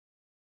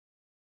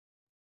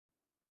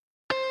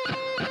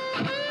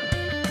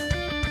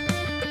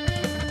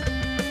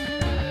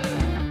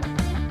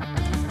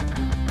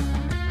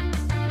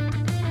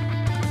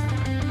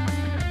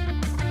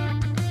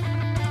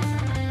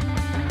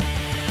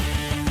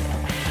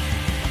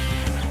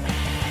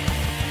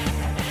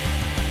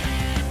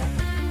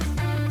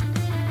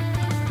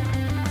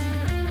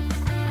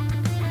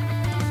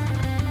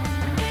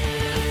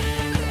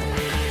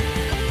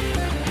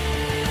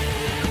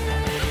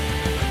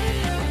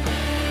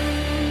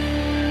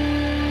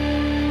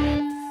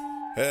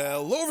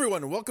Hello,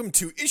 everyone. Welcome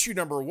to issue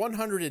number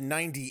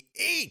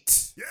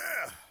 198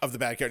 of the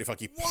Bad Coyote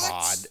Funky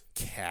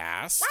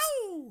podcast.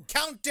 Wow!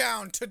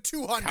 Countdown to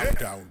 200.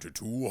 Countdown to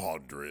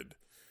 200.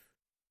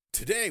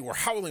 Today, we're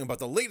howling about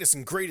the latest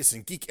and greatest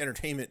in geek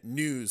entertainment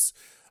news.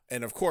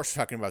 And of course,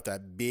 we're talking about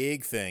that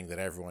big thing that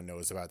everyone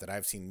knows about that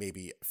I've seen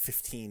maybe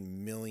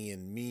 15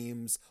 million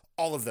memes,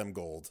 all of them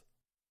gold.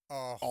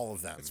 Oh, all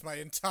of them. It's my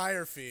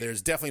entire feed.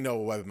 There's definitely no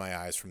web in my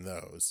eyes from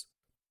those.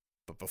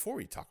 But before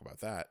we talk about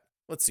that,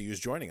 let's see who's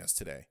joining us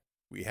today.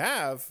 We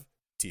have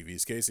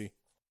TV's Casey.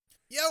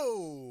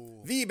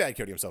 Yo! The Bad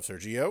Coyote himself,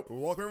 Sergio.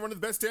 Welcome everyone to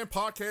the best damn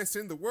podcast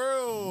in the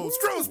world.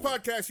 Stroh's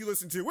podcast you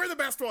listen to. We're the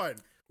best one.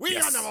 We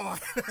are number one.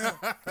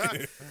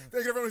 Thank you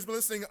everyone who's been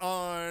listening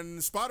on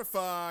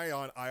Spotify,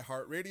 on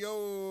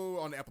iHeartRadio,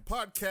 on Apple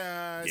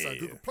Podcasts, on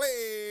Google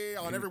Play,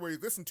 on everywhere you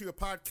listen to a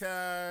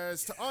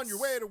podcast, on your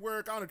way to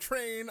work, on a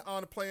train,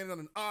 on a plane, on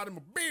an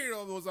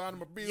automobile. Those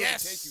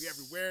automobiles take you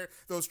everywhere.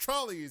 Those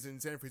trolleys in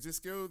San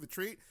Francisco, the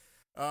treat.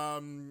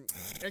 Thank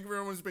you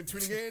everyone who's been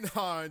tuning in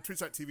on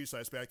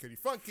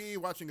twitch.tv/BadCoyoteFunky,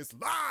 watching us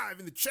live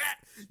in the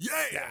chat. Yeah.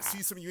 I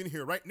see some of you in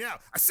here right now.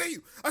 I see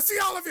you. I see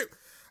all of you.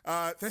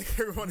 Thank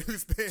you everyone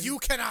who's been... You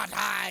cannot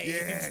hide.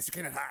 Yes, you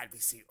cannot hide. We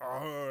see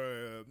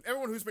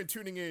everyone who's been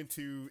tuning in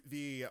to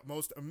the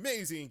most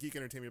amazing geek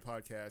entertainment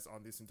podcast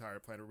on this entire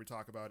planet, where we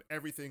talk about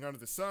everything under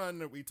the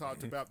sun. We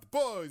talked about The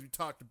Boys. We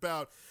talked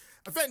about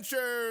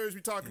adventures.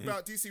 We talked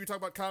about DC. We talked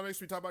about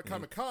comics. We talked about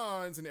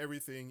Comic-Cons and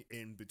everything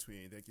in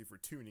between. Thank you for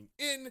tuning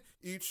in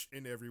each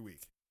and every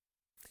week.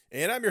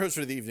 And I'm your host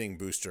for the evening,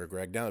 Booster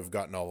Greg. Now that we've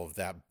gotten all of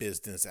that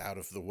business out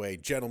of the way,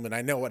 gentlemen,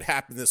 I know what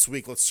happened this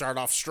week. Let's start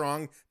off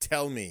strong.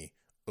 Tell me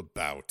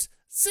about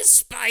the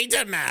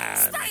Spider-Man.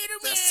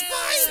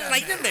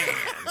 Spider-Man.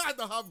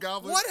 The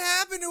Hobgoblin. What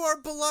happened to our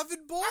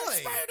beloved boy?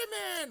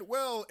 Spider-Man.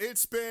 Well,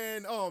 it's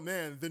been,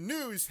 the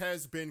news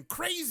has been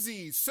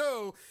crazy.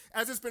 So,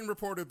 as it's been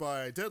reported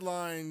by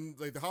Deadline,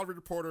 like the Hollywood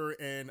Reporter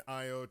and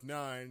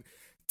IO9,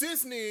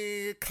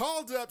 Disney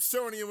called up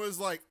Sony and was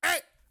like, hey,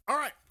 all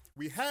right.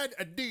 We had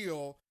a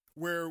deal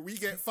where we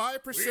get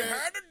 5%. We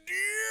had a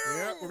deal!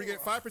 Yeah, where we get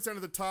 5%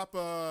 of the top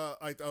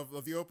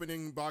of the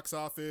opening box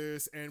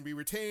office, and we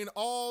retain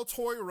all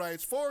toy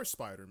rights for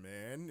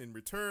Spider-Man. In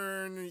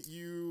return,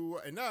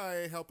 you and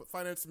I help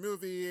finance the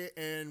movie,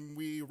 and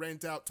we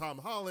rent out Tom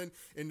Holland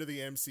into the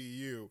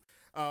MCU.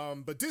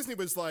 But Disney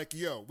was like,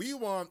 yo, we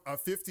want a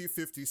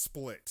 50-50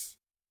 split.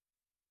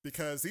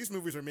 Because these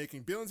movies are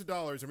making billions of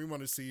dollars, and we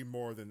want to see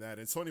more than that.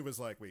 And Sony was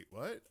like, "Wait,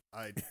 what?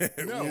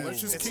 No, let's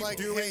just keep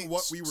doing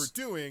what we were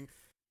doing."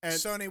 And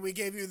Sony, we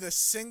gave you the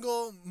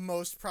single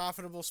most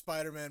profitable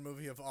Spider-Man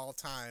movie of all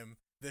time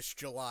this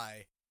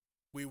July.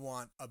 We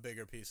want a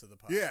bigger piece of the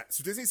pie. Yeah,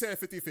 so Disney said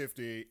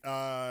 50-50.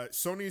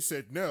 Sony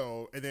said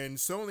no, and then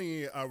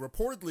Sony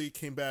reportedly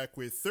came back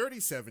with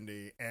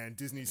 30-70, and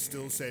Disney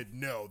still said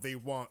no. They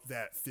want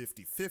that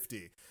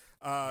 50-50.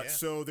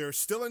 So they're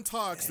still in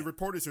talks. The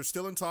reporters are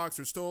still in talks.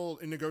 They're still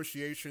in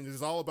negotiations.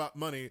 It's all about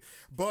money.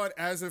 But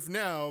as of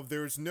now,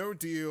 there's no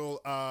deal.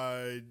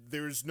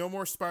 There's no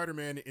more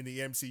Spider-Man in the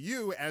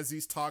MCU as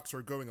these talks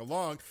are going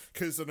along,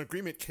 because an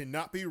agreement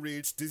cannot be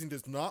reached. Disney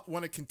does not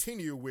want to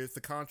continue with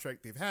the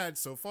contract they've had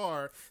so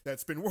far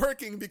that's been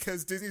working,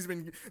 because Disney's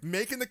been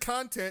making the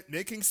content,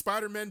 making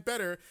Spider-Man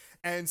better,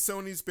 and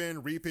Sony's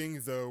been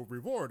reaping the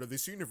reward of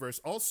this universe.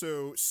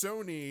 Also,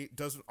 Sony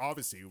doesn't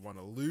obviously want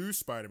to lose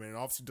Spider-Man, and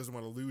obviously doesn't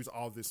want to lose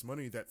all this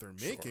money that they're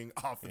making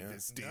off of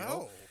this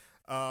deal.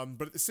 No.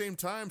 But at the same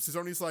time,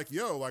 Sony's like,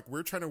 yo, like,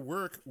 we're trying to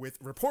work with,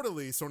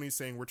 reportedly, Sony's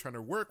saying we're trying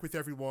to work with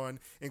everyone,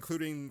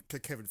 including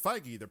Kevin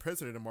Feige, the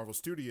president of Marvel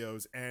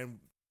Studios, and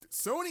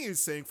Sony is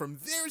saying from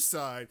their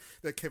side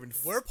that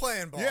we're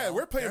playing ball. Yeah,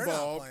 we're playing They're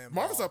ball. not playing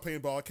Marvel's ball. not playing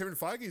ball. Kevin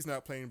Feige's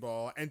not playing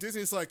ball. And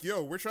Disney's like,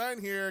 yo, we're trying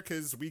here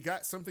because we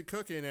got something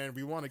cooking and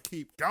we want to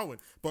keep going.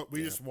 But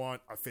we just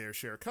want a fair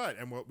share cut.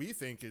 And what we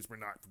think is we're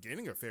not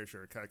getting a fair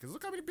share cut, because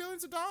look how many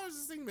billions of dollars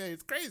this thing made.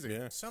 It's crazy.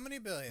 Yeah. So many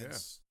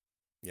billions.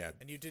 Yeah.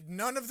 And you did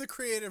none of the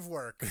creative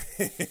work.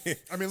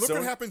 I mean, look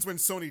what happens when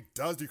Sony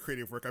does do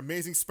creative work.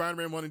 Amazing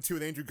Spider-Man 1 and 2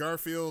 with Andrew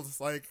Garfield.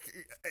 Like,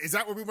 is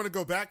that what we want to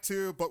go back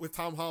to, but with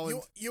Tom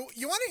Holland? You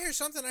want to hear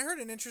something? I heard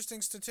an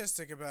interesting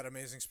statistic about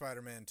Amazing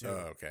Spider-Man 2.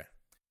 Oh, okay.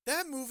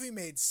 That movie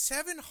made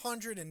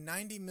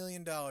 $790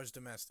 million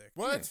domestic.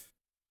 What?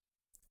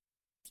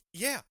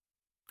 Yeah.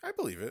 I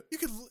believe it.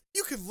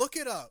 You could look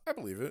it up. I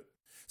believe it.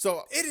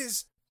 So it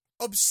is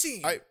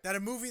obscene that a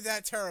movie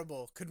that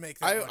terrible could make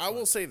that much money. I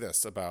will say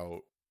this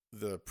about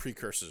the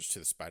precursors to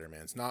the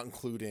Spider-Mans, not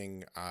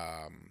including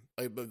all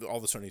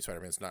the Sony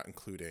Spider-Mans, not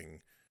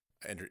including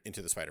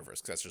Into the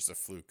Spider-Verse, because that's just a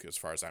fluke as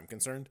far as I'm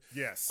concerned.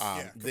 Yes.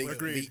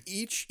 Agreed.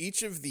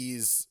 Each of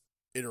these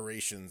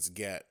iterations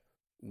get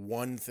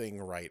one thing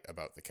right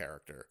about the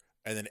character,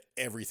 and then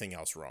everything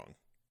else wrong,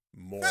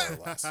 more or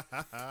less.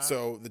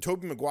 So the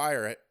Tobey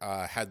Maguire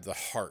had the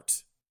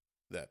heart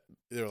that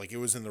they're like, it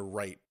was in the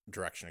right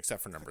direction,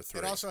 except for number 3.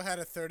 It also had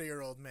a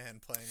 30-year-old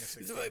man playing a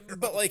 16-year-old.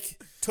 But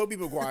like, Tobey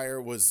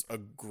Maguire was a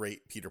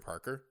great Peter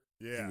Parker.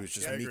 Yeah. He was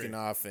just I meek agree.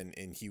 enough, and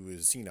he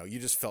was, you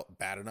just felt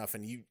bad enough,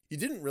 and you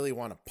didn't really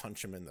want to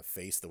punch him in the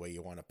face the way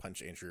you want to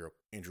punch Andrew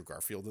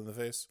Garfield in the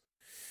face.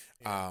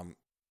 Yeah,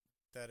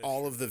 that is All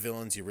true. of the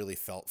villains you really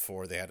felt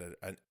for. They had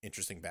an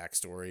interesting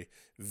backstory.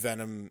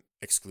 Venom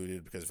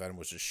excluded because Venom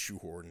was just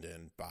shoehorned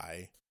in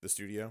by the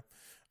studio.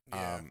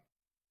 Yeah.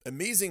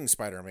 Amazing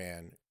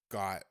Spider-Man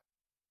got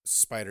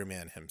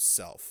Spider-Man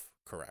himself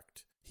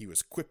correct. He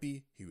was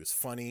quippy. He was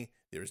funny.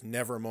 There was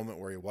never a moment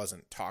where he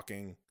wasn't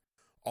talking.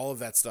 All of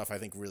that stuff I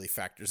think really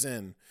factors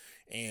in,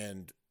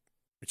 and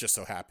it just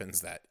so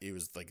happens that it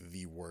was like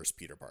the worst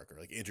Peter Parker.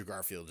 Like Andrew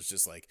Garfield is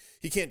just like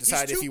he can't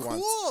decide if too he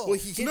wants. cool. Well,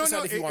 he can't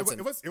decide if he wants.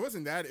 It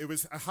wasn't that. It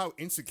was how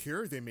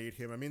insecure they made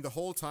him. I mean, the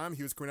whole time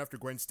he was going after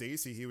Gwen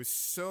Stacy, he was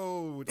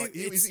so like,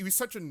 he was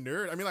such a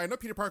nerd. I mean, like, I know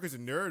Peter Parker's a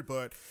nerd,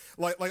 but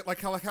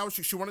like how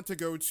she wanted to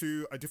go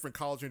to a different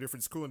college, in a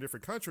different school, in a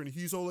different country, and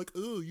he's all like,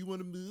 "Oh, you want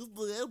to move?"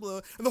 Blah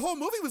blah. And the whole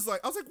movie was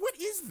like, I was like, "What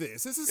is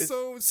this? This is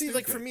so." See, stupid.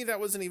 like for me, that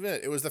wasn't even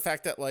it. It was the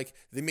fact that like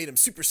they made him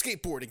super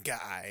skateboarding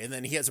guy, and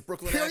then he has a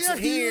Brooklyn Hell yeah, accent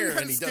he here,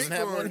 had and a he doesn't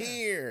have one skateboard.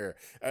 here,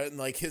 and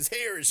like his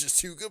hair is just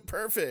too good,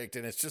 perfect,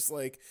 and it's just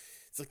like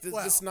this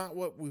Well, is not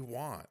what we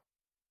want.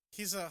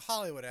 He's a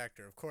Hollywood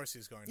actor. Of course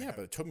he's going to Yeah, have.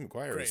 but Tobey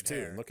Maguire is great too,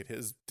 hair. and look at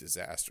his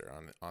disaster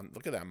on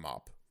look at that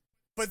mop.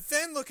 But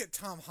then look at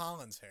Tom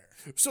Holland's hair.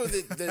 So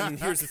then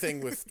here's the thing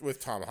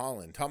with Tom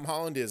Holland. Tom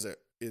Holland is a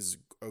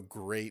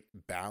great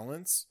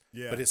balance,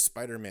 Yeah. but his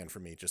Spider-Man for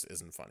me just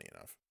isn't funny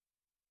enough.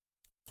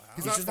 Wow.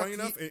 He's He's not just funny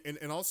not- enough,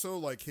 and also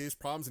like his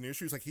problems and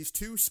issues. Like he's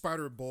too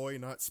Spider Boy,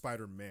 not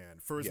Spider Man.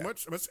 For as Yeah.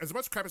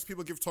 much crap as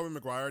people give Tobey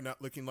Maguire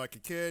not looking like a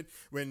kid,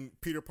 when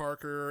Peter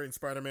Parker and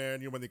Spider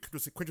Man, when the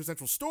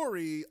quintessential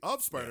story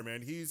of Spider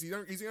Man, he's a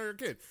younger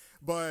kid.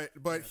 But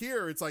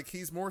here it's like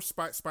he's more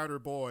Spider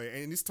Boy,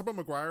 and he's Tobey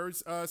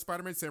Maguire's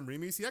Spider Man, Sam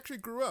Raimi's. He actually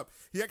grew up.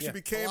 He actually Yeah.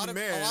 became a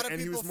man, and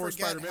he was more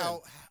Spider Man.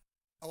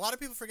 A lot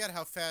of people forget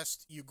how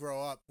fast you grow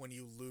up when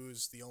you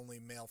lose the only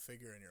male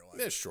figure in your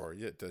life. Yeah, sure,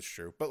 yeah, that's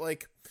true. But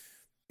like,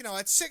 You know,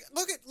 at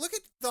look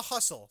at the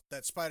hustle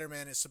that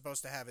Spider-Man is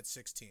supposed to have at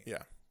 16.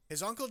 yeah.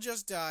 His uncle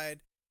just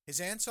died.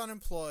 His aunt's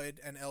unemployed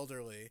and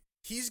elderly.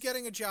 He's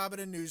getting a job at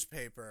a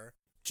newspaper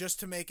just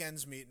to make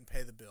ends meet and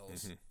pay the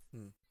bills.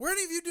 Mm-hmm. Were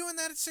any of you doing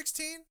that at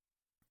 16?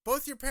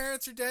 Both your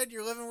parents are dead.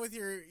 You're living with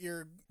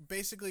your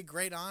basically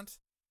great aunt.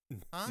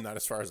 Huh? Not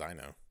as far as I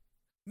know.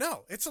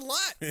 No, it's a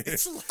lot.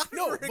 It's a lot.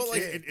 No, for a but,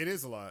 like, kid. It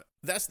is a lot.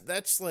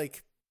 That's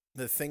like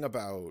the thing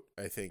about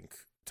I think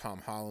Tom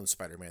Holland's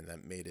Spider-Man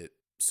that made it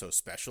so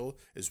special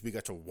is we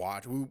got to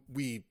watch.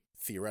 We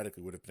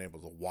theoretically would have been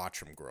able to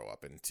watch him grow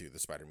up into the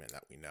Spider-Man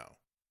that we know.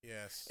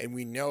 Yes. And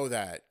we know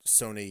that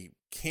Sony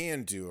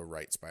can do a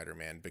right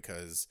Spider-Man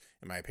because,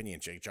 in my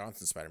opinion, Jake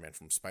Johnson's Spider-Man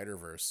from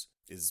Spider-Verse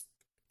is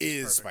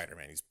Perfect.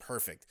 Spider-Man. He's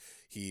perfect.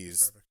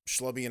 He's Perfect.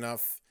 schlubby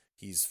enough.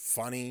 He's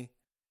funny.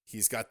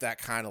 He's got that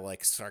kind of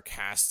like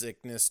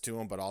sarcasticness to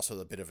him, but also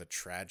a bit of a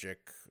tragic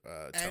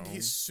tone. And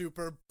he's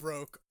super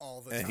broke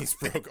all the time. And he's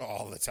broke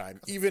all the time.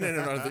 Even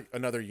in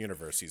another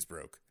universe, he's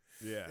broke.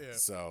 Yeah. Yeah.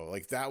 So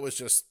like that was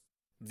just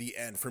the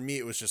end. For me,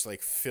 it was just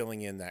like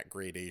filling in that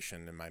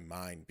gradation in my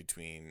mind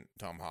between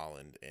Tom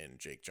Holland and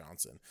Jake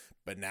Johnson.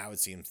 But now it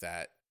seems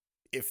that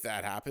if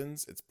that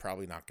happens, it's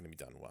probably not going to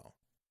be done well.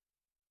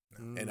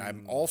 And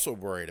I'm also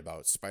worried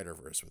about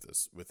Spider-Verse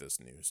with this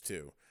news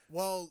too.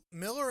 Well,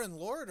 Miller and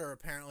Lord are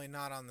apparently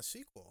not on the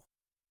sequel.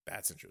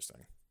 That's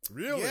interesting.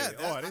 Really? Yeah,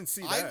 Oh, I didn't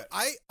see that.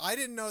 I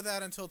didn't know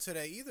that until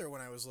today either when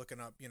I was looking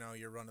up,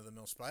 your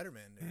run-of-the-mill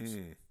Spider-Man news.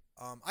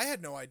 Mm. I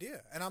had no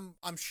idea. And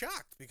I'm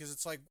shocked because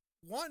it's like,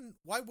 one,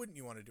 why wouldn't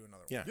you want to do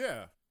another one? Yeah.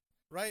 Yeah.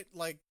 Right?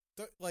 Like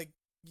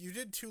you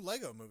did 2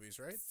 Lego movies,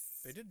 right?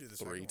 They did do the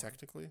 3 second one.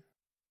 technically.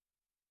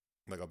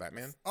 Lego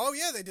Batman. Oh,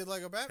 yeah, they did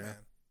Lego Batman.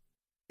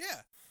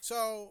 Yeah.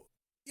 So,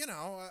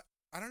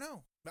 I don't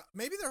know.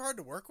 Maybe they're hard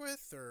to work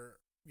with or,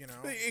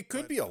 It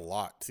could but- be a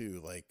lot too.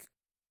 Like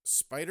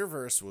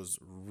Spider-Verse was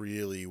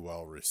really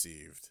well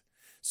received.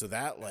 So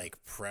that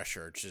like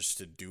pressure just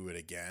to do it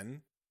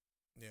again.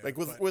 Yeah, Like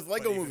with but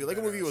Lego even Movie,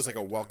 Lego better Movie a was like a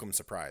second time. welcome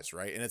surprise,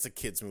 right? And it's a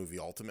kids movie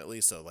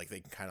ultimately, so like they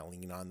can kind of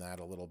lean on that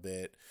a little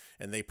bit.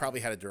 And they probably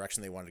had a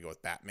direction they wanted to go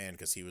with Batman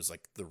because he was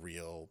like the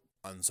real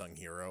unsung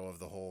hero of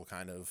the whole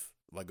kind of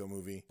Lego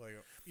Movie. Lego.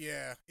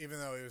 Yeah, even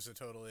though he was a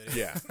total idiot.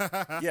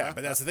 Yeah. Yeah,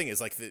 but that's the thing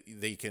is like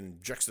they can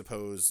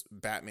juxtapose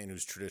Batman,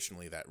 who's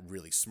traditionally that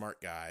really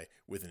smart guy,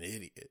 with an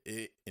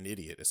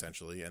idiot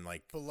essentially, and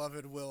like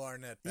Beloved Will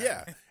Arnett. yeah,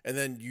 Batman. and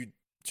then you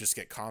just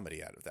get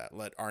comedy out of that.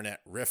 Let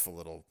Arnett riff a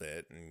little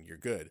bit, and you're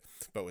good.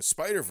 But with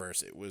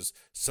Spider-Verse, it was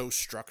so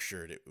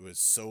structured, it was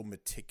so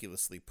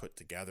meticulously put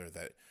together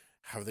that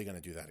how are they going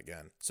to do that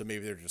again? So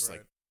maybe they're just Right.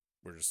 like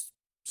we're just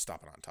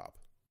stopping on top.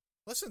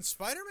 Listen,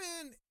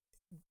 Spider-Man,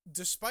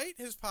 despite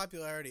his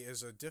popularity,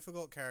 is a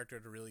difficult character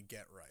to really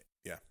get right.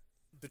 Yeah.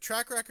 The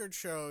track record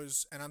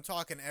shows, and I'm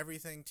talking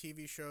everything,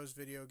 TV shows,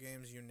 video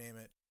games, you name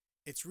it,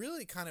 it's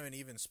really kind of an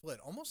even split,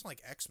 almost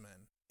like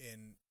X-Men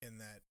in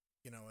that,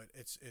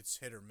 it's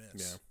hit or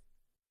miss.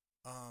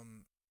 Yeah.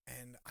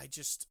 And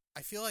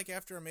I feel like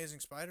after Amazing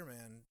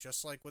Spider-Man,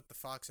 just like with the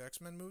Fox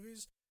X-Men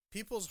movies,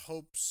 people's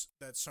hopes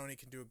that Sony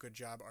can do a good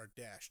job are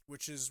dashed,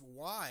 which is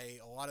why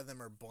a lot of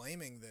them are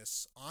blaming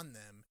this on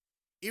them,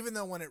 even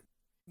though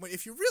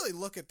if you really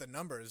look at the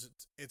numbers,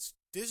 it's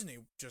Disney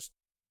just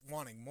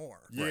wanting more.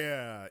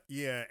 Yeah,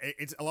 yeah.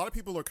 It's a lot of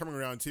people are coming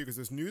around too because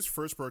this news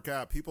first broke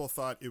out. People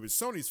thought it was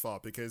Sony's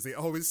fault because they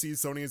always see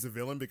Sony as a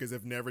villain because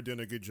they've never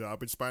done a good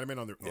job with Spider-Man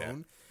on their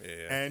own.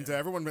 And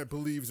everyone that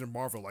believes in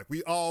Marvel, like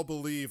we all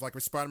believe, like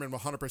if Spider-Man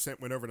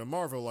 100% went over to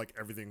Marvel, like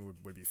everything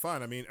would be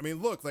fine. I mean,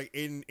 look, like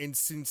in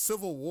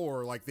Civil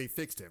War, like they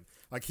fixed him.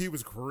 Like he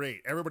was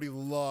great. Everybody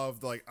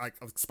loved like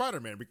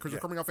Spider-Man because we're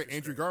coming off of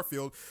Andrew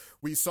Garfield.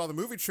 We saw the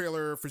movie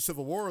trailer for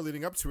Civil War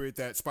leading up to it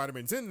that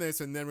Spider-Man's in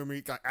this, and then when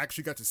we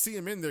actually got to see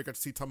him in there, got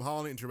to see Tom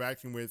Holland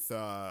interacting with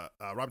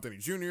Robert Downey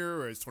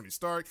Jr. as Tony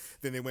Stark.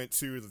 Then they went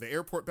to the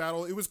airport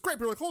battle. It was great.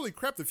 We were like, holy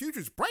crap, the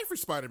future's bright for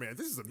Spider-Man.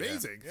 This is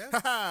amazing.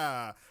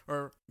 Yeah.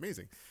 Or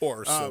amazing.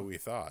 Or so we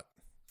thought.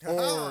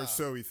 Or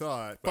so we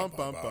thought.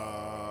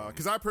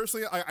 Because I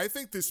personally, I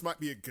think this might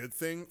be a good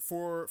thing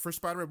for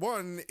Spider-Man.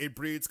 One, it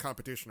breeds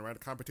competition, right?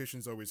 Competition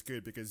is always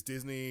good because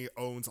Disney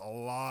owns a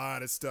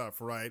lot of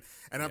stuff, right?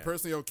 And I'm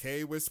personally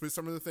okay with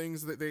some of the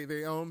things that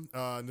they own,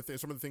 and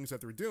some of the things that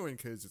they're doing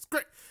because it's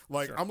great.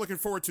 Like, I'm looking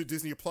forward to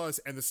Disney Plus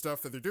and the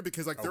stuff that they're doing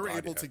because, like, they're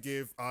able to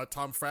give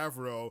Tom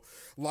Favreau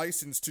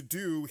license to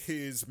do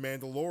his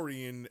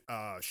Mandalorian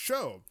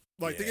show.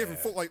 Like they gave him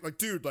full, like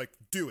dude, like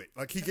do it.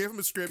 Like he gave him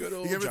a script, he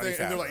gave everything,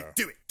 and they're like,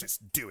 do it, just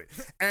do it.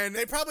 And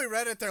they probably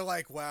read it. They're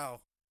like,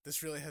 wow,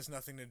 this really has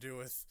nothing to do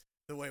with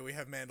the way we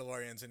have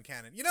Mandalorians in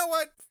canon. You know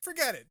what?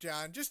 Forget it,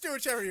 John. Just do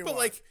whichever you want. But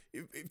like,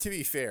 to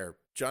be fair,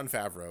 Jon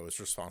Favreau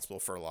is responsible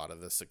for a lot of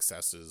the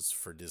successes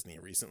for Disney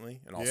recently,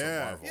 and also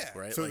Marvel,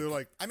 right? So they're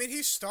like, I mean,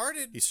 he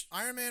started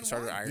Iron Man.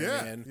 Iron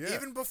Man,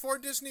 even before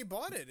Disney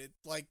bought it.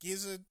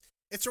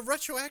 It's a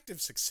retroactive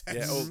success.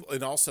 Yeah,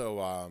 and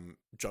also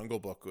Jungle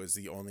Book was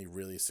the only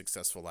really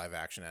successful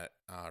live-action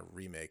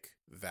remake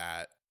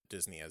that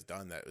Disney has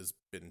done that has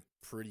been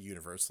pretty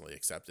universally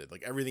accepted.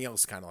 Like, everything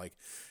else is kind of like,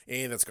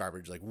 that's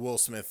garbage. Like, Will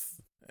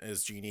Smith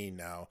is Genie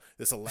now.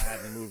 This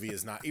Aladdin movie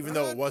is not, even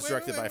though it was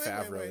directed by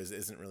Favreau,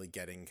 isn't really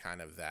getting kind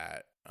of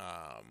that.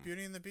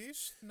 Beauty and the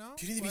Beast? No?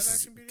 Beauty and the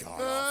Beast is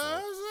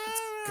god-awful.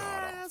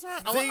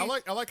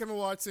 I like Emma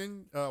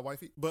Watson,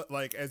 wifey, but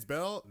like as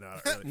Belle, no,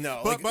 really.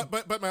 No.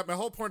 But my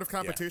whole point of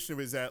competition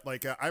was that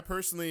like I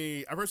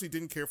personally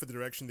didn't care for the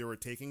direction they were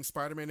taking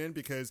Spider-Man in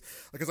because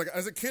like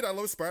as a kid I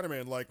love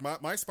Spider-Man. Like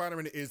my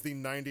Spider-Man is the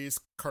 '90s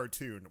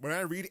cartoon. When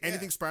I read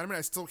anything Spider-Man,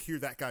 I still hear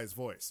that guy's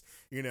voice.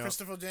 You know,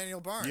 Christopher Daniel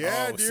Barnes.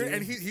 Yeah, dude,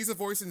 and he's a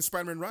voice in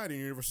Spider-Man Ride in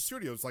Universal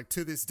Studios. Like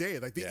to this day,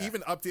 like they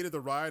even updated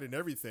the ride and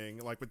everything.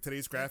 Like with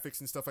today's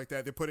graphics and stuff like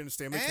that, they put in a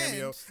Stanley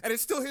cameo, and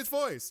it's still his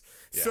voice.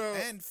 Yeah. So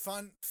and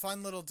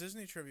fun little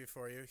Disney trivia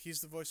for you.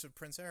 He's the voice of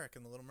Prince Eric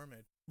in The Little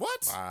Mermaid.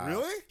 What? Wow.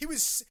 Really? He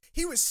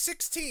was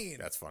 16.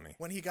 That's funny.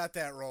 When he got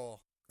that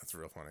role. That's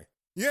real funny.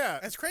 Yeah,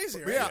 that's crazy,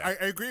 right? Yeah, I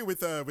agree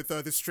with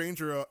this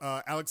stranger,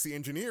 Alex the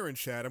Engineer in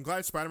chat. I'm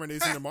glad Spider-Man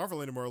isn't in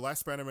Marvel anymore. Last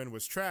Spider-Man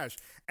was trash.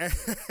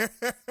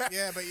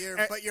 Yeah, but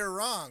you're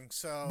wrong.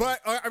 So, but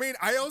I mean,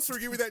 I also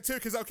agree with that too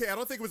because I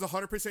don't think it was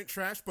 100%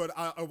 trash. But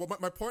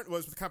my point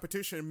was with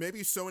competition, maybe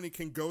Sony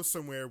can go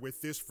somewhere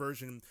with this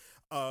version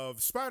of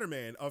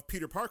Spider-Man, of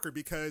Peter Parker,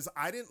 because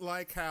I didn't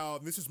like how,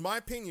 this is my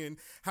opinion,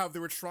 how they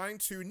were trying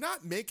to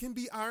not make him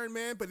be Iron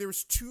Man, but there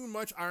was too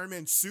much Iron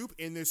Man soup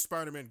in this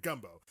Spider-Man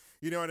gumbo.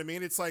 You know what I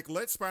mean? It's like,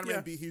 let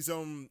Spider-Man be his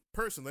own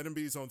person. Let him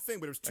be his own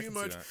thing. But it was too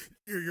much.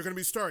 You're going to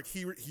be Stark.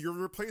 You're a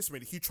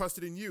replacement. He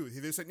trusted in you.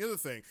 This and the other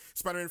thing.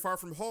 Spider-Man Far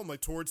From Home,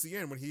 like towards the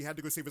end, when he had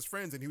to go save his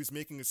friends and he was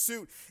making a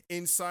suit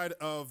inside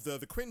of the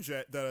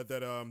Quinjet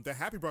that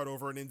Happy brought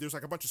over, and then there's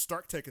like a bunch of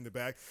Stark tech in the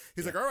back.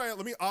 He's like, all right,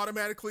 let me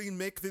automatically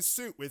make this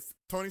suit with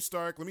Tony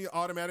Stark. Let me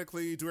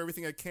automatically do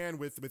everything I can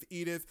with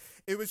Edith.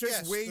 It was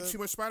just way too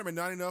much Spider-Man.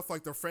 Not enough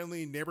like the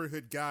friendly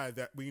neighborhood guy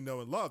that we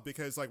know and love.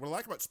 Because like what I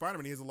like about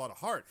Spider-Man, he has a lot of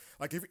heart.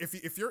 Like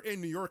if you're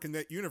in New York in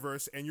that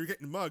universe and you're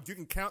getting mugged, you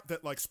can count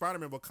that like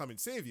Spider-Man will come and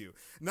save you.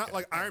 Not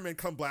like Iron Man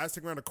come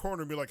blasting around a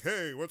corner and be like,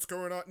 hey, what's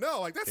going on? No,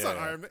 like that's not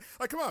Iron Man.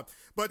 Like, come on.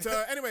 But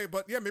anyway,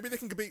 maybe they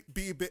can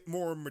be a bit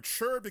more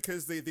mature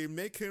because they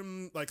make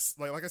him like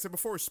I said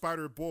before,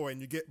 Spider Boy, and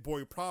you get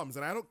boy problems.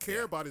 And I don't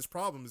care about his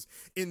problems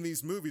in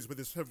these movies with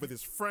his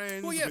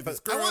friends. Well, yeah, with but his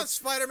girl. I want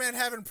Spider-Man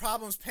having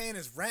problems paying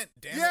his rent.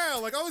 Damn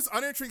it. Like all this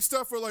uninteresting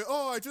stuff where like,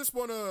 oh, I just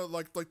want to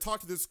like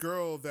talk to this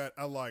girl that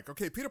I like.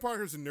 Okay, Peter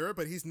Parker's a nerd,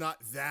 but he's not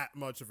that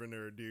much of a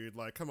nerd, dude.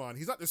 Like, come on,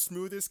 he's not the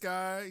smoothest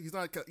guy. He's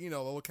not, a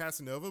little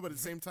Casanova, but at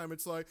the same time,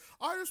 it's like,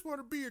 I just want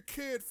to be a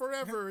kid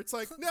forever. It's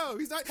like, no,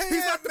 he's not. Hey,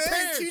 he's not the man,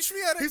 man. teach me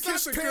how to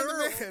kiss a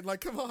girl. Man.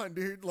 Like, come on,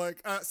 dude.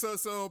 Like,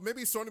 so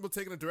maybe Sony will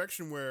take in a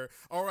direction where,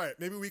 all right,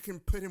 maybe we can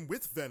put him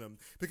with Venom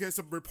because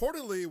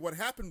reportedly what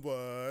happened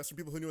was, for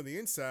people who knew on the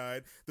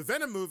inside, the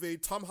Venom movie,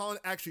 Tom Holland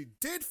actually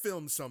did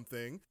film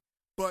something.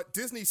 But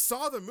Disney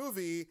saw the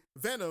movie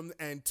Venom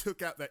and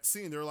took out that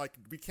scene. They're like,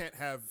 we can't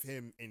have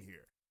him in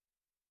here.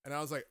 And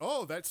I was like,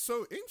 oh, that's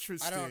so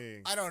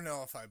interesting. I don't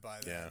know if I buy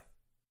that. Yeah.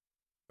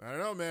 I don't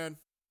know, man.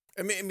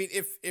 I mean,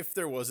 if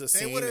there was a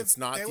scene, it's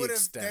not the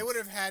extent. They would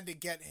have had to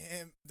get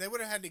him. They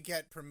would have had to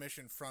get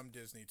permission from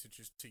Disney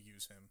to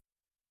use him.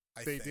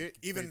 They did,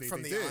 even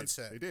from the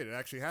onset. They did. It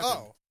actually happened.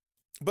 Oh,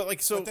 but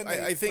like, so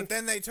I think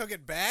then they took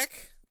it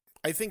back.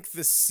 I think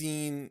the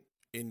scene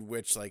in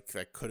which like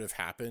that could have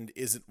happened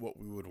isn't what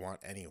we would want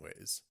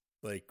anyways.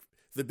 Like,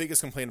 the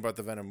biggest complaint about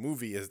the Venom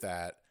movie is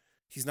that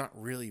he's not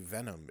really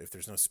Venom if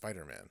there's no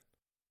Spider-Man.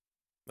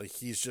 Like,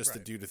 he's just the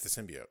dude with the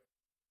symbiote.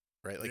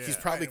 Right? Like, he's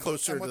probably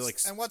closer to like...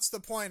 And what's the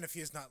point if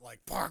he's not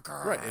like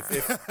Parker? Right.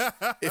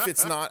 If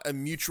it's not a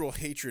mutual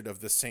hatred of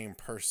the same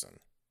person.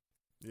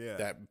 Yeah.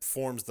 That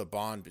forms the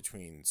bond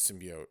between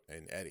symbiote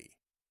and Eddie.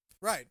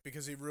 Right,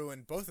 because he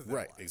ruined both of them.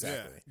 Right,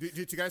 exactly. Yeah.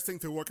 Did you guys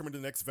think they'll work him into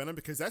the next Venom?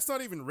 Because that's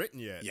not even written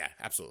yet. Yeah,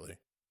 absolutely.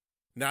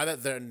 Now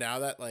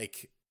that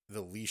like the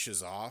leash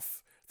is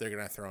off, they're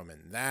gonna throw him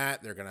in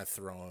that. They're gonna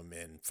throw him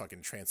in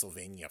fucking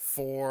Transylvania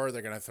 4.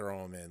 They're gonna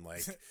throw him in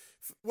like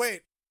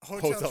wait,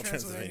 Hotel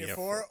Transylvania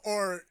 4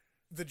 or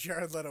the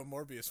Jared Leto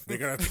Morbius movie? They're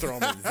gonna throw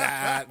him in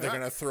that. They're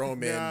gonna throw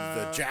him in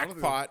the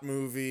Jackpot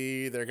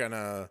movie. They're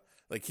gonna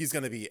like he's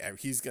gonna be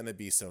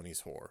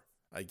Sony's whore.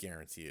 I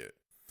guarantee it.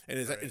 And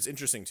it's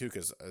interesting too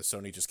because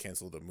Sony just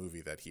canceled a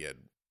movie that he had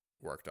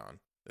worked on,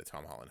 that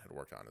Tom Holland had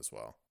worked on as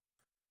well.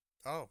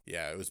 Oh,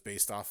 yeah, it was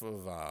based off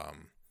of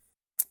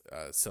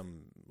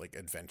some like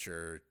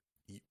adventure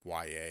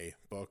YA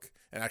book,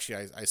 and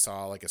actually I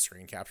saw like a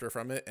screen capture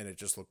from it, and it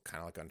just looked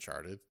kind of like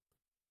Uncharted.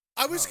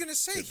 I was gonna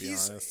say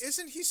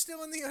isn't he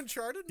still in the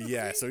Uncharted movie?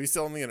 Yeah, so he's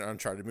still in the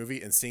Uncharted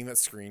movie, and seeing that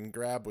screen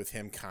grab with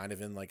him kind of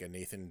in like a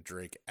Nathan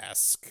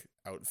Drake-esque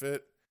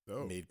outfit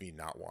made me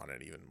not want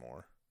it even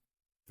more.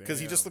 Because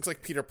he just looks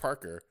like Peter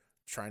Parker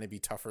trying to be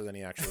tougher than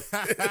he actually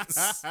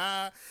is.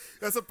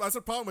 That's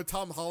a problem with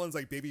Tom Holland's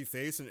like baby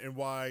face and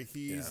why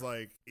he's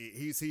like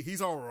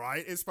he's all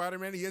right as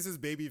Spider-Man. He has his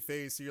baby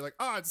face, so you're like,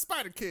 oh, it's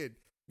Spider Kid.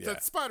 Yeah.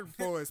 That Spider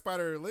Boy,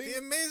 Spider Lee. The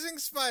Amazing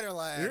Spider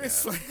Lad.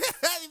 The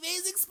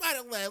Amazing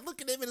Spider Lad.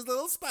 Look at him and his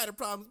little spider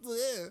problems.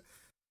 Yeah.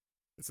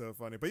 It's so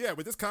funny. But yeah,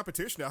 with this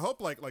competition, I hope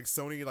like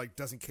Sony like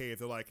doesn't cave.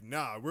 They're like,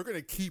 nah, we're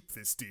gonna keep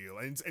this deal.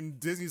 And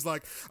Disney's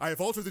like, I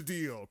have altered the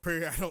deal.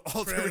 Pray I don't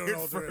alter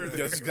it further.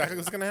 That's exactly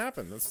what's gonna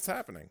happen. That's what's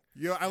happening.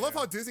 Yo, I love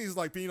how Disney's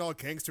like being all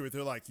gangster with.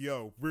 They're like,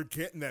 yo, we're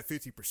getting that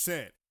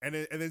 50%. And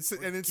then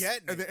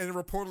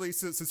reportedly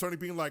since Sony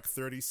being like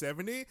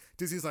 30-70,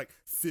 Disney's like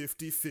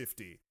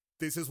 50-50.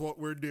 This is what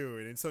we're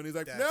doing. And Sony's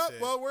like, nope,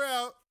 well, we're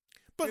out.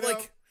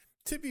 But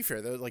to be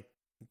fair though, like,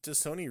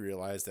 does Sony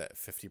realize that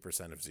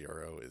 50% of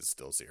 0 is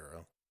still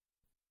 0?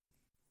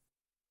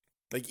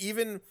 Like,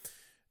 even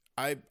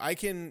I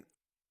can,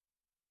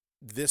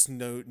 this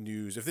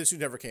news, if this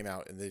news never came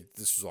out and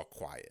this was all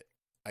quiet,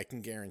 I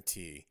can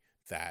guarantee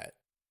that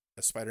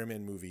a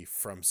Spider-Man movie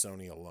from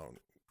Sony alone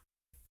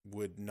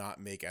would not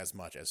make as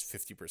much as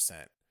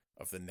 50%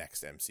 of the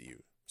next MCU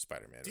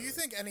Spider-Man movie. Do you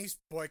think any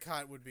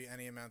boycott would be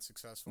any amount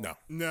successful?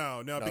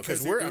 No,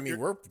 because we're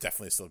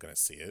definitely still going to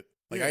see it.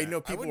 Like, I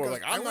know people are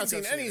like, I'm not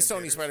seeing any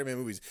Sony Spider-Man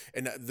movies.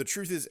 And the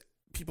truth is,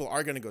 people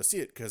are going to go see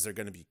it because they're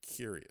going to be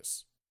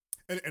curious.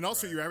 And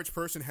also, your average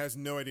person has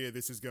no idea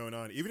this is going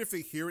on. Even if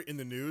they hear it in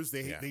the news,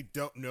 they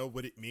don't know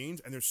what it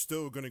means, and they're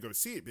still going to go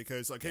see it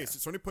because, like, hey,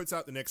 so Sony puts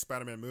out the next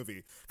Spider-Man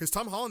movie. Because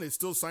Tom Holland is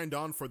still signed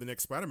on for the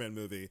next Spider-Man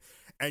movie,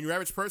 and your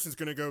average person is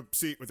going to go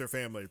see it with their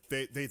family.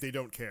 They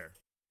don't care.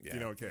 Yeah. They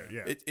don't care.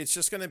 Yeah. It's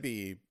just going to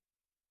be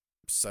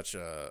such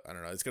a, I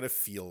don't know, it's going to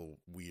feel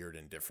weird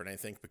and different, I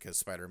think, because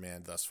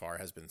Spider-Man thus far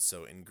has been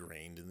so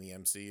ingrained in the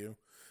MCU.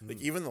 Like,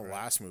 even the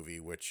last movie,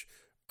 which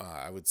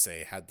I would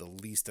say had the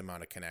least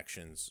amount of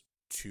connections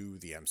to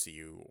the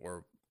MCU,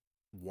 or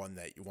ones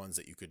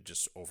that you could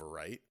just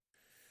overwrite.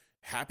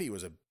 Happy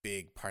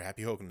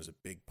Hogan was a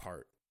big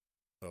part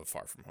of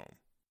Far From Home.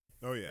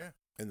 Oh yeah.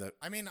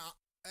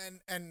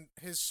 And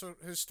his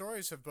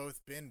stories have both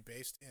been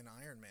based in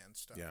Iron Man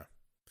stuff. Yeah.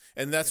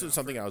 And that's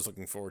something I was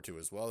looking forward to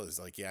as well, is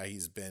like, yeah,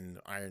 he's been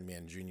Iron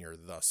Man Jr.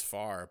 thus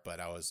far, but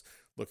I was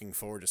looking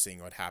forward to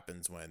seeing what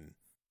happens when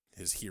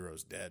his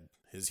hero's dead.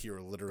 His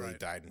hero literally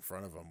died in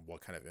front of him.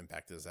 What kind of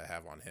impact does that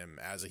have on him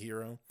as a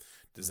hero?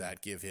 Does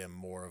that give him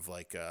more of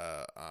like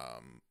a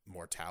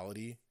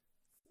mortality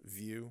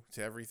view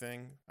to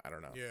everything? I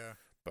don't know. Yeah.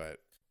 But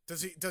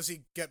does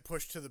he get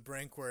pushed to the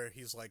brink where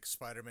he's like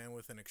Spider-Man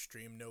with an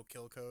extreme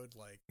no-kill code?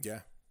 Like,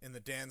 yeah. In the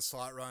Dan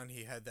Slott run,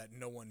 he had that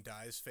no one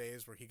dies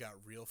phase where he got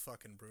real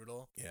fucking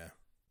brutal. Yeah.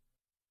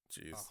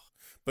 Jeez.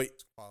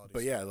 Oh,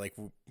 but yeah, like,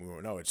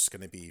 no, it's just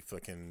going to be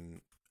fucking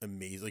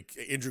amazing. Like,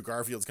 Andrew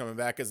Garfield's coming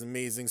back as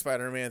Amazing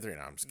Spider-Man 3. No,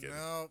 I'm just kidding.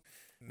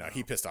 No,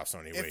 he pissed off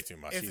Sony way too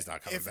much. He's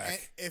not coming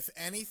back. If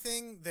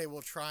anything, they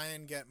will try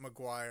and get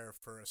Maguire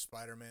for a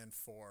Spider-Man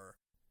 4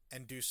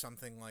 and do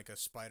something like a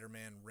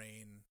Spider-Man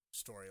Reign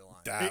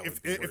storyline.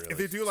 If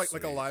they do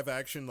like a live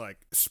action like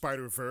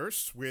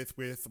Spider-Verse with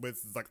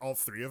like all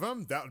three of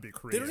them, that would be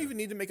crazy. They don't even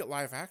need to make it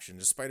live action.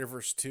 Just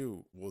Spider-Verse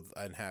 2 will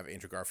and have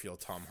Andrew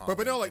Garfield, Tom Holland.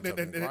 But no, like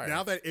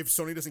now that if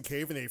Sony doesn't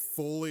cave and they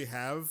fully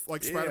have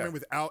like Spider-Man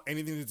without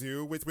anything to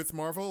do with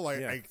Marvel,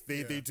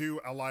 they do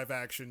a live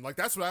action. Like,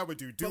 that's what I would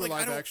do. Do a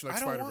live action like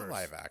Spider-Verse. I don't want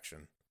live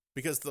action.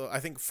 Because I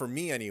think for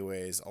me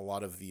anyways, a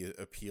lot of the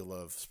appeal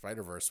of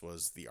Spider-Verse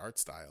was the art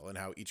style and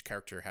how each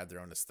character had their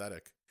own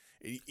aesthetic,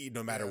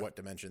 no matter what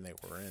dimension they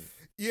were in.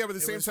 Yeah, but at the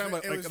same was time, ve-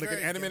 it was like an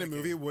very animated gimmicky.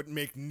 movie wouldn't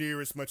make near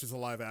as much as a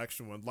live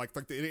action one. Like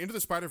the Into the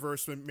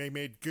Spider-Verse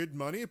made good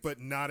money, but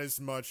not as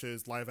much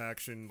as live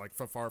action like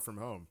Far From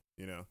Home.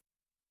 You know.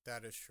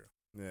 That is true.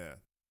 Yeah.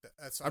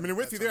 That's I mean, I'm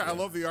with you there. I un-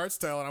 love the art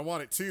style and I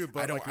want it too,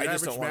 but like I the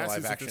just average don't want a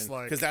masses live are action just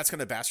like because that's going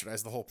to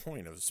bastardize the whole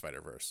point of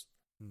Spider-Verse.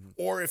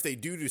 Or if they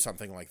do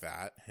something like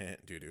that,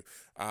 Dude.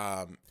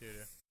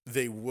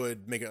 they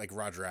would make it like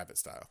Roger Rabbit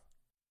style.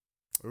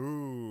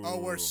 ooh. Oh,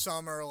 we're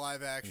summer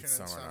live action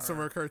and Summer.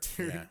 summer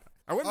cartoon. Yeah.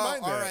 I wouldn't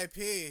mind that.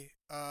 R.I.P.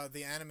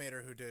 The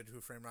animator who did Who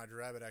Framed Roger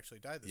Rabbit actually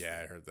died this Yeah,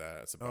 I week. heard that.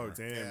 That's a Oh bummer.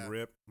 damn! Yeah.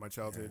 Rip my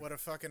childhood. What a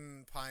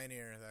fucking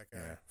pioneer that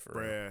guy. Yeah, for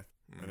real. Bruh.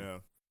 I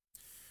know.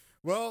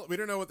 Well, we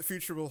don't know what the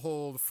future will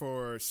hold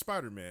for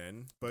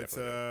Spider-Man, but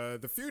Definitely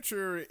the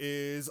future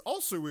is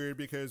also weird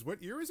because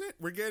what year is it?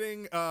 We're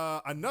getting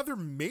another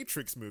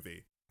Matrix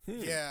movie.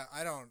 Yeah,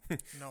 I don't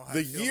know how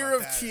The to feel year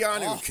about of that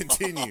at all. Keanu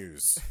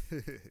continues.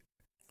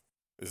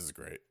 This is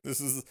great.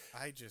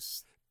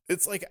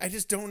 It's like I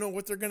just don't know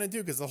what they're gonna do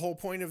because the whole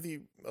point of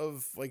the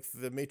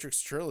Matrix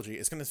trilogy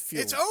is gonna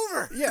feel It's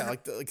over. Yeah,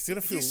 it's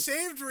gonna feel He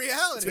saved it's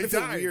reality. gonna feel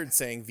died. weird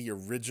saying the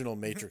original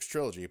Matrix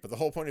trilogy, but the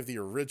whole point of the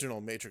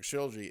original Matrix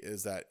trilogy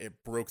is that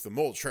it broke the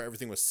mold. Sure,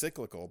 everything was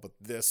cyclical, but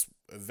this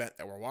event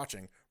that we're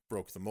watching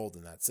broke the mold,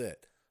 and that's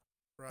it.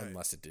 Right.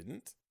 Unless it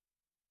didn't.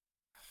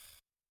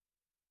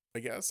 I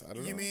guess I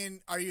don't know. You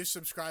mean, are you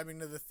subscribing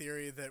to the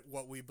theory that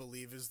what we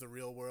believe is the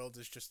real world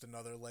is just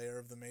another layer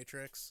of the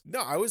Matrix?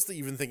 No, I was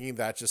even thinking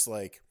that just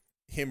like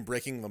him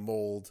breaking the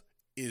mold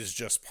is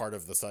just part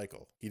of the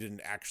cycle. He didn't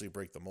actually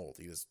break the mold.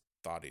 He just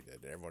thought he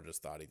did. Everyone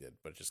just thought he did,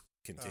 but it just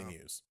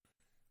continues.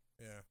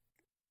 Yeah.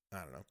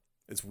 I don't know.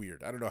 It's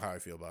weird. I don't know how I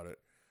feel about it.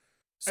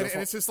 And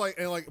it's just like,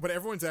 but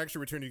everyone's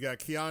actually returned. You got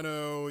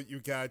Keanu, you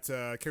got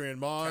Carrie-Ann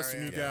Moss,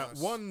 and you Carrie-Ann got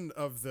Moss. one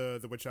of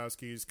the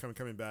Wachowskis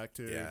coming back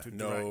to direct and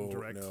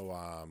direct.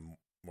 no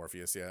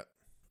Morpheus yet.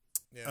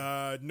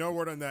 Yeah. No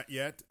word on that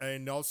yet,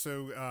 and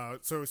also,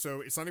 so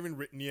it's not even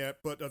written yet.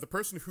 But the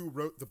person who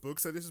wrote the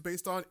books that this is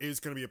based on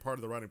is going to be a part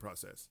of the writing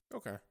process.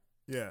 Okay,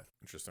 Yeah,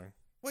 interesting.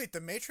 Wait,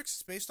 the Matrix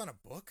is based on a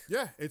book?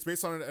 yeah, it's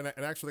based on and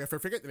actually I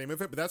forget the name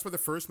of it, but that's why the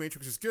first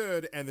Matrix is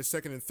good, and the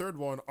second and third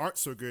one aren't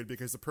so good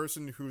because the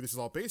person who this is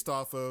all based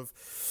off of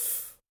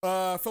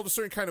felt a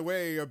certain kind of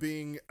way of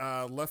being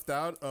left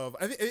out of.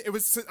 I think it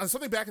was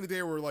something back in the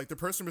day where like the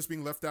person was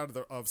being left out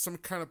of some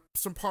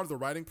part of the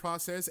writing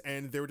process,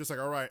 and they were just like,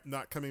 all right,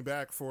 not coming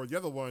back for the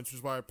other ones, which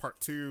is why part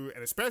 2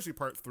 and especially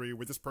part 3,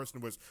 where this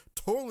person was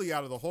totally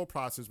out of the whole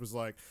process, was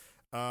like,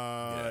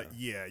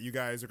 yeah, you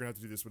guys are gonna have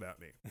to do this without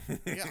me.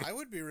 Yeah, I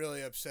would be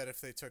really upset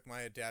if they took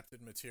my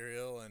adapted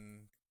material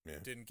and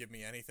didn't give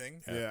me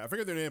anything. Yeah, I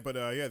forget their name, but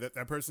yeah,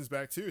 that person's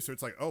back too. So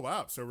it's like, oh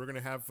wow, so we're gonna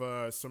have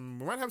we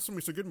might have some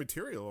good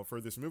material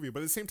for this movie. But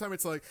at the same time,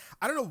 it's like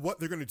I don't know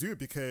what they're gonna do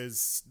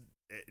because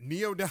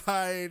Neo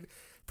died,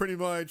 pretty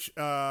much.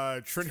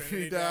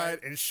 Trinity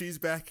died, and she's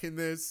back in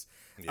this.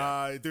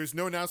 Yeah. There's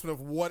no announcement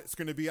of what it's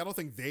gonna be. I don't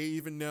think they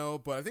even know,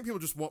 but I think people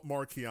just want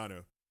more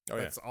Keanu. Oh,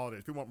 That's all it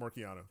is. People want more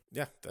Keanu.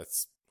 Yeah,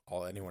 that's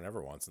all anyone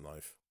ever wants in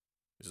life.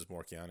 It's just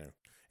more Keanu.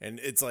 And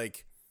it's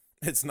like,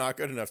 it's not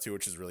good enough too,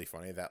 which is really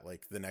funny that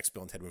like the next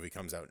Bill and Ted movie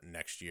comes out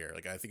next year.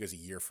 Like I think it was a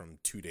year from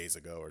 2 days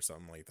ago or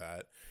something like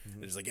that.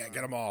 They're just like, yeah,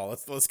 get them all.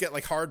 Let's get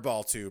like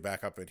Hardball 2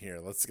 back up in here.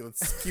 Let's keep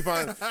keep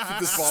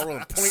this ball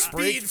rolling. Point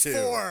Break 2.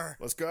 4.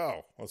 Let's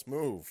go. Let's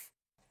move.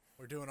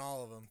 We're doing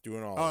all of them.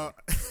 Doing all of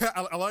them.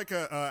 I like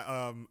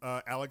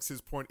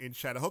Alex's point in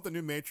chat. I hope the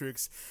new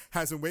Matrix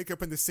has him wake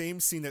up in the same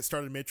scene that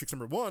started Matrix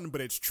number 1, but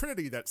it's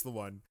Trinity that's the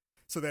one,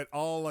 so that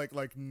all like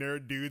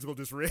nerd dudes will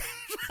just rage.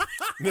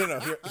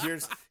 No.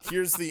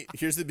 Here's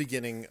the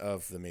beginning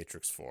of the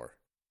Matrix 4.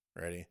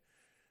 Ready?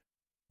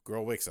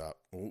 Girl wakes up.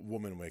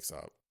 Woman wakes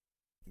up.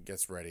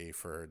 Gets ready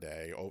for her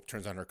day.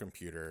 Turns on her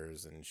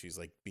computers, and she's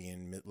like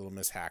being little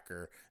Miss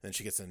Hacker. And then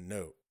she gets a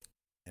note,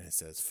 and it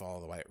says, "Follow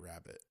the white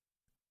rabbit."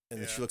 And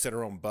then she looks at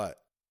her own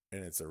butt,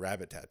 and it's a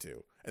rabbit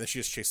tattoo. And then she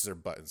just chases her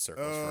butt in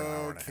circles for an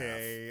hour and a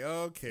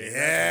half. Okay.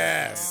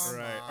 Yes.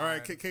 Right. All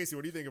right, Casey,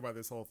 what do you think about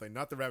this whole thing?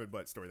 Not the rabbit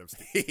butt story. That was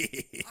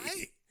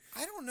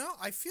I don't know.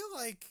 I feel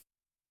like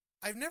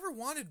I've never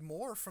wanted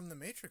more from the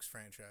Matrix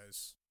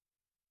franchise.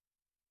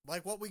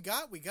 Like what we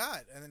got,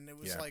 and then it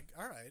was like,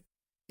 all right.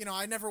 You know,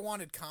 I never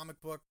wanted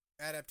comic book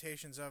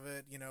adaptations of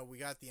it. You know, we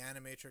got the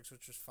Animatrix,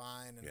 which was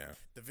fine, and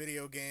the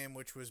video game,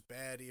 which was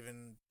bad,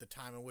 even the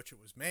time in which it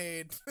was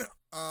made.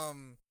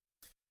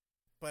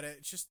 But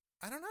it just,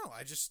 I don't know.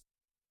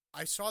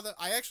 I saw that.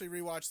 I actually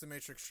rewatched the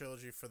Matrix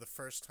trilogy for the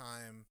first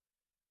time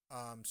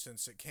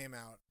since it came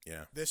out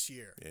this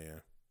year.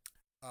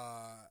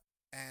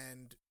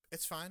 And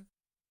it's fine.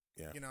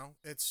 Yeah. You know,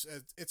 it's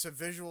a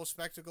visual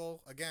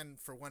spectacle again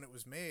for when it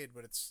was made,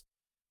 but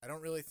I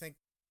don't really think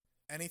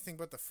anything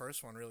but the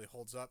first one really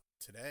holds up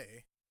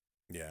today.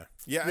 Yeah.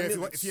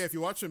 If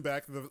you watch them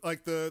back,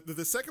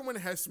 the second one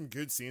has some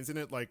good scenes in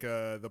it, like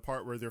the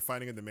part where they're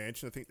fighting in the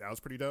mansion. I think that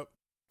was pretty dope.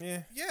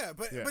 Yeah,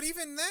 but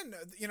even then,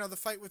 the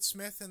fight with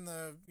Smith in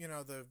the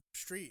the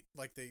street,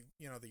 like the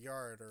the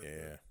yard or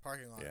the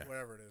parking lot,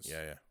 whatever it is.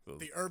 Yeah.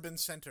 The urban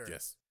center.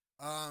 Yes.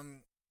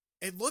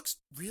 It looks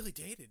really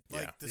dated.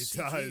 Like the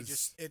CG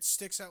just it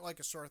sticks out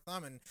like a sore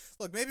thumb. And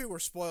look, maybe we're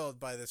spoiled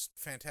by this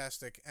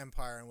fantastic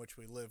empire in which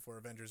we live, where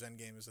Avengers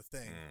Endgame is a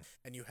thing,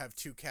 and you have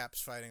two Caps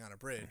fighting on a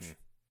bridge.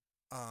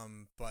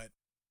 But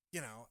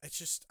it's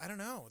just, I don't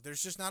know.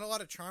 There's just not a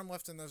lot of charm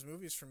left in those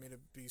movies for me to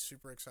be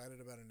super excited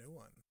about a new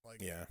one.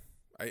 Like,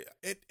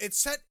 it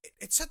set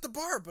the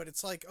bar, but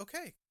it's like,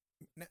 okay,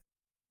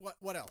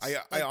 what else?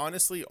 I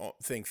honestly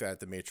think that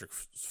The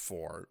Matrix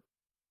 4,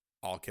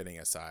 all kidding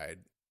aside,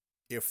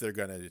 if they're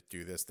gonna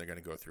do this, they're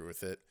gonna go through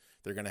with it.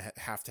 They're gonna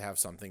have to have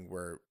something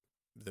where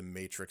the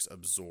Matrix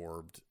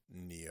absorbed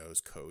Neo's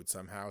code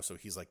somehow, so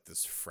he's like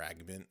this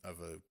fragment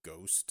of a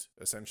ghost,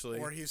 essentially.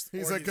 Or he's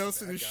a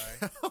ghost in the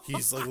shell.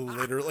 He's like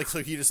literally, like,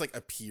 so he just like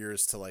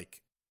appears to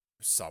like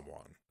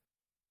someone,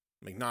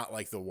 like not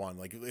like the one.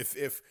 Like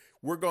if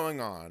we're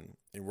going on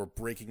and we're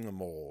breaking the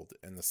mold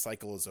and the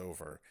cycle is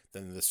over,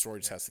 then the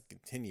story just has to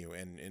continue.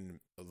 And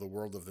in the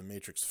world of The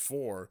Matrix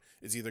 4,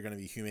 is either going to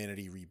be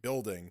humanity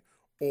rebuilding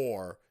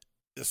or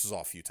this is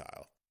all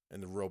futile.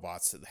 And the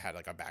robots had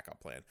like a backup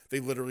plan. They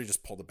literally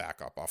just pulled a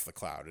backup off the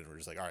cloud and were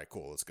just like, all right,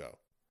 cool, let's go.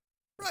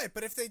 Right,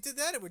 but if they did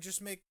that, it would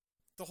just make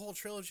the whole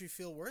trilogy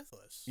feel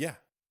worthless. Yeah,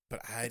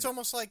 but it's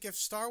almost like if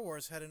Star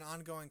Wars had an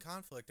ongoing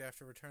conflict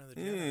after Return of the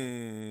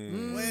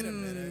Jedi. Wait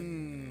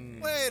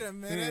a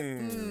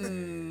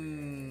minute.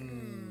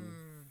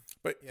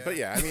 But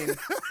yeah, I mean,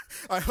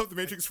 I hope The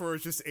Matrix 4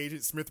 is just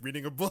Agent Smith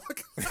reading a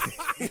book.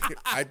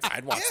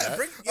 I'd watch that.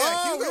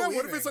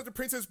 What if it's like The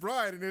Princess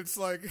Bride and it's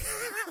like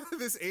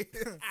this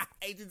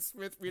Agent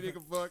Smith reading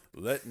a book?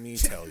 Let me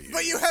tell you.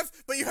 But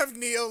you have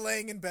Neo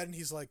laying in bed and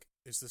he's like,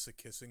 "Is this a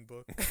kissing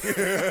book?"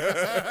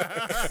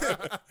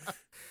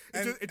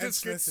 It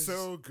just gets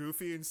so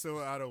goofy and so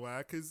out of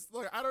whack because,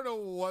 like, I don't know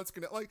what's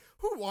gonna, like,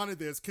 who wanted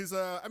this? Because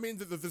I mean,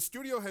 the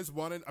studio has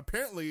wanted,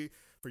 apparently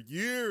for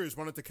years,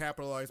 wanted to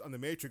capitalize on The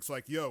Matrix.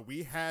 Like, yo,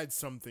 we had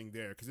something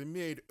there because it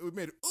made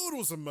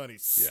oodles of money,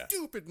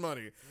 stupid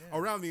money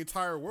around the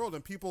entire world,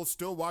 and people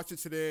still watch it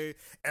today.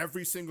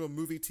 Every single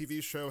movie,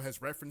 TV show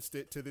has referenced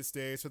it to this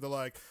day. So they're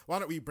like, why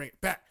don't we bring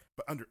it back,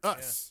 but under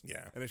us?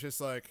 Yeah. And it's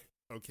just like,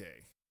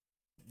 okay,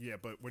 yeah,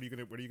 but what are you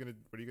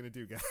gonna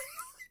do, guys?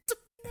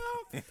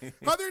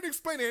 How they gonna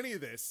explain any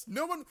of this?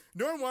 No one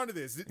wanted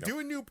this. Nope.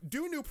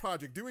 Do a new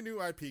project, do a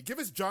new IP. Give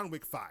us John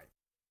Wick 5.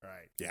 All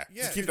right. Yeah.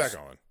 Just keep that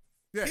going.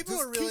 Yeah,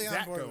 people are really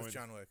on board with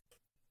John Wick.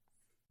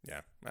 Yeah,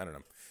 I don't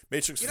know.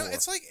 Matrix 4.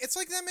 It's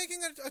like them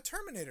making a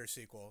Terminator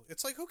sequel.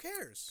 It's like, who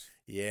cares?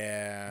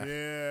 Yeah. Who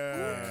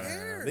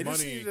cares? They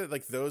just need to,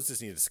 like, those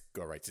just need to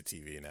go right to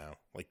TV now.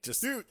 Like,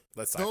 just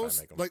let sci-fi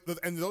make them. Like,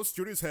 and those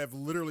studios have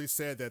literally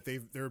said that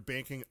they're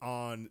banking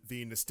on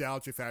the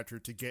nostalgia factor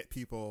to get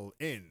people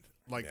in.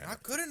 Like,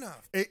 not good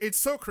enough. It's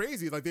so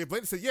crazy. Like, they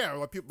blatantly said,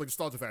 like, people, like,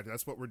 nostalgia factor.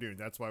 That's what we're doing.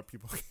 That's why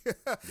people,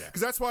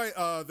 because that's why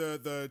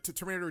the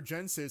Terminator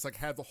Genesis like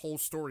had the whole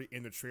story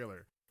in the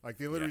trailer. Like,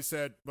 they literally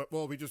said,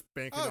 we just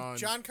banking on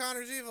John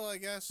Connor's evil, I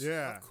guess.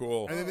 Yeah,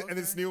 cool. And then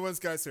this new one's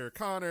got Sarah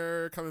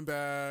Connor coming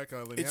back.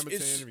 Lynn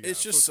Hamilton.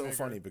 It's just so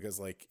funny because,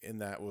 like, in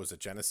that, what was it,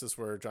 Genesis,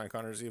 where John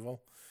Connor's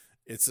evil?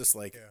 It's just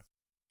like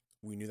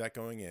we knew that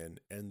going in,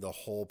 and the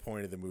whole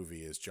point of the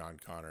movie is John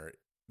Connor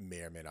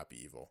may or may not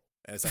be evil.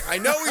 And it's like, I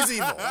know he's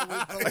evil.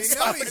 I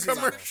saw the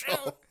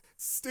commercial.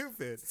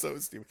 Stupid. So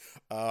stupid.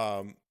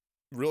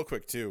 Real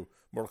quick, too,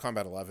 Mortal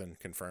Kombat 11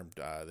 confirmed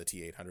the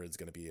T-800 is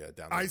going to be a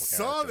downloadable I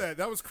saw that.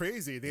 That was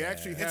crazy. They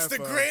actually have... It's the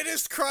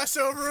greatest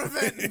crossover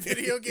event in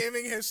video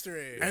gaming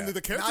history. And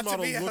the character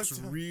model looks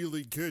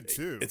really good,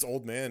 too. It's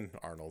Old Man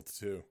Arnold,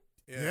 too.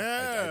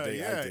 Yeah.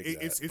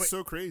 It's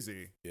so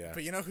crazy. Yeah.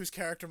 But you know whose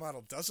character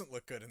model doesn't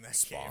look good in that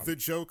game? The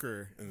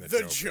Joker.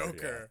 The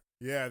Joker.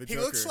 Yeah, the Joker.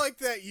 He looks like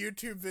that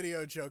YouTube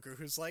video Joker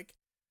who's like,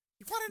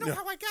 you want to know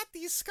how I got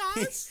these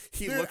scars?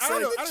 He Dude, looks I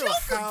don't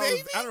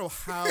like I don't know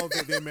how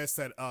they messed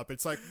that up.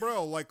 It's like,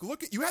 bro, like,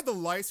 look at, you had the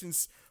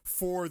license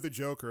for the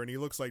Joker and he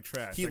looks like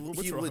trash. He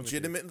like,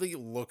 legitimately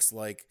looks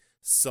like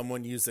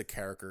someone used a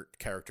character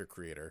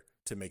creator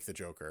to make the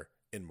Joker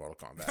in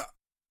Mortal Kombat.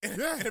 in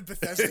a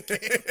Bethesda game.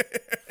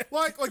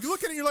 Like,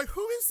 look at it, you're like,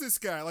 who is this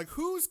guy? Like,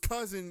 whose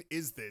cousin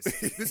is this?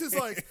 This is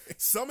like,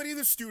 somebody in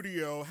the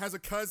studio has a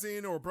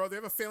cousin or brother, they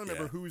have a family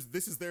member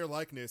this is their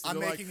likeness.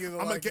 And I'm making you the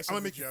likeness I'm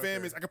gonna make you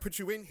famous. I can put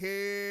you in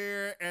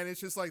here. And it's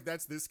just like,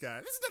 that's this guy.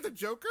 This is not the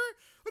Joker.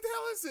 What the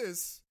hell is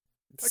this?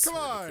 Like, come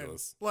on.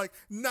 Ridiculous. Like,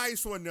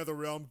 nice one,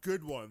 NetherRealm.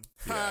 Good one.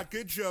 Ha,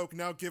 good joke.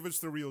 Now give us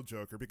the real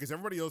Joker because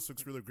everybody else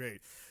looks really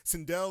great.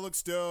 Sindel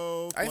looks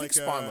dope. I think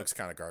Spawn looks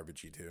kind of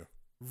garbagey, too.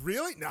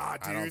 Really? Nah,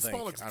 dude.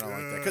 Spawn looks good. I don't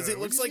like that because it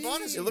looks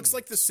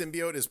like the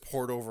symbiote is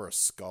poured over a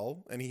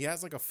skull, and he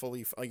has like a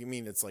fully. Like, I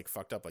mean, it's like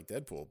fucked up like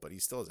Deadpool, but he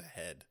still has a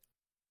head.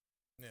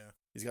 Yeah,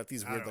 he's got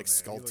these weird like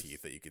skull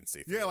teeth that you can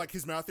see. Yeah, like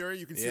his mouth area,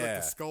 you can see like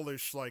the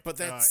skullish like. But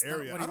that's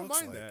area. I don't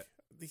mind that.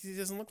 He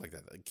doesn't look like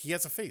that. Like, he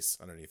has a face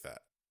underneath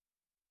that.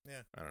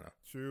 Yeah, I don't know.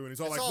 True, and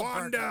he's all like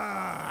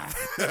Wanda.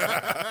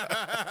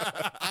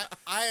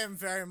 I am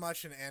very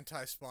much an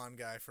anti-Spawn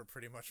guy for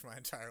pretty much my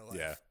entire life.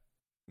 Yeah.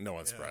 No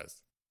one's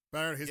surprised.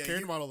 But his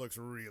character model looks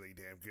really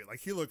damn good. Like,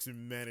 he looks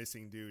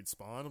menacing, dude.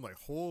 Spawn. I'm like,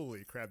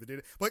 holy crap, they did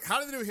it. Like, how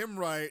did they do him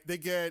right? They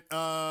get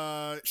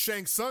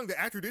Shang Tsung, the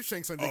actor who did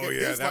Shang Tsung. They get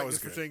his likeness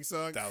for Shang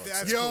Tsung.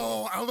 That's yo,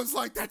 cool. I was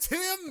like, that's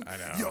him. I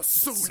know. Your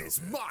soul is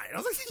mine. I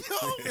was like, yo,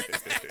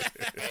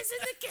 it's in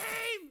the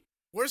game.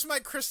 Where's my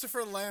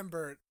Christopher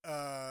Lambert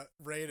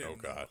rating? Oh,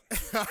 God.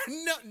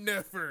 No,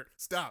 never.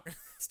 Stop.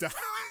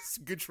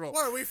 Good troll.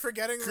 What, are we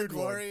forgetting the Good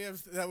glory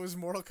of that was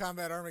Mortal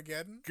Kombat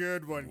Armageddon?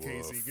 Good one, Woof.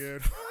 Casey.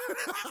 Good.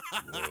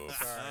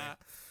 Sorry.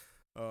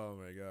 Oh,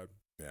 my God.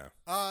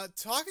 Yeah.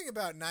 Talking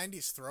about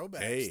 90s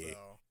throwbacks, Hey.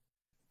 though,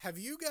 have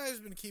you guys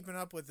been keeping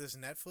up with this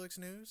Netflix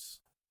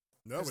news?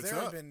 No, what's there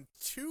have up? been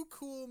 2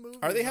 cool movies.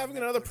 Are they on having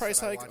another Netflix price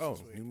that I hike? watched Oh,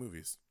 this week. new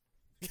movies.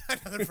 Yeah,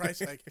 another price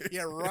hike.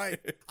 Yeah, right.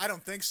 I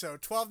don't think so.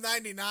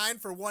 $12.99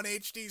 for one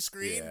HD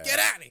screen. Yeah. Get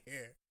out of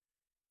here.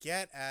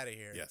 Get out of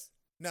here. Yes.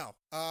 No.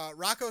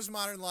 Rocco's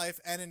Modern Life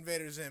and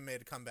Invader Zim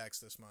made comebacks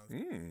this month.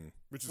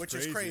 Which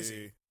is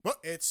crazy. What?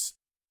 It's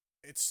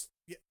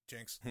yeah,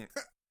 jinx.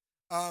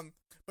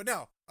 But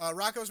no.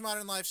 Rocco's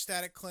Modern Life,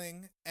 Static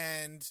Cling,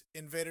 and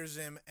Invader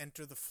Zim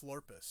Enter the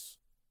Florpus.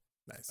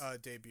 Nice.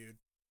 Debuted.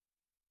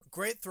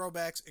 Great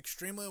throwbacks,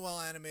 extremely well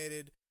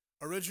animated.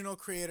 Original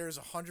creators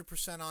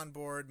 100% on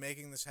board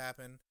making this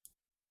happen.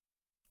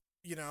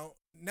 You know,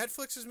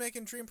 Netflix is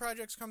making dream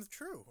projects come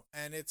true,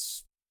 and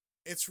it's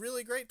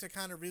really great to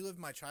kind of relive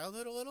my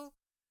childhood a little,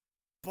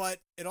 but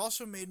it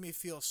also made me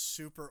feel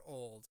super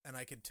old, and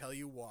I can tell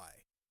you why.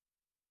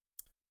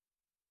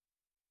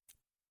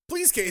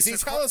 Please, Casey,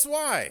 tell us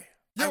why.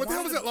 Yeah, what the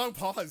hell was that long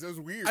pause? That was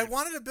weird. I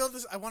wanted to build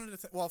this.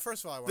 Well,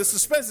 first of all, I wanted The to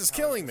suspense think is how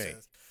killing this me.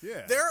 is.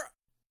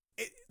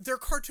 Yeah. They're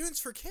cartoons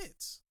for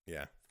kids.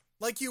 Yeah.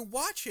 Like, you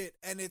watch it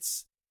and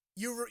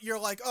you're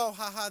like, oh,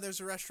 haha, there's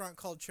a restaurant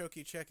called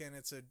Choky Chicken.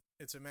 It's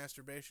a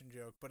masturbation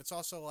joke, but it's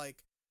also like,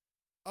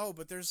 oh,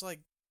 but there's like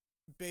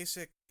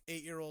basic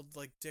 8-year-old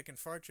like dick and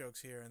fart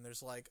jokes here, and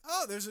there's like,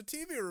 oh, there's a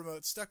TV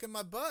remote stuck in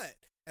my butt,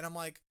 and I'm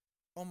like,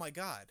 oh my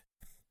God,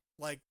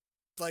 like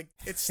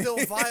it's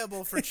still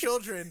viable for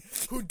children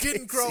who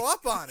didn't grow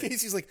up on it.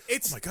 Casey's like,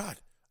 It's oh my God,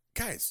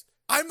 guys,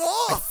 I'm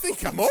I old.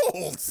 think I'm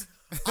old.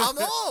 I'm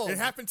old. It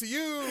happened to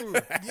you.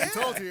 Yeah. I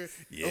told you.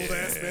 Yes. Old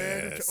ass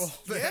man.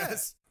 Old Yeah.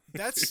 ass.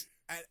 That's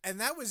and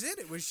that was it.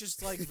 It was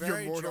just like You're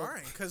very mortal.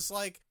 jarring because,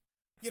 like,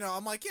 you know,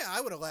 I'm like, yeah,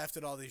 I would have laughed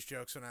at all these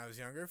jokes when I was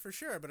younger for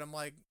sure, but I'm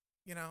like,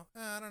 you know,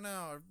 I don't know,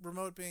 a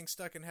remote being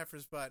stuck in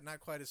Heifer's butt, not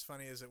quite as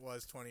funny as it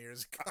was 20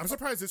 years ago. I'm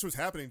surprised this was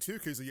happening too,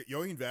 because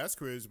Joaquin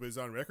Vasquez was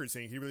on record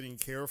saying he really didn't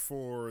care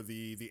for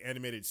the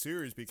animated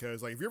series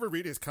because, like, if you ever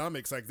read his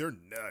comics, like, they're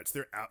nuts,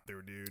 they're out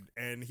there, dude.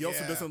 And he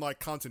also Yeah. doesn't like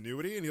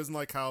continuity, and he doesn't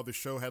like how the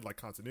show had like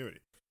continuity.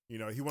 You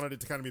know, he wanted it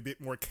to kind of be a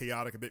bit more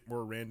chaotic, a bit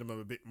more random,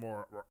 a bit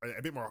more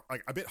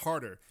like a bit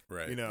harder.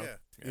 Right. You know.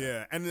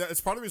 Yeah. And that's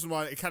part of the reason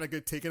why it kind of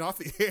got taken off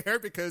the air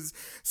because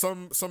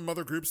some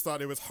other groups thought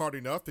it was hard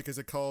enough because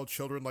it called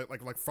children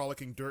like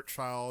frolicking dirt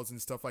childs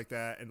and stuff like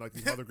that, and like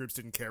these other groups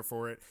didn't care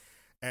for it.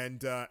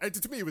 And to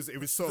me, it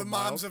was so The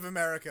mild. Moms of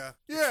America.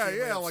 Yeah,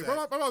 Extremely yeah. Like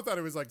upset. my mom thought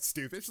it was like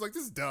stupid. She's like,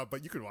 "This is dumb,"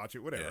 but you can watch it,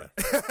 whatever.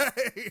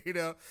 You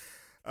know.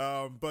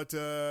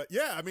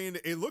 Yeah, I mean,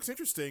 it looks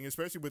interesting,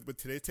 especially with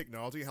today's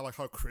technology. How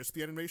crisp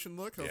the animation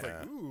looks. I was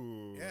like,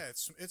 ooh, Yeah,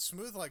 it's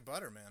smooth like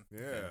butter, man.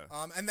 yeah.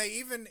 And they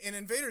even in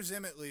Invader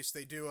Zim at least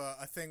they do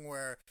a thing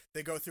where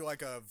they go through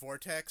like a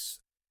vortex,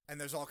 and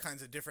there's all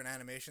kinds of different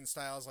animation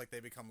styles. Like they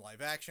become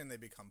live action, they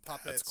become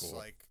puppets. cool.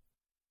 Like,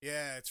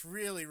 yeah, it's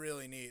really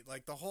really neat.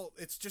 Like the whole,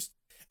 it's just,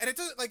 and it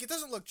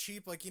doesn't look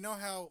cheap. Like, you know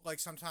how like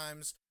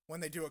sometimes when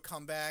they do a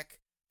comeback,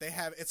 they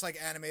have it's like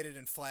animated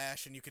in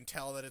Flash, and you can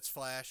tell that it's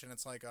Flash, and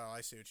it's like, oh, I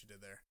see what you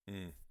did there.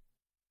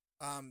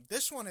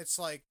 This one, it's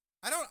like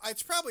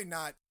it's probably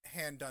not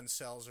hand done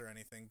cells or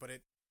anything, but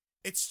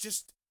it's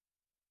just,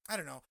 I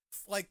don't know,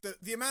 like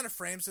the amount of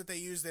frames that they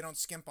use, they don't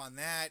skimp on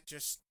that.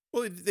 Just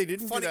Well, they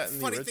didn't funny do that in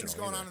the original things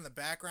going either. on in the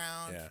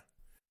background.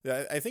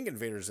 Yeah, I think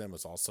Invader Zim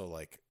was also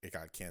like it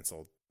got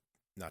canceled,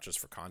 not just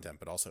for content,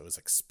 but also it was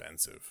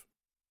expensive.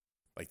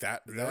 Like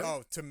that.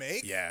 Oh, to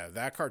make? Yeah,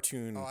 that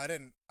cartoon. Oh, I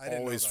didn't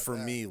always know about for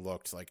that. me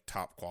looked like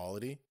top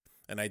quality,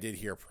 and I did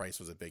hear price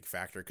was a big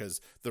factor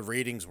because the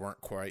ratings weren't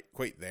quite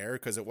there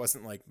because it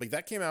wasn't like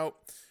that came out.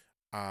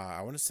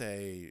 I want to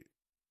say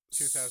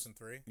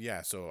 2003.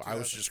 Yeah, so I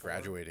was just 2004.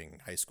 graduating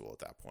high school at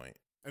that point.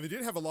 And they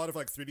did have a lot of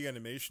like 3D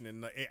animation,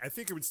 and I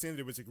think it would stand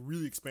that it was like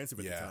really expensive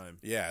at the time.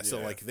 Yeah,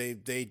 so like they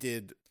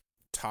did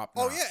top.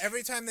 Oh yeah,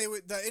 every time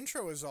the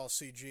intro was all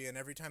CG, and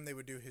every time they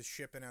would do his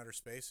ship in outer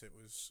space, it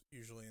was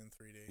usually in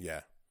 3D.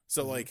 Yeah.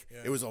 So like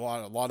Yeah. it was a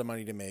lot of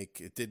money to make.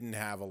 It didn't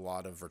have a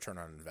lot of return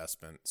on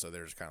investment. So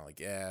there's kind of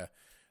like, yeah.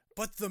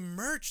 But the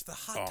merch, the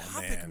Hot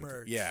Topic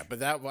merch. Yeah,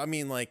 but I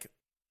mean like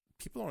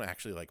people don't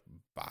actually like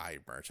buy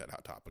merch at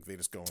Hot Topic. They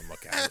just go and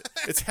look at it.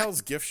 It's Hell's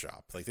gift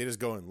shop. Like they just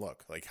go and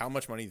look. Like how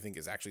much money do you think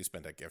is actually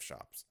spent at gift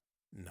shops?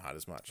 Not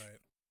as much. Right.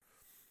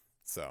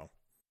 So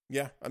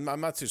yeah, I'm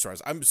not too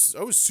surprised. I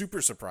was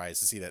super surprised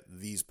to see that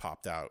these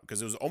popped out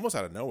because it was almost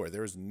out of nowhere.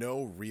 There was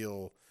no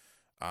real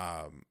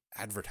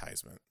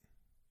advertisement.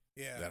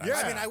 Yeah. that Yeah.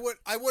 I mean,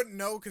 I wouldn't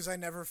know because I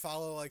never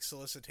follow like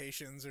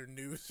solicitations or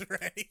news or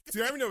anything.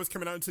 See, I didn't know it was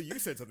coming out until you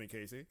said something,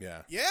 Casey.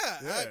 Yeah. Yeah.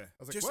 Yeah. I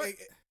was like, just what?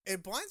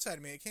 it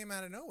blindsided me. It came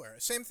out of nowhere.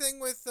 Same thing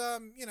with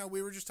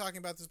we were just talking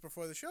about this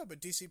before the show, but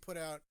DC put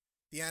out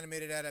the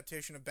animated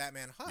adaptation of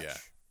Batman Hush. Yeah.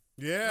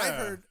 Yeah. And I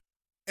heard,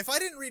 if I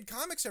didn't read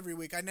comics every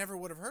week, I never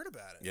would have heard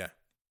about it. Yeah.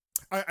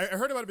 I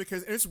heard about it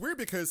because, and it's weird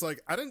because,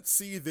 like, I didn't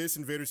see this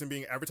Invader Zim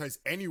being advertised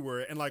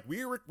anywhere, and, like,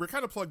 we're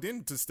kind of plugged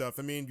into stuff.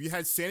 I mean, you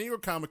had San Diego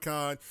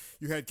Comic-Con,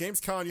 you had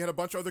Gamescom, you had a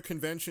bunch of other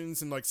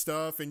conventions and, like,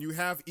 stuff, and you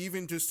have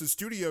even just the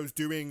studios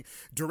doing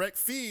direct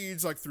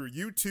feeds, like, through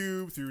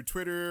YouTube, through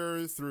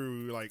Twitter,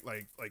 through, like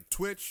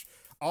Twitch,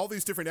 all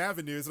these different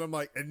avenues, and I'm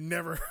like, I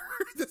never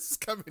heard this is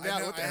coming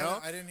out. What the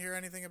hell? I didn't hear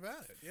anything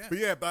about it. Yeah. But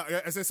yeah, but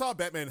as I saw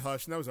Batman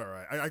Hush, and that was all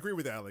right. I agree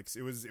with Alex.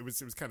 It was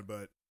kind of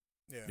butt.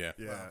 Yeah. Yeah.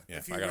 Yeah. Well, Yeah,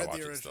 if you I gotta read watch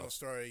the it original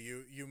still. story,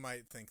 you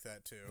might think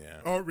that too.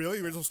 Yeah. Oh, really?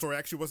 The original story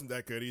actually wasn't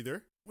that good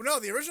either. Well, no,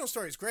 the original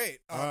story is great,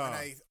 Ah.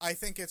 and I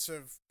think it's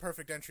a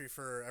perfect entry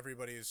for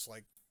everybody's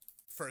like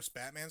first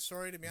Batman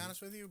story. To be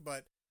honest with you,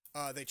 but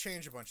they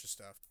changed a bunch of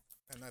stuff,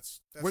 and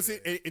that's Was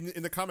really it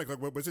in the comic?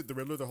 Like, was it the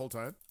Riddler the whole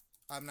time?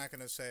 I'm not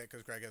going to say it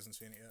because Greg hasn't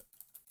seen it yet.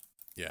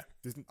 Yeah.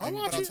 Isn't- I'll and-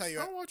 watch I'll it. tell you-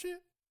 I'll watch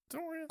it.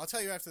 Don't worry. I'll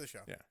tell you after the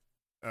show. Yeah.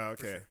 Oh,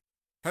 okay. sure.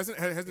 Hasn't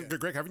Yeah.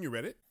 Greg? Haven't you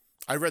read it?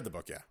 I read the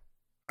book. Yeah.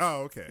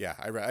 Oh, okay. Yeah.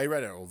 I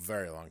read it a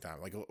very long time.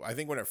 Like, I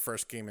think when it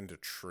first came into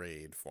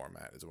trade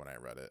format is when I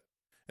read it.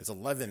 It's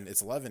 11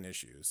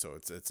 issues, so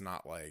it's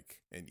not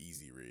like an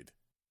easy read.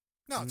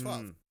 No,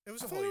 12. Mm. It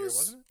was a I whole thought it year, was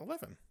wasn't it?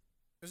 11.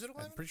 Is it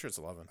 11? I'm pretty sure it's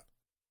 11.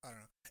 I don't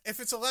know.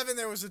 If it's 11,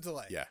 there was a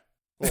delay. Yeah.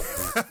 Well,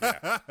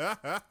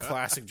 yeah.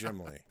 Classic Jim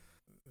Lee.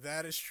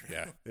 That is true.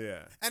 Yeah.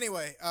 Yeah.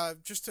 Anyway,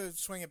 just to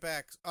swing it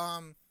back,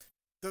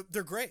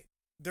 they're great.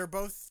 They're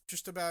both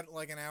just about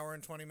like an hour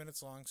and 20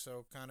 minutes long,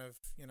 so kind of,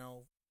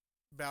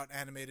 about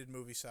animated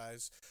movie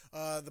size.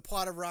 The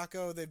plot of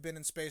Rocco, they've been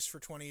in space for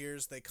 20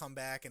 years, they come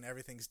back and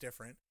everything's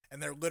different,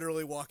 and they're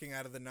literally walking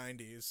out of the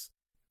 90s.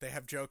 They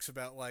have jokes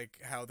about like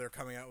how they're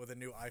coming out with a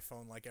new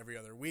iPhone like every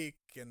other week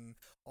and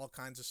all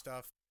kinds of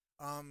stuff.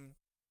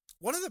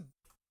 One of the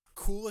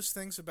coolest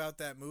things about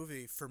that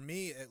movie, for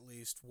me at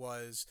least,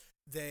 was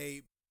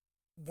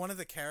one of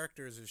the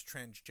characters is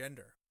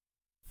transgender.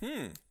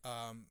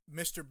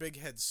 Mr.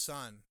 Bighead's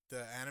son,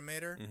 the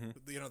animator,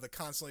 the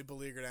constantly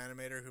beleaguered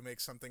animator who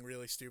makes something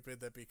really stupid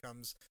that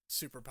becomes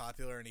super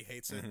popular and he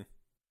hates it.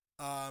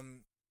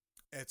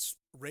 It's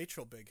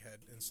Rachel Bighead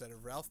instead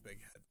of Ralph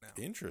Bighead now.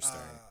 Interesting.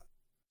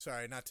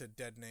 Sorry, not to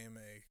dead name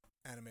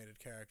a animated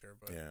character,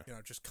 but Yeah.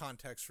 just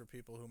context for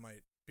people who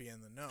might be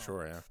in the know.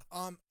 Sure,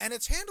 yeah. And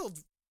it's handled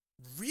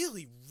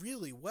really,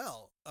 really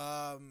well.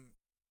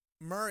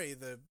 Murray,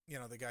 the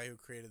guy who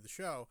created the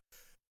show,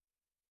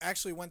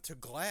 actually went to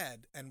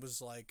GLAAD and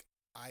was like,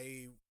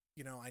 I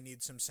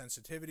need some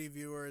sensitivity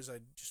viewers. I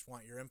just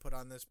want your input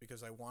on this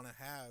because I want to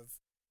have,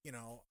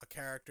 a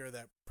character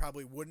that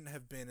probably wouldn't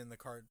have been in the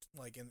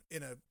like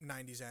in a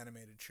 90s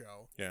animated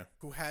show. Yeah.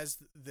 Who has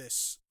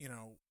this,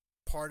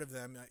 part of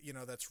them,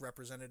 that's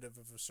representative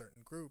of a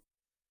certain group.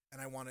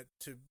 And I want it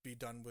to be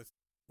done with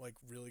like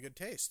really good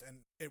taste.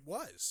 And it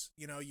was,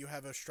 you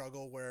have a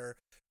struggle where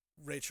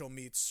Rachel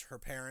meets her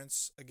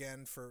parents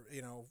again for,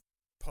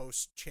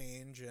 post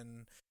change,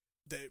 and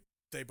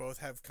they both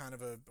have kind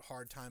of a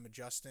hard time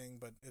adjusting,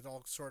 but it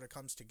all sort of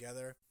comes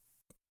together.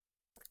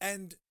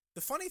 And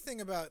the funny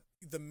thing about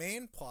the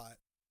main plot,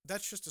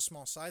 that's just a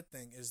small side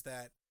thing, is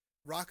that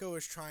Rocco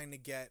is trying to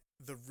get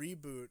the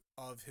reboot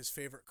of his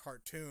favorite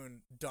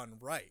cartoon done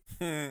right.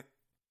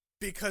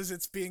 Because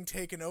it's being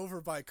taken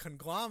over by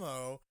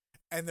Conglamo,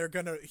 and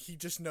he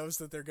just knows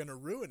that they're gonna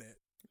ruin it,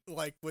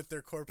 like with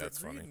their corporate That's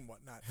greed funny. and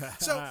whatnot.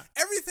 So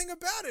everything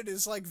about it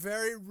is like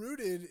very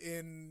rooted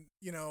in,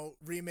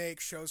 remake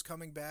shows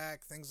coming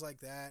back, things like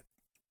that.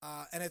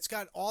 And it's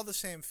got all the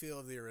same feel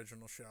of the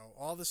original show,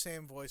 all the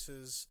same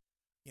voices.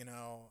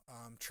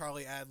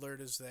 Charlie Adler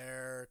is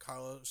there,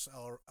 Carlos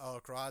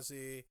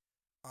Alcaraz,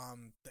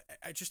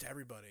 just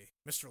everybody,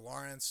 Mr.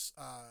 Lawrence.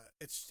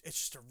 It's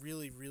just a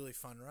really, really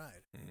fun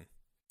ride.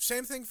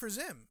 Same thing for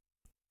Zim.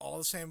 All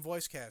the same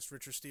voice cast.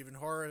 Richard Stephen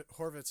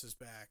Horvitz is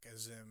back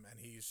as Zim, and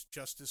he's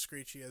just as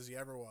screechy as he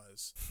ever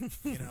was.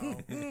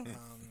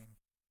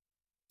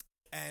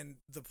 And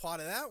the plot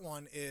of that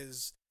one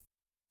is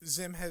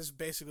Zim has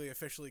basically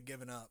officially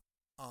given up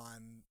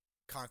on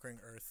conquering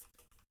Earth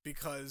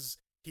because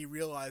he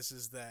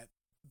realizes that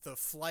the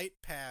flight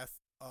path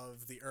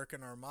of the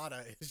Irken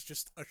Armada is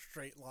just a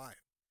straight line.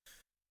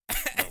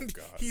 And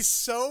God. he's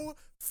so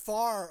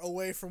far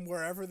away from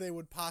wherever they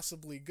would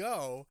possibly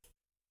go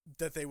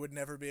that they would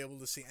never be able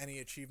to see any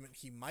achievement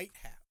he might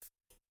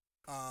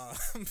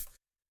have.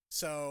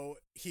 So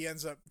he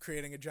ends up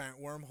creating a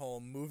giant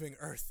wormhole, moving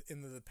Earth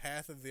into the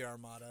path of the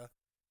Armada,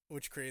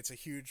 which creates a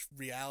huge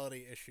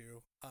reality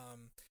issue.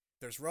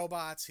 There's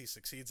robots. He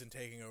succeeds in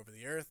taking over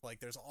the Earth. Like,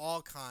 there's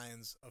all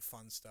kinds of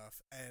fun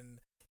stuff. And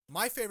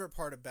my favorite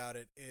part about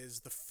it is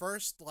the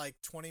first,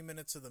 20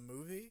 minutes of the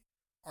movie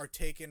are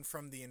taken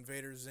from the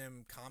Invader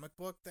Zim comic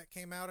book that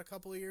came out a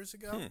couple of years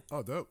ago.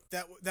 Oh, dope.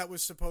 That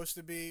was supposed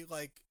to be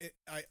like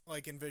I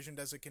envisioned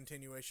as a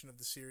continuation of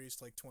the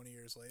series like 20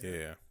 years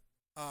later.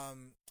 Yeah.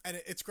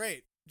 And it's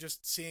great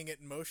just seeing it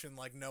in motion,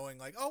 like knowing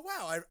like, oh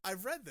wow,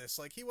 I've read this.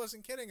 Like he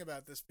wasn't kidding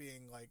about this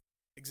being like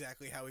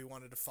exactly how he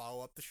wanted to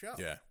follow up the show.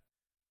 Yeah.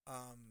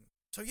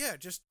 So yeah,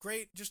 just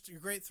a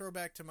great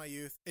throwback to my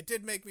youth. It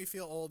did make me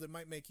feel old. It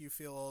might make you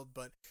feel old,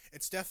 but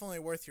it's definitely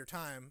worth your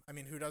time. I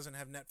mean, who doesn't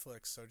have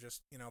Netflix? So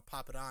just,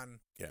 pop it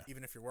on. Yeah.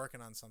 Even if you're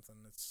working on something,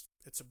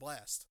 it's a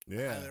blast.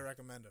 Yeah. I highly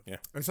recommend it. Yeah.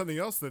 And something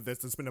else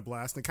that's been a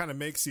blast and kind of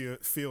makes you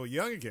feel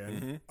young again.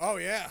 Mm-hmm. Oh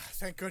yeah,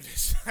 thank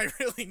goodness. I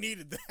really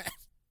needed that.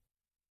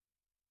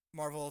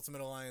 Marvel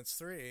Ultimate Alliance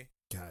 3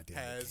 God damn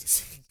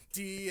has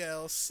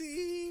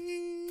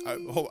DLC.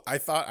 I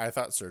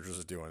thought Serge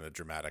was doing a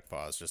dramatic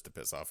pause just to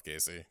piss off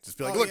Casey. Just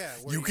be like, Oh, look, yeah,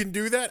 you can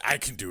do that. I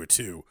can do it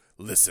too.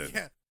 Listen.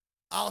 Yeah.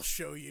 I'll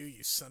show you,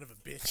 you son of a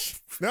bitch.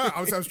 No,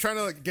 I was trying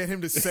to get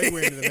him to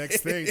segue into the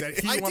next thing that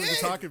he I wanted did.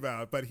 to talk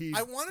about, but he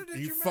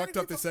fucked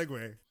up the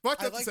segue.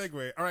 Fucked up the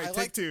segue. All right,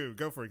 take two.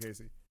 Go for it,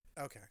 Casey.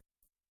 Okay.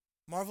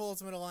 Marvel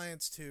Ultimate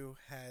Alliance 2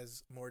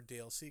 has more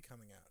DLC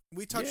coming out.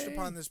 We touched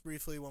upon this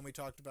briefly when we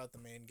talked about the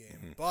main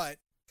game, but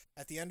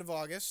at the end of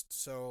August,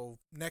 so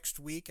next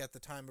week at the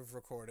time of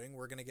recording,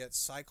 we're going to get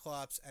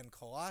Cyclops and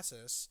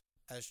Colossus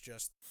as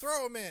just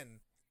throw them in.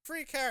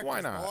 Free characters,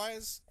 Why not?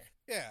 boys.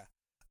 Yeah.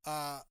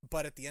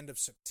 But at the end of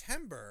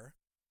September,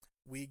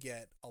 we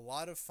get a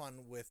lot of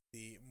fun with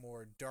the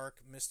more dark,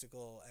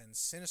 mystical, and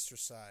sinister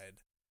side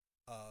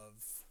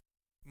of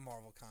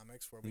Marvel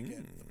Comics, where we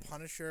get the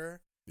Punisher,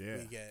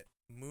 we get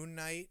Moon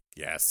Knight,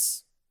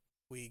 Yes.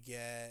 we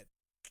get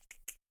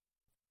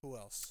who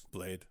else?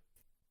 Blade.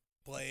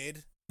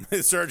 Blade.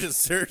 Serge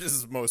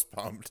is most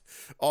pumped.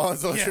 All on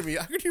social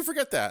media. How could you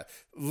forget that?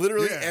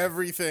 Literally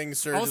everything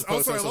Serge has posted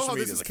also, on I love social how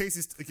media.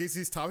 this is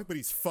Casey's topic, but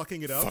he's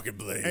fucking it up. Fucking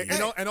Blade.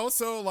 And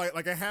also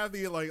like I have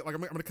the like I'm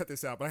gonna cut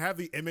this out, but I have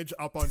the image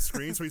up on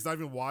screen, so he's not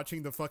even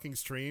watching the fucking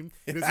stream.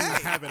 He doesn't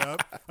even have it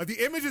up. Like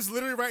the image is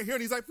literally right here,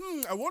 and he's like,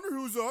 I wonder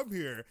who's up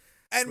here.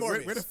 And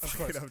Morbius, Morbius, to of fuck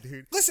course. it up,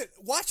 dude. Listen,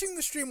 watching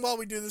the stream while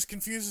we do this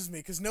confuses me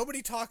because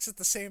nobody talks at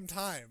the same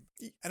time.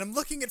 And I'm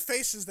looking at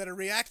faces that are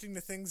reacting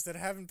to things that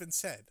haven't been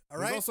said. All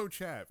right? There's also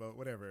chat, but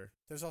whatever.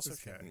 There's also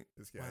This chat. guy.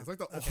 This guy. Wow. He's like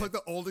the Okay. like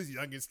the oldest,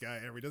 youngest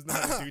guy ever. He doesn't know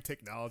how to do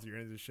technology or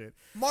any of this shit.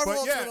 Marvel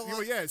But yeah,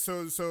 Ultimate Alliance-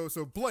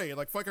 so Blade,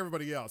 like fuck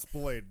everybody else.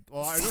 Blade.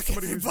 Well, I know Fuck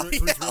somebody who's everybody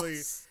really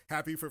else.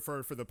 happy for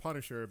the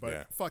Punisher, but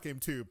Yeah. fuck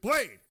him too.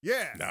 Blade.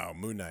 Yeah. No,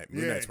 Moon Knight.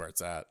 Moon Knight's where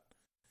it's at.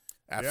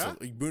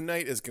 Absolutely. Moon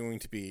Knight is going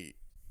to be,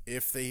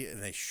 if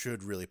they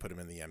should really put him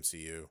in the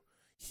MCU,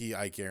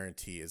 I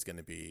guarantee is going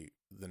to be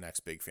the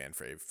next big fan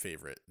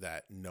favorite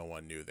that no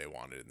one knew they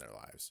wanted in their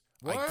lives.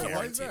 What? I Why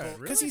is guarantee. that? Because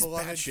Really? he's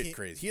Beloved batshit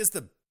crazy. He has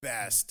the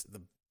best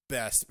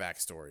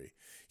backstory.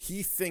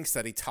 He thinks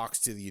that he talks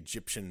to the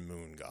Egyptian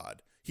moon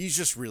god. He's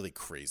just really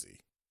crazy.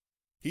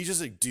 He's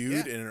just a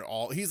dude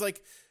he's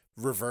like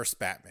reverse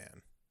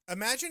Batman.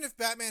 Imagine if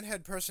Batman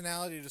had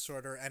personality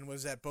disorder and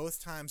was at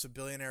both times a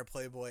billionaire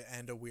playboy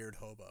and a weird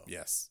hobo.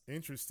 Yes.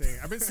 Interesting.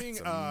 I've been seeing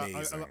It's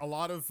amazing. a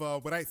lot of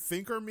what I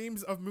think are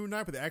memes of Moon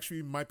Knight, but they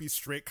actually might be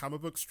straight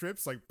comic book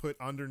strips, like put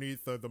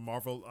underneath the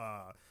Marvel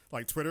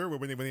like Twitter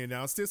when they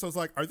announced it. So I was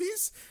like, are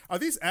these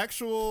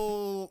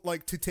actual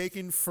like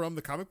taken from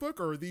the comic book,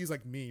 or are these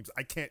like memes?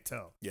 I can't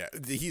tell. Yeah,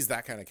 he's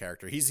that kind of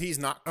character. He's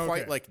not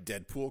quite Okay. like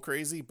Deadpool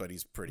crazy, but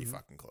he's pretty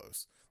fucking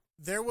close.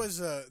 There was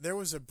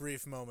a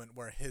brief moment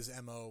where his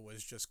MO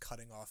was just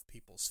cutting off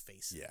people's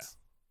faces. Yeah.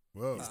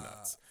 Whoa. He's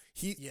nuts.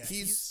 yeah,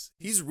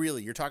 He's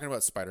really, you're talking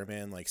about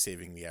Spider-Man like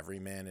saving the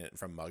everyman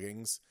from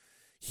muggings.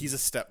 He's a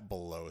step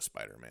below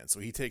Spider-Man.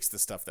 So he takes the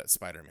stuff that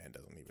Spider-Man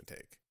doesn't even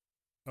take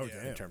Oh Yeah.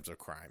 damn. in terms of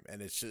crime.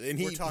 And it's just, and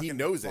We're he talking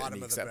knows it and bottom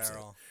he of the accepts it.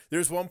 barrel.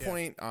 There's one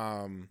point,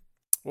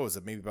 what was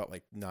it? Maybe about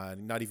like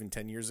not even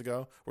 10 years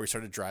ago, where he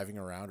started driving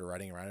around or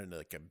riding around in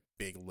like a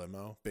big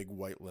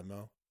white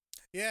limo.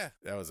 Yeah.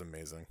 That was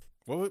amazing.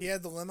 What was He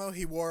had the limo.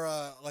 He wore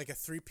like a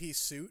 3-piece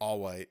suit. all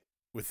white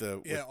with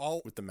the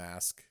with the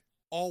mask.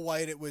 All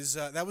white. It was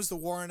that was the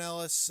Warren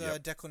Ellis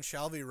Yep. Declan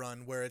Shalvey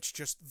run where it's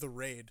just the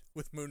raid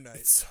with Moon Knight.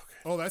 It's so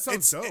good. Oh, that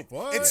sounds dope.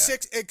 What? It's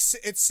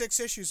six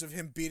issues of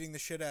him beating the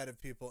shit out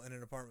of people in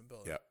an apartment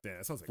building. Yep. Yeah,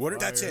 that sounds like What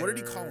That's it. What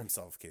did he call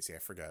himself, Casey? I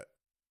forgot.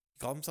 He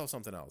called himself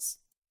something else.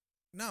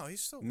 No,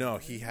 he's still No,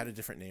 he had a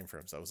different name for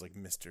himself. It was like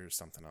Mr.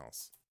 something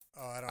else.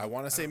 Oh, I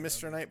want to say don't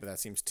Mr. remember. Knight, but that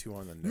seems too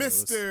on the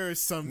nose. Mr.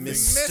 something.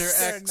 Mr.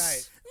 X.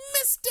 Knight.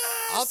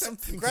 Mr.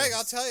 something. Greg,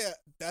 I'll tell you,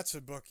 that's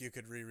a book you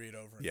could reread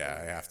over. And Yeah,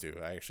 over I have again.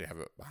 to. I actually have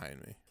it behind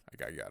me. I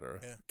gotta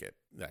Yeah. get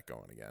that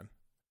going again.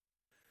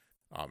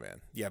 Oh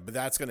man, yeah, but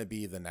that's gonna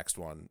be the next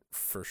one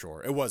for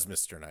sure. It was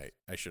Mr. Knight.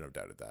 I shouldn't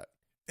have doubted that.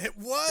 It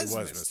was, It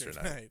was Mr.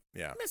 Mr. Knight.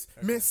 Yeah,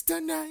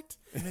 Mr. Knight.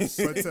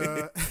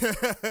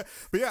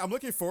 but yeah, I'm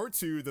looking forward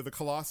to the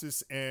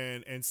Colossus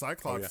and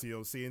Cyclops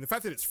DLC, and the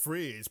fact that it's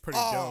free is pretty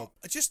dope.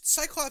 Just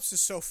Cyclops is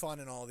so fun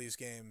in all these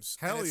games.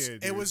 Hell And yeah,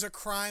 dude. It was a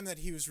crime that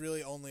he was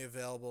really only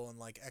available in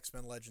like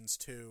X-Men Legends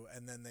 2,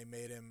 and then they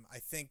made him, I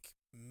think,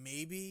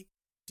 maybe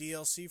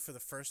DLC for the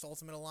first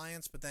Ultimate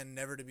Alliance, but then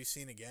never to be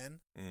seen again.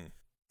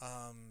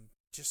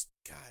 Just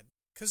God,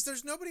 because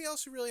there's nobody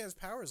else who really has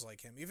powers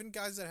like him. Even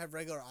guys that have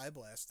regular eye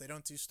blasts, they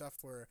don't do stuff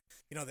where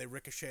they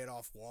ricochet it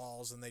off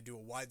walls and they do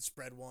a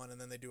widespread one and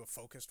then they do a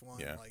focused one.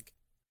 Yeah. Like,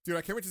 Dude,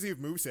 I can't wait to see if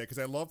moveset, because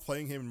I love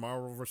playing him in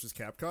Marvel vs.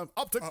 Capcom.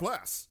 Optic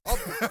Blast!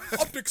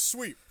 optic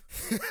sweep,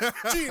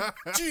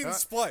 gene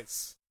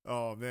splice.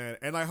 Oh, man.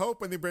 And I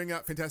hope when they bring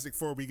out Fantastic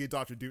Four, we get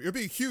Dr. Doom. It'll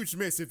be a huge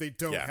miss if they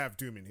don't have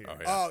Doom in here.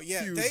 Oh,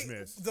 yeah. Huge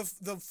miss.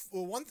 The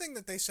one thing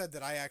that they said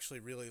that I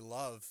actually really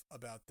love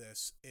about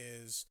this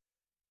is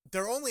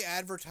they're only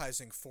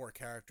advertising 4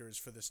 characters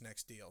for this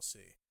next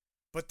DLC.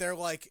 But they're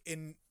like,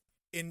 in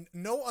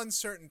no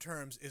uncertain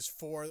terms, is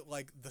 4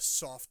 like the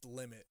soft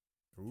limit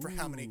for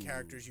how many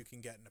characters you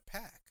can get in a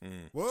pack.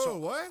 Whoa,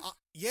 what?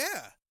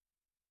 Yeah.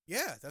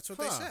 Yeah, that's what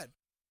they said.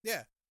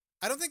 Yeah.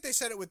 I don't think they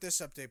said it with this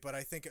update, but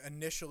I think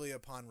initially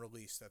upon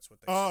release, that's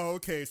what they said. Oh,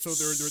 okay. So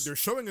they're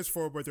showing us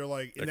 4, but they're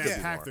like, in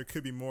that pack, there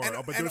could be more.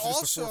 But there's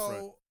just the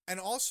forefront. And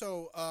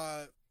also,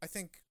 I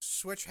think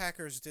Switch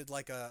Hackers did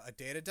like a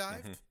data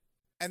dive,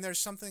 and there's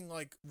something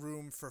like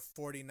room for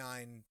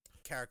 49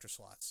 character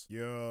slots.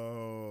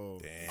 Yo.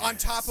 Damn. On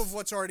top of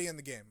what's already in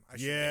the game.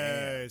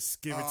 Yes.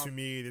 Give it to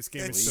me. This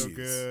game is so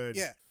good.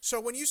 Yeah.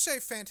 So when you say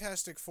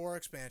Fantastic Four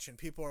expansion,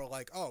 people are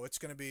like, oh, it's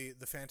going to be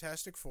the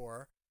Fantastic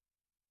Four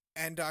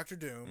and Doctor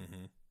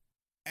Doom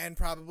and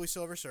probably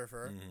Silver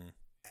Surfer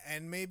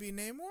and maybe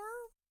Namor?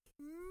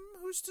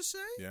 Who's to say?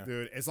 Yeah.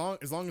 Dude, as long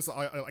as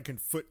I can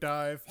foot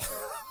dive.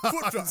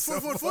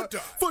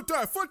 Foot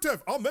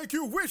dive. I'll make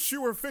you wish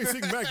you were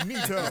facing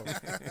Magneto.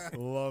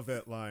 Love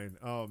that line.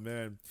 Oh,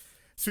 man.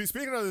 So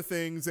speaking of other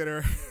things that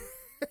are...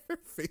 I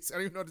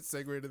don't even know how to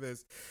segue into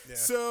this. Yeah.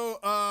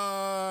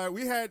 So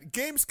we had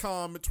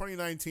Gamescom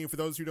 2019. For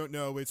those who don't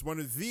know, it's one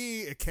of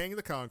the Kang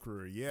the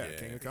Conqueror. Yeah,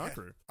 Kang the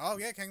Conqueror. Oh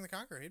yeah, Kang the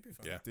Conqueror. He'd be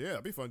fun. Yeah,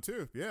 that'd be fun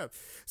too. Yeah.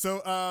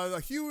 So a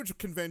huge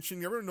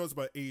convention. Everyone knows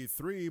about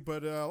E3,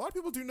 but a lot of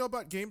people do know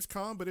about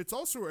Gamescom. But it's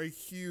also a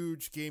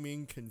huge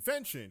gaming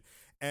convention.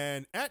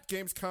 And at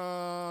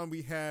Gamescom,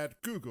 we had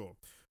Google.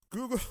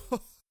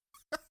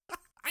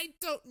 I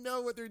don't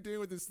know what they're doing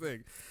with this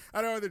thing.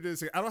 I don't know what they're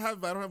doing. I don't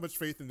have much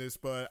faith in this,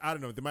 but I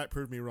don't know. They might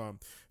prove me wrong.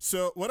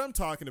 So what I'm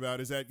talking about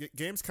is that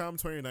Gamescom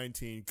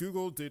 2019,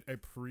 Google did a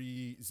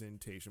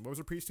presentation. What was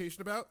the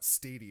presentation about?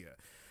 Stadia.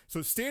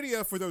 So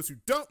Stadia, for those who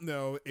don't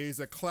know, is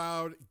a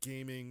cloud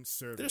gaming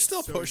service. They're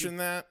still pushing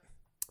that.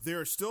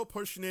 They're still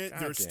pushing it.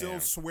 They're still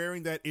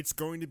swearing that it's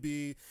going to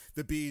be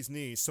the bee's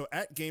knees. So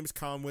at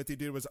Gamescom, what they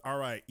did was, all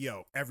right,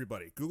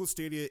 everybody, Google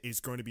Stadia is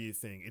going to be a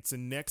thing. It's the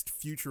next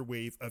future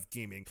wave of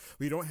gaming.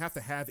 We don't have to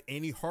have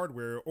any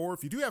hardware, or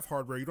if you do have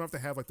hardware, you don't have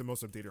to have like the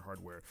most updated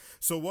hardware.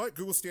 So what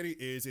Google Stadia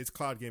is, it's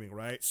cloud gaming,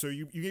 right? So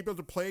you're able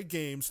to play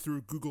games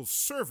through Google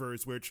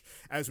servers, which,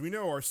 as we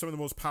know, are some of the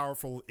most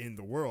powerful in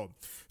the world.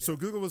 Yeah. So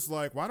Google was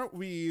like, why don't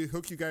we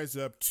hook you guys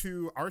up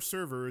to our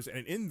servers,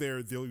 and in there,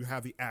 you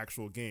have the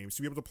actual games.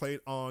 So you'll be able to play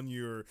it on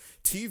your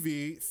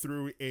TV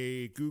through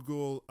a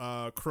Google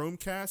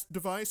Chromecast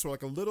device, or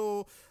like a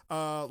little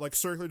like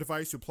circular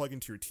device you plug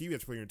into your TV.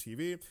 That's play on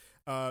your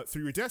TV.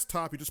 Through your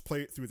desktop, you just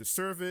play it through the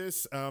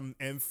service,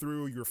 and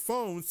through your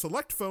phone,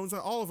 select phones,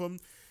 not all of them,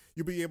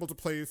 you'll be able to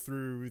play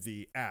through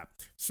the app.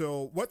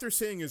 So what they're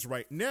saying is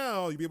right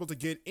now, you'll be able to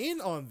get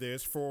in on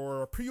this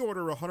for a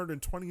pre-order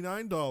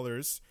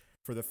 $129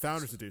 for the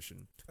Founders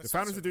Edition. The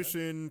Founders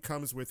Edition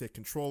comes with a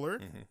controller,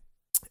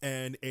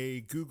 and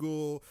a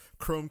Google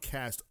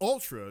Chromecast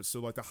Ultra, so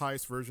like the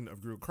highest version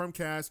of Google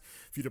Chromecast,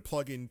 for you to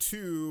plug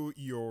into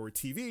your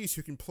TV so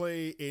you can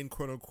play in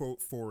quote-unquote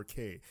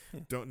 4K.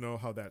 Don't know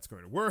how that's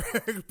going to work,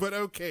 but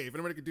okay, if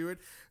anybody could do it,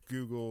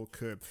 Google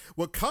could.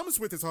 What comes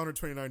with this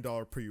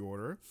 $129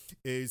 pre-order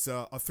is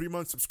a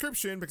 3-month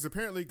subscription, because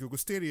apparently Google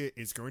Stadia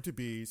is going to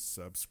be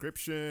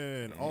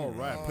subscription. All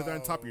right, put that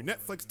on top of your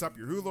Netflix, top of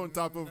your Hulu, on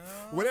top of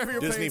whatever you're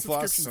Disney paying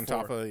Plus, subscription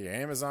on for. top of your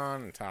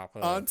Amazon,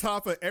 on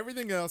top of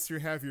everything else, you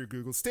have your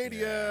Google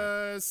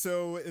Stadia.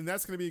 So, and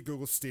that's going to be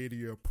Google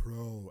Stadia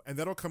Pro, and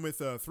that'll come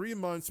with a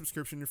 3-month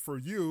subscription for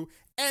you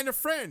and a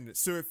friend.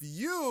 So if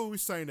you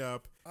sign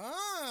up,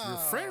 your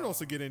friend will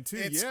also get in too.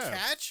 It's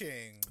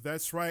catching.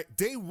 That's right.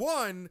 Day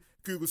one,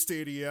 Google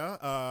Stadia.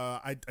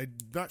 I'm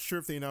not sure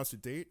if they announced a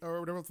date or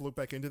whatever. I'll have to look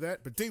back into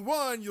that. But day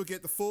one, you'll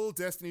get the full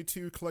Destiny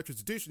 2 Collector's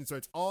Edition. So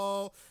it's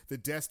all the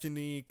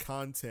Destiny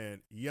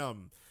content.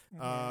 Yum.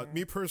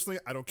 Me personally,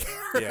 I don't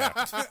care.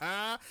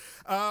 Yeah.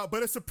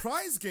 But a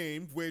surprise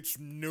game, which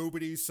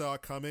nobody saw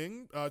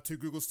coming to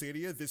Google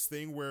Stadia, this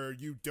thing where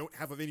you don't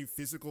have any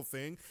physical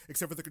thing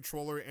except for the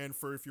controller, and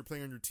for if you're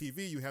playing on your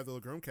TV, you have the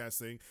little Chromecast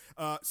thing.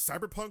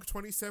 Cyberpunk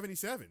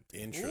 2077.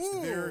 Interesting.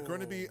 Ooh. They're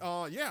going to be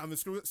on the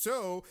screen.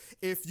 So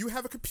if you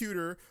have a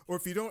computer, or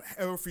if you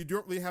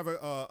don't really have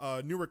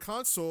a newer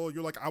console,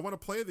 you're like, I want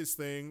to play this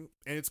thing,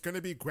 and it's going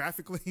to be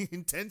graphically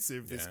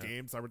intensive. This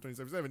game, Cyberpunk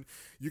 2077,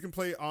 you can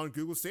play on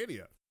Google Stadia.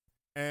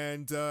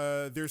 and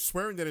they're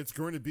swearing that it's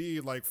going to be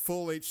like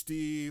full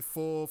HD,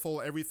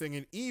 full everything,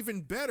 and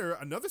even better,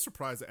 another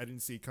surprise that I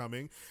didn't see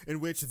coming, in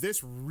which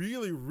this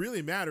really,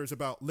 really matters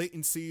about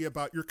latency,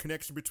 about your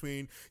connection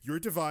between your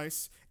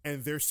device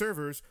and their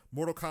servers,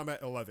 Mortal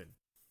Kombat 11.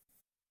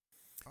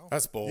 Oh.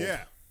 That's bold.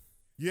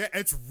 Yeah,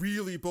 it's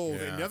really bold.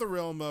 Yeah. And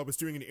NetherRealm was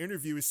doing an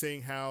interview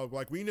saying how,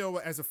 like, we know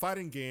as a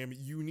fighting game,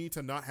 you need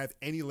to not have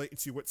any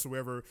latency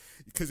whatsoever,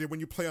 because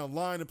when you play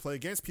online and play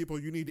against people,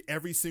 you need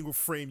every single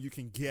frame you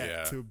can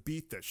get to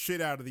beat the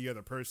shit out of the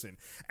other person.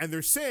 And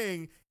they're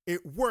saying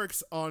it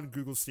works on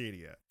Google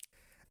Stadia.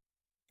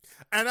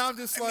 And I'm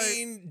just I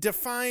mean,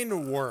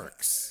 define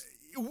works.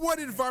 What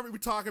environment we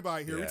talking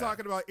about here? Yeah. We're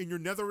talking about in your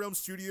NetherRealm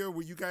studio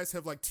where you guys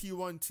have like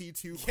T1,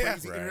 T2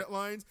 crazy internet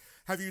lines.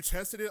 Have you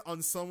tested it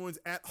on someone's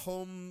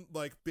at-home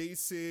like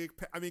basic?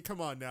 I mean,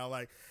 come on now,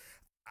 like.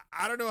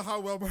 I don't know how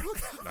well Mortal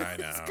Kombat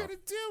is going to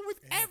do with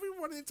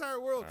everyone in the entire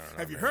world.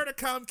 Have you heard of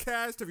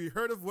Comcast? Have you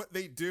heard of what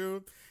they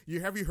do?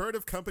 Have you heard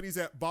of companies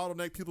that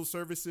bottleneck people's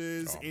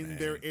services in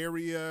their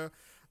area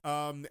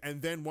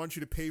and then want you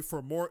to pay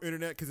for more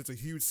internet because it's a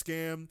huge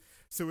scam?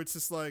 So it's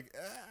just like,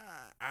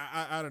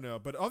 I don't know.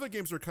 But other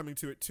games that are coming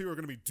to it too are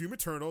going to be Doom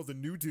Eternal, the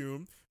new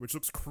Doom, which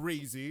looks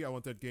crazy. I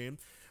want that game.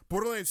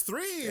 Borderlands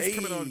 3 is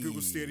coming on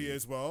Google Stadia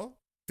as well.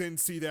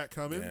 Didn't see that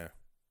coming. Yeah.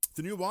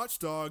 The new Watch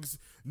Dogs,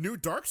 new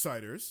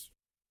Darksiders.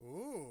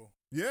 Ooh.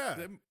 Yeah.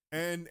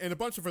 And a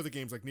bunch of other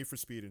games like Need for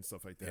Speed and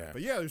stuff like that. Yeah.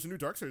 But yeah, there's a new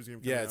Darksiders game.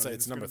 Yeah, coming out,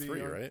 it's number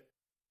 3, right?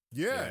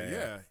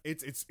 Yeah.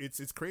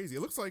 It's crazy. It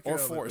looks like or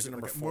 4. Is it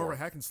number 4? More of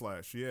a hack and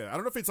slash. Yeah, I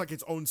don't know if it's like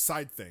its own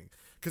side thing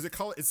because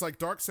it's like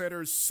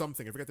Darksiders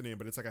something. I forgot the name,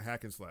 but it's like a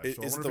hack and slash.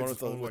 Is it the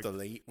one with the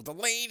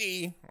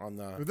lady on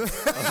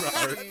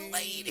the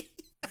lady?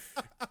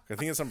 I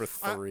think it's number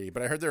 3,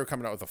 but I heard they were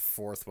coming out with a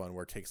 4th one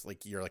where it takes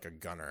like you're like a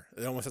gunner.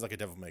 It almost has like a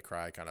Devil May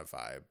Cry kind of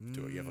vibe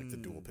to it. You have like the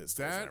dual pistols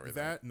and everything.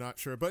 That not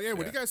sure, but yeah,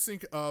 what do you guys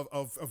think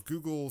of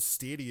Google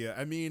Stadia?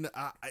 I mean,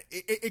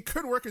 it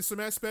could work in some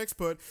aspects,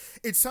 but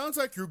it sounds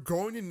like you're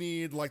going to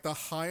need like the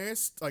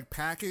highest like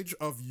package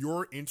of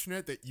your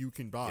internet that you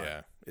can buy.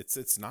 Yeah,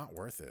 it's not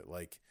worth it.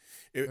 Like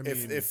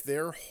if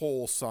their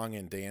whole song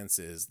and dance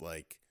is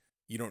like,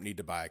 you don't need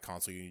to buy a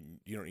console,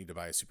 you don't need to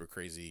buy a super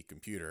crazy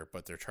computer,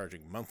 but they're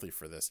charging monthly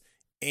for this,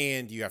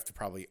 and you have to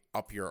probably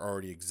up your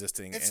already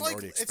existing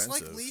already expensive. It's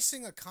like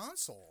leasing a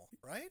console,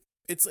 right?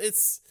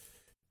 It's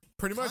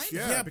pretty much,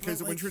 yeah,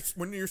 because like,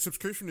 when your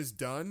subscription is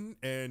done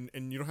and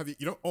you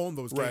don't own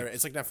those games. Right,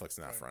 it's like Netflix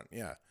in that front,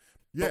 yeah.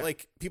 But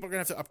like people are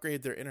gonna have to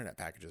upgrade their internet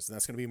packages, and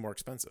that's gonna be more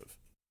expensive.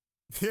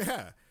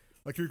 Yeah.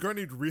 Like, you're going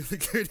to need really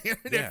good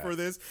internet for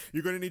this.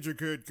 You're going to need your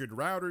good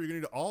router. You're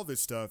going to need all this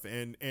stuff.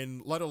 And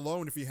let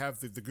alone if you have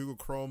the Google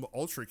Chrome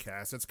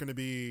Ultracast, that's going to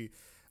be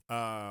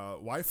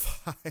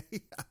Wi-Fi.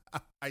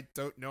 I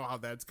don't know how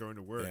that's going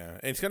to work. Yeah,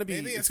 and it's going to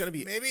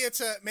be maybe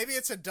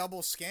it's a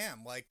double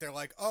scam. Like they're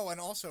like, oh,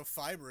 and also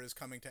fiber is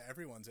coming to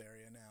everyone's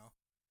area now.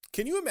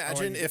 Can you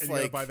imagine if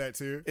like buy that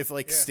too? If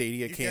like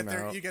Stadia came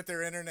out, you get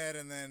their internet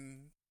and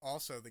then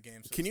also the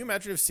game system. Can you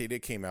imagine if Stadia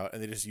came out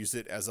and they just used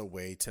it as a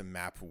way to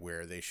map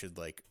where they should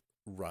like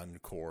run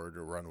cord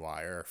or run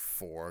wire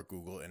for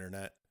Google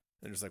Internet?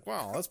 And just like,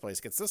 well, this place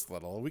gets this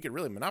little. We could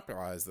really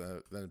monopolize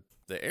the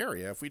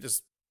area if we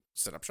just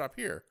set up shop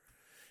here.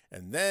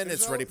 And then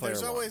it's Ready Player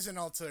One. There's always an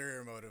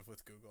ulterior motive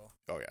with Google.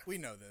 Oh yeah, we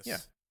know this.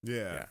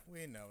 Yeah.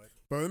 We know it.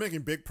 But they're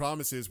making big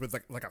promises with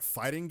like a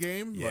fighting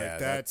game. Yeah, like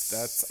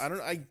that's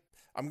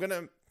I'm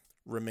gonna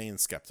remain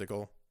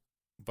skeptical.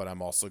 But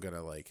I'm also going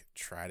to like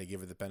try to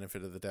give it the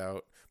benefit of the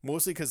doubt,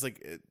 mostly because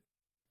like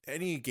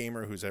any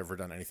gamer who's ever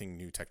done anything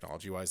new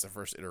technology wise, the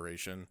first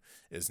iteration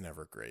is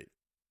never great.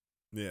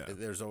 Yeah.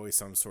 There's always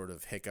some sort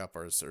of hiccup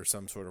or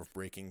some sort of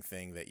breaking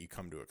thing that you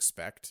come to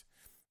expect.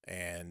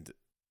 And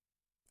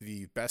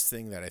the best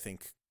thing that I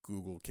think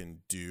Google can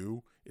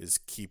do is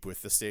keep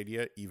with the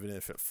Stadia, even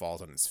if it falls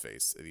on its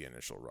face in the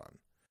initial run.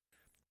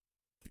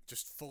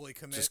 Just fully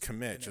commit. Just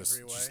commit. Just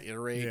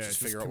iterate. Just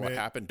figure out what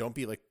happened. Don't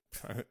be like...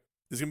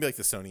 This is going to be like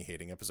the Sony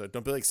hating episode.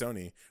 Don't be like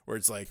Sony, where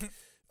it's like,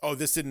 oh,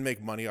 this didn't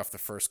make money off the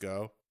first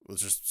go.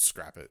 Let's just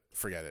scrap it.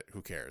 Forget it.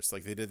 Who cares?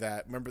 Like, they did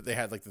that. Remember, they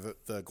had, like,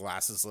 the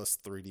glasses-less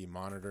 3D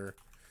monitor.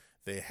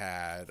 They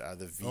had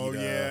the Vita. Oh,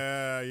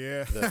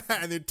 yeah.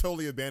 And they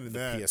totally abandoned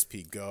that. The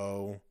PSP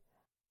Go.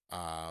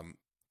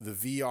 The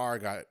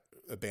VR got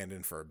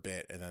abandoned for a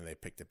bit, and then they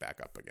picked it back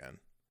up again.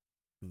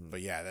 But,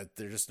 yeah,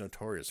 they're just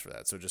notorious for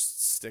that. So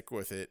just stick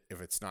with it.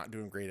 If it's not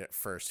doing great at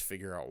first,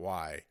 figure out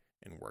why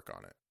and work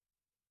on it.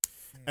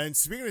 And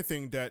speaking of a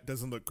thing that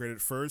doesn't look great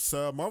at first,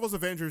 Marvel's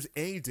Avengers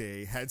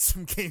A-Day had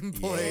some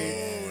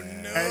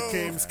gameplay at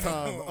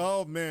Gamescom.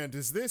 Oh, man,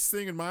 does this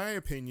thing, in my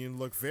opinion,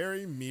 look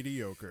very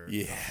mediocre.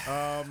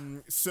 Yeah.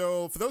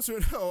 So, for those who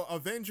know,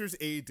 Avengers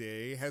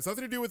A-Day has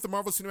nothing to do with the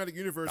Marvel Cinematic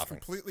Universe.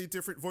 Completely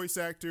different voice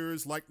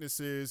actors,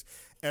 likenesses,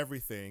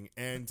 everything.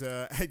 And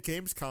at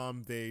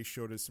Gamescom, they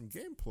showed us some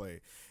gameplay.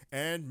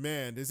 And,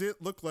 man, does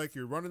it look like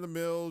you're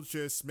run-of-the-mill,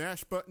 just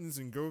smash buttons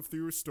and go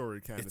through a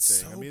story kind of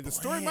thing. So I mean, the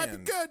story might be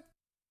good.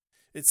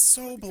 It's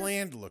so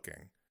bland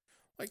looking.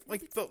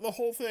 Like the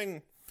whole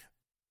thing,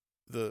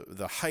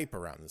 the hype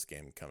around this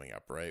game coming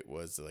up, right,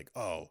 was like,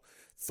 oh,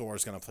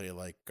 Thor's gonna play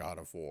like God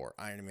of War,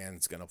 Iron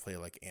Man's gonna play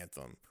like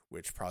Anthem,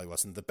 which probably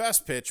wasn't the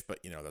best pitch, but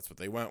that's what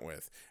they went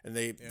with, and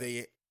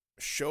they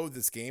showed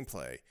this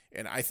gameplay,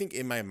 and I think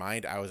in my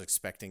mind I was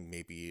expecting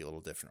maybe a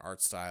little different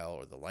art style,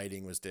 or the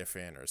lighting was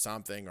different or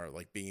something, or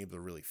like being able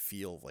to really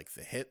feel like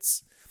the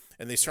hits.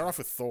 And they start off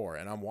with Thor,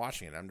 and I'm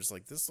watching it, and I'm just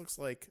like, this looks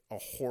like a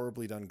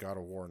horribly done God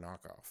of War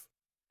knockoff.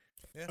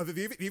 Yeah.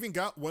 They even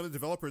got one of the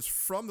developers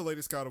from the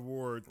latest God of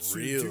War to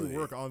do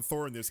work on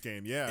Thor in this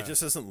game. Yeah, it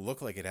just doesn't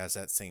look like it has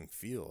that same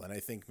feel, and I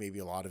think maybe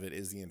a lot of it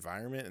is the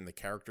environment, and the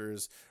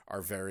characters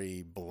are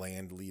very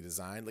blandly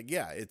designed. Like,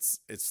 yeah, it's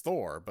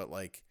Thor, but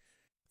like,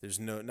 there's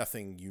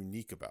nothing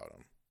unique about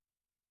him.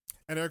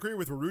 And I agree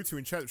with Warutu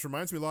in chat. It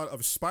reminds me a lot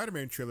of a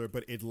Spider-Man trailer,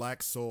 but it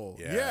lacks soul.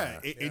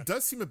 It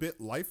does seem a bit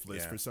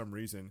lifeless for some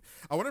reason.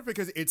 I wonder if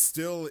because it's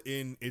still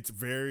in its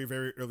very,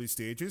 very early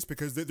stages,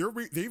 because they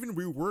even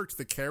reworked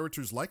the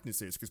characters'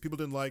 likenesses, because people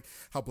didn't like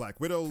how Black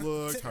Widow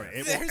looked, how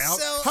any of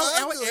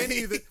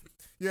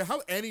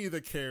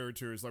the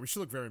characters, like, we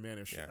should look very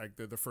mannish, like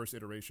the first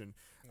iteration.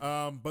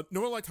 But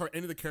no one liked how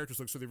any of the characters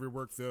look, so they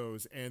reworked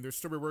those, and they're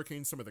still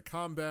reworking some of the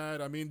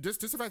combat. I mean, just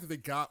the fact that they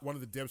got one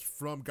of the devs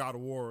from God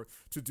of War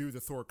to do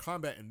the Thor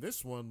combat in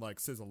this one, like,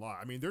 says a lot.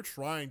 I mean, they're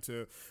trying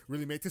to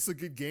really make this a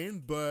good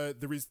game, but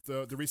the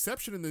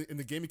reception in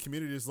the gaming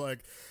community is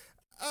like,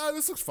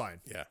 this looks fine.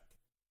 Yeah,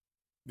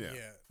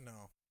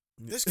 no.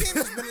 This game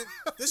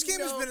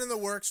has been in the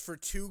works for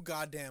too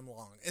goddamn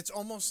long. It's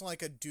almost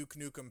like a Duke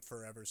Nukem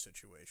Forever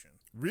situation.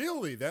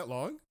 Really? That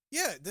long?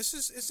 Yeah,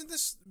 isn't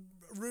this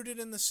rooted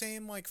in the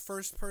same like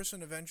first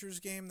person Avengers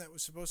game that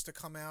was supposed to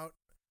come out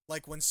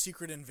like when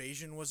Secret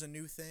Invasion was a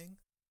new thing?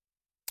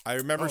 I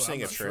remember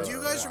seeing a trailer. Do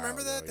you guys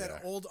remember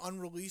that old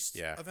unreleased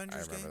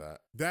Avengers game? I remember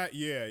that.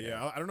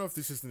 Yeah. I don't know if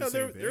this is the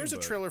same thing. There was a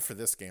trailer for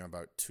this game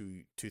about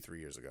 2-3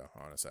 years ago, I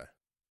want to say.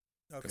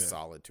 Okay. A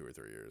solid 2 or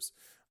 3 years.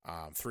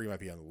 3 might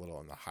be a little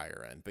on the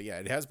higher end, but yeah,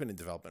 it has been in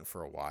development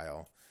for a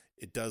while.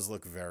 It does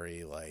look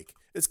very like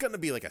it's going to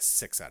be like a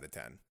 6 out of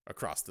 10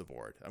 across the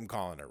board. I'm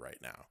calling it right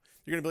now.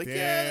 You're going to be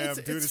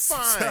like, it's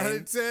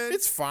fine.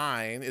 It's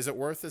fine. Is it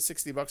worth the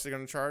 $60 they're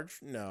going to charge?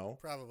 No,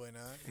 probably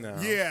not.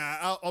 No.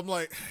 Yeah, I'm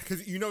like,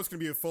 because it's going to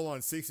be a full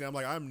on 60. I'm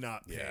like, I'm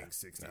not paying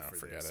 60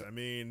 for this. It. I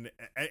mean,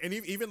 and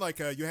even like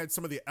you had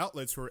some of the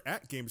outlets who were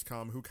at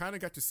Gamescom who kind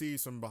of got to see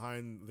some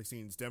behind the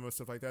scenes demo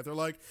stuff like that. They're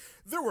like,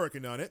 they're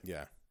working on it.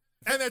 Yeah.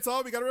 And that's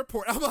all we got to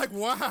report. I'm like,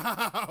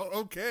 wow,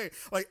 okay.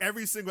 Like,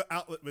 every single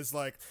outlet was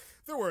like,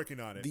 they're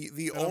working on it.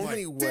 The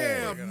only way.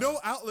 Damn,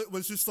 no outlet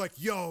was just like,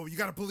 yo, you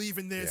got to believe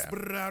in this.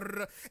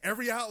 Yeah.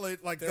 Every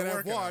outlet like that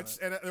I've watched,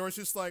 and there was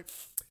just like,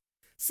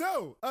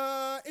 so,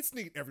 it's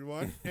neat,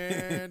 everyone.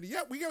 And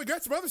yeah, we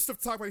got some other stuff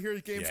to talk about here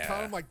at Gamescom.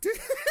 Yeah. I'm like, damn,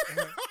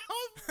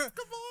 come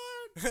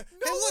on.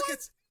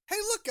 Hey,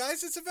 look,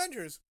 guys, it's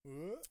Avengers.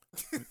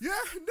 Yeah,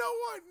 no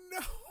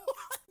one.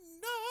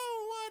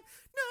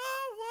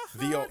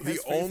 The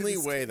only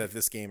way that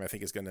this game I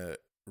think is going to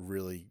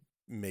really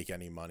make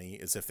any money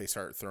is if they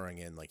start throwing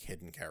in like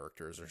hidden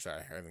characters or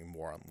start having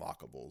more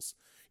unlockables.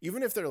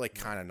 Even if they're like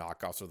kind of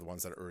knockoffs of the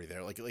ones that are already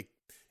there. Like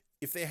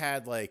if they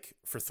had like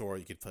for Thor,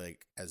 you could play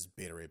like, as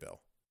Beta Ray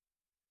Bill.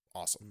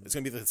 Awesome. It's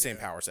going to be the same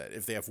power set.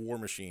 If they have War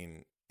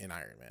Machine in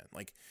Iron Man,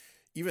 like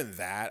even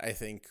that I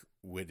think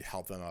would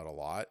help them out a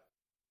lot,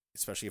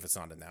 especially if it's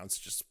not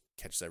announced. Just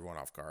catches everyone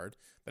off guard.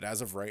 But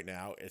as of right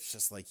now, it's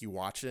just like you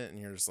watch it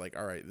and you're just like,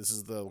 all right, this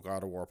is the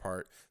God of War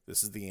part.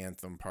 This is the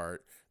Anthem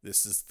part.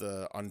 This is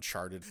the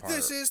Uncharted part.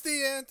 This is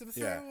the Anthem.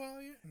 Yeah.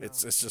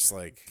 It's just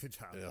like, good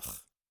job. Ugh.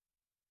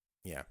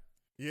 Yeah.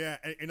 Yeah,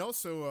 and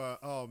also,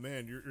 oh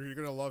man, you're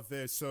gonna love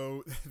this.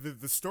 So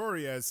the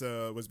story, as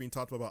was being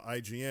talked about by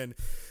IGN,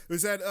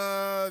 was that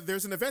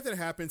there's an event that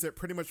happens that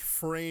pretty much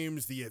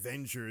frames the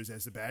Avengers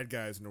as the bad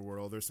guys in the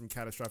world. There's some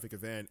catastrophic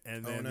event,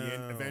 and then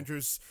the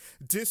Avengers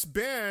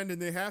disband, and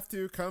they have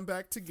to come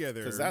back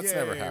together. Because that's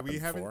never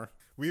happened before.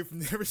 We've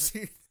never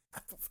seen.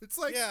 It's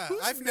like,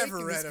 I've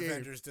never read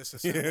Avengers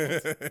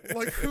Disassembled.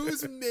 Like,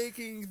 who's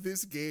making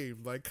this game?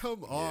 Like,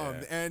 come on!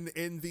 Yeah. And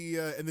in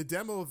the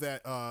demo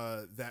that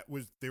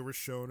they were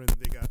shown and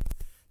they got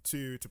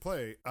to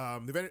play.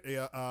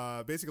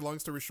 Basically, long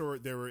story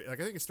short, they were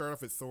like, I think it started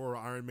off with Thor,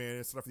 Iron Man,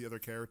 and started off with the other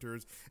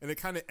characters, and it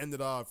kind of ended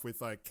off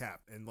with like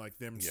Cap and like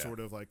them sort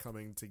of like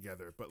coming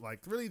together. But like,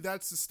 really,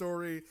 that's the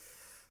story.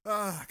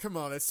 Come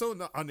on, it's so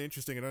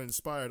uninteresting and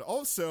uninspired.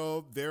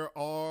 Also, there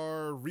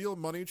are real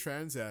money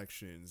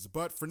transactions,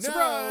 but for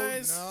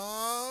Surprise!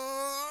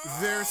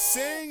 now, they're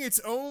saying it's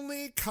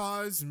only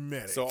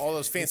cosmetic. So all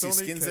those fancy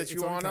skins that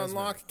you want to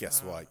unlock,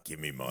 guess what? Give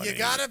me money. You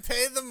gotta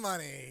pay the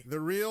money. The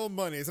real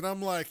monies. And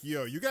I'm like,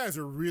 yo, you guys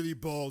are really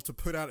bold to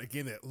put out a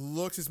game that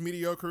looks as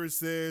mediocre as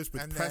this,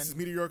 with press as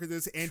mediocre as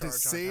this, and to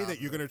say that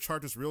you're going to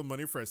charge us real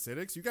money for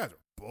aesthetics. You guys are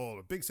bold.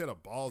 A big set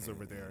of balls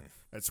over there.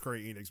 That's Square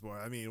Enix, boy.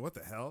 I mean, what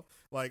the hell?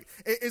 Like,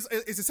 is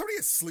somebody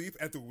asleep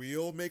at the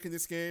wheel making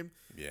this game?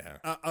 Yeah.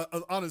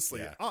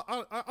 Honestly,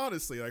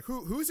 honestly, like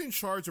who's in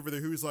charge over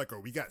there? Who's like, oh,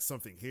 we got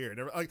something here.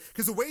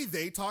 Because the way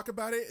they talk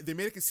about it, they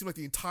make it seem like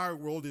the entire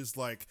world is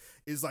like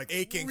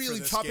aching really for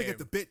this chopping game. at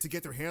the bit to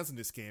get their hands on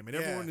this game, and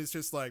everyone is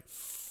just like,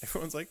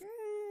 everyone's like,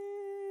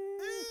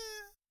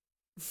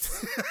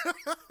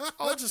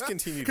 I'll just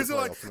continue to play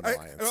Ultimate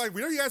Alliance.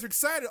 we know you guys are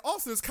excited.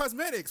 Also, there's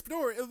cosmetics, but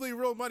it'll be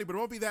real money, but it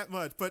won't be that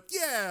much. But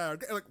yeah,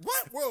 like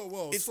what?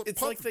 Whoa!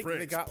 It's like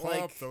they got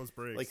those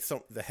brakes. Like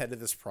so the head of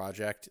this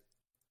project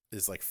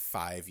is like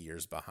 5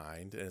 years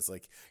behind, and it's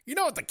like, you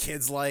know what the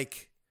kids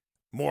like?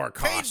 More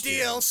costumes.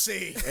 Paid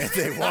DLC. And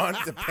they want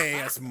to pay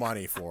us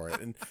money for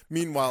it. And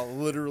meanwhile,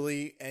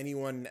 literally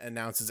anyone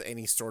announces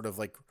any sort of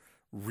like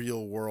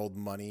real world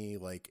money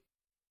like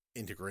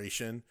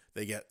integration,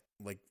 they get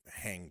like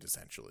hanged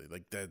essentially.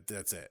 Like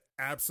that's it.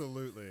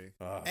 Absolutely.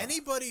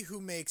 Anybody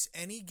who makes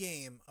any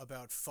game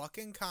about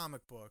fucking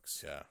comic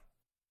books, yeah.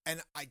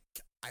 And I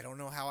don't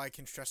know how I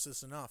can stress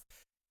this enough.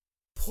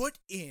 Put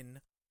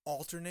in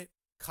alternate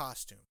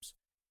costumes.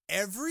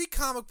 Every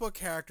comic book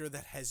character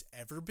that has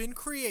ever been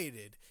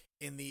created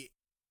in the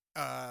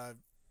 80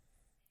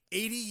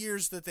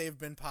 years that they've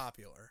been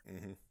popular,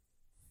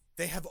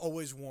 they have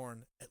always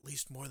worn at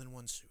least more than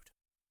one suit.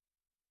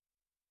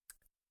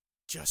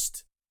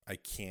 I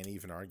can't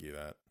even argue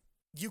that.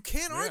 You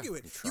can't argue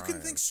it. You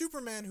can think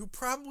Superman, who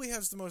probably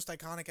has the most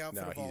iconic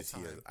outfit of all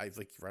time.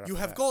 You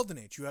have Golden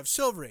Age, you have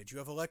Silver Age, you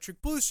have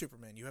Electric Blue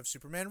Superman, you have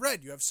Superman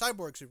Red, you have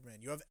Cyborg Superman,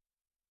 you have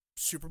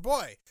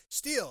Superboy,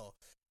 Steel,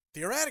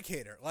 the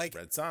Eradicator, like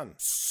Red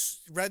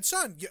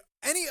Sun,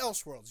 any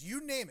Elseworlds,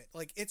 you name it.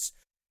 Like, it's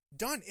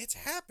done. It's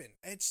happened.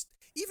 It's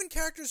even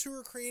characters who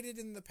were created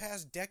in the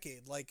past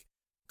decade, like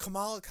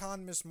Kamala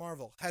Khan, Miss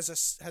Marvel,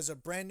 has a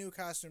brand new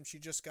costume she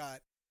just got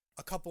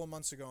a couple of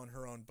months ago in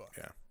her own book.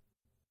 Yeah.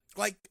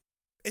 Like,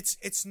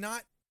 it's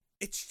not.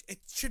 It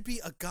should be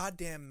a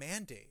goddamn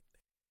mandate.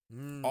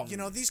 You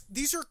know,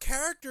 these are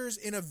characters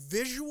in a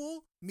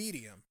visual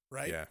medium,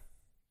 right? Yeah.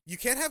 You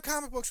can't have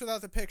comic books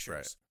without the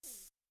pictures. Right.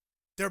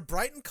 They're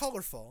bright and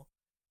colorful.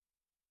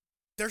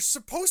 They're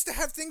supposed to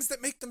have things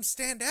that make them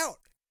stand out.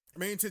 I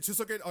mean, just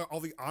look at all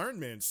the Iron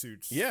Man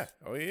suits. Yeah.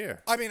 Oh, yeah.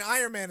 I mean,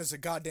 Iron Man is a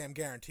goddamn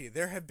guarantee.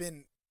 There have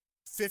been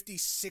 50,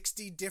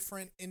 60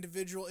 different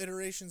individual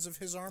iterations of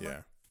his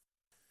armor.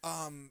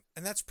 Yeah.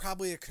 And that's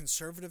probably a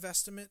conservative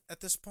estimate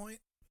at this point.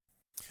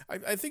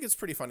 I think it's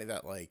pretty funny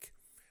that, like,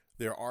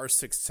 there are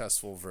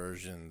successful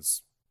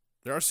versions.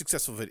 There are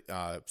successful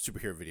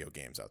superhero video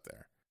games out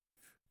there.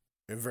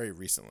 And very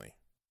recently.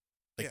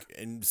 Like,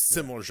 in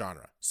similar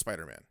genre.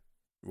 Spider-Man.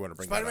 We want to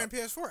bring Spider-Man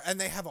PS4. And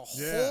they have a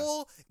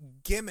whole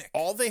gimmick.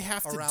 All they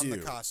have to around do the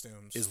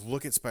costumes is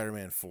look at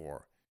Spider-Man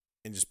 4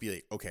 and just be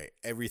like, okay,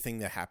 everything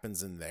that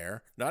happens in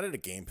there, not at a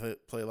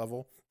gameplay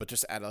level, but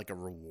just at like a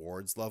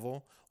rewards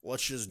level,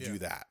 let's just do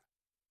that.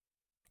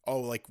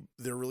 Oh, like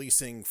they're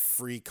releasing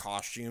free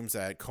costumes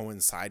that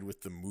coincide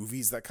with the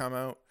movies that come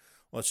out.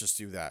 Let's just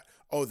do that.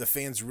 Oh, the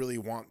fans really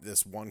want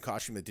this one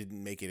costume that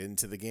didn't make it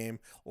into the game.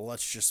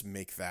 Let's just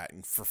make that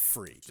and for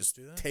free. Just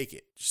do that? Take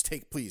it.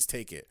 Please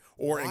take it.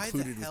 Or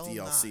include it with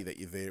DLC that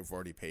they've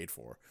already paid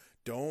for.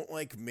 Don't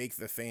like make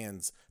the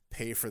fans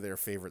pay for their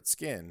favorite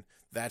skin.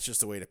 That's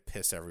just a way to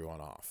piss everyone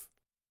off.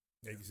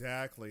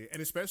 Exactly.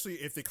 And especially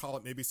if they call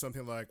it maybe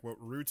something like what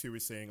Rutu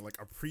was saying, like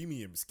a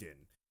premium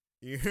skin.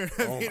 You know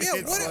what I mean?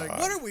 Yeah,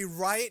 what are we,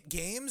 Riot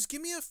Games?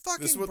 Give me a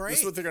fucking break. This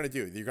is what they're going to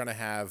do. You're going to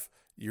have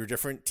your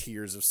different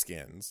tiers of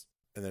skins,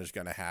 and there's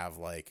going to have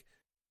like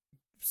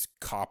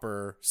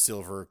copper,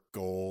 silver,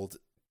 gold,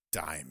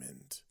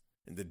 diamond.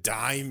 And the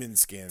diamond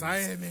skins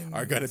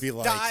are going to be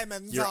like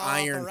your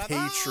Iron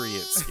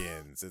Patriot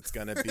skins. It's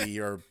going to be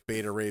your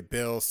Beta Ray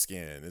Bill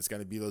skin. It's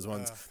going to be those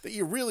ones that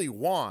you really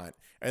want.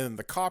 And then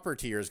the copper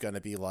tier is going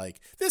to be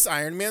like, this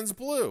Iron Man's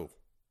blue.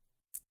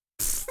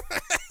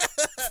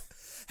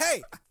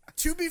 Hey,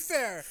 to be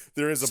fair,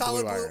 there is a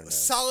blue Iron Man.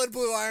 Solid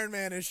blue Iron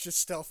Man is just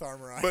stealth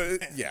armor Iron Man.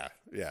 Yeah.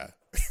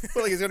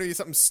 But like it's going to be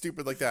something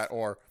stupid like that.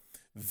 Or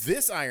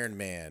this Iron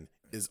Man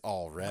is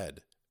all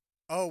red.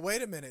 Oh,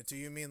 wait a minute. Do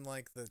you mean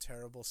like the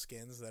terrible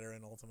skins that are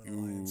in Ultimate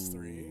Alliance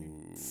 3?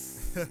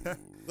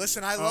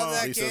 Listen, I love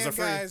that game,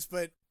 guys,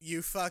 but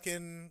you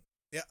fucking...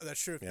 Yeah,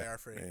 that's true. They are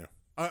free. Yeah.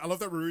 I love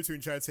that Rurutu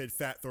in chat said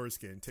fat Thor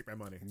skin. Take my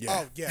money. Yeah.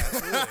 Oh, yeah,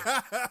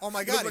 absolutely. Oh,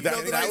 my God.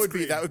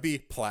 That would be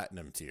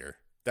platinum tier.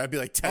 That'd be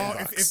like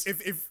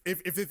 $10.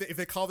 If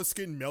they call the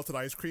skin melted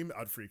ice cream,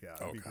 I'd freak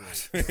out. Oh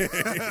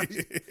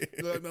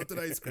god, melted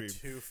ice cream.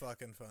 Too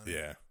fucking fun.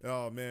 Yeah.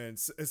 Oh man.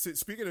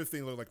 Speaking of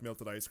things like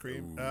melted ice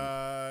cream,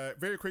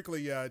 very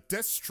quickly,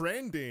 Death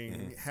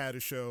Stranding had a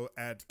show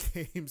at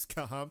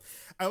Gamescom.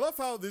 I love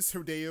how this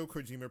Hideo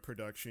Kojima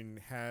production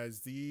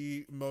has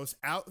the most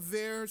out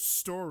there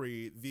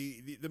story,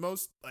 the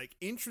most like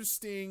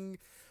interesting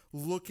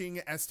looking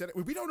aesthetic.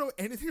 We don't know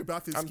anything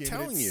about this game. I'm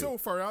telling you, so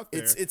far out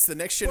there. It's the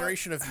next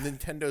generation of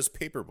Nintendo's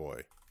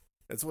Paperboy.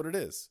 That's what it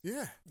is.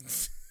 Yeah.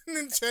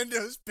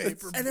 Nintendo's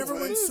Paperboy. And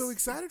everyone's so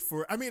excited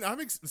for it. I mean, I'm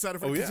excited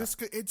for it because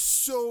it's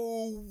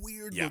so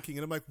weird looking.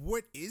 And I'm like,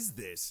 what is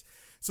this?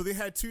 So they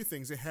had two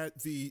things. They had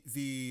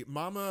the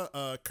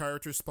Mama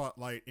character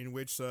spotlight in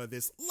which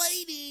this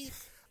lady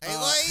Hey,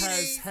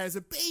 lady! has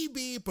a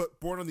baby, but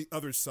born on the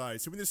other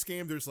side. So in this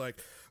game, there's like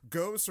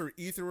ghosts or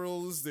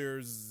ethereals.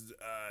 There's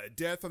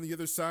death on the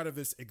other side of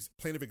this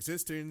plane of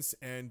existence.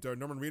 And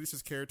Norman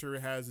Reedus' character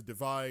has a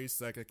device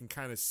that can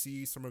kind of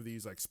see some of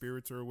these like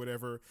spirits or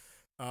whatever.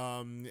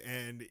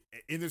 And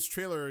in this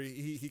trailer,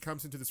 he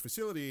comes into this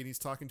facility and he's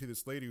talking to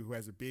this lady who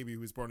has a baby who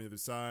was born on the other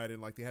side,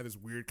 and like they have this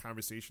weird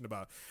conversation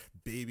about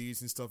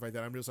babies and stuff like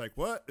that. I'm just like,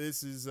 what?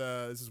 This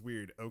is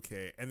weird.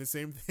 Okay. And the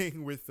same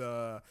thing with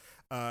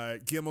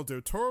Guillermo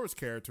del Toro's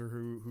character,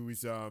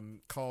 who's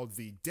called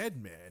the Dead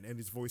Man, and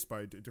he's voiced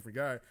by a different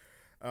guy.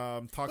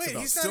 Talks Wait,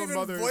 about he's not still even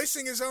mothers.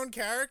 voicing his own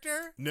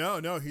character?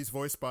 No, he's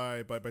voiced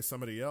by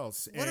somebody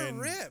else. What a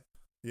rip.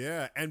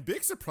 Yeah, and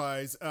big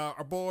surprise,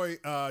 our boy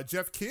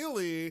Jeff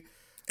Keighley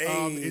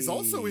is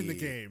also in the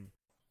game.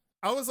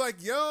 I was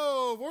like,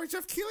 yo, boy,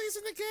 Jeff Keighley's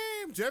in the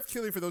game. Jeff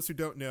Keighley, for those who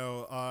don't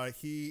know,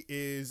 he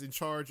is in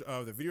charge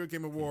of the Video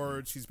Game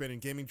Awards. He's been in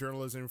gaming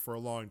journalism for a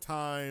long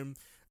time.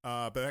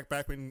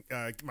 Back when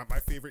my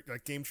favorite,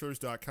 like,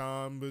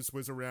 GameShows.com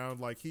was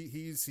around, like,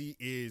 he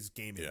is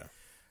gaming. Yeah.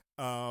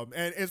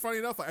 And it's funny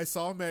enough, like, I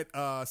saw him at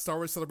Star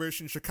Wars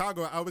Celebration in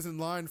Chicago. I was in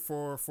line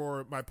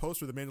for my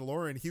poster, The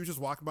Mandalorian. He was just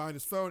walking by on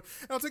his phone,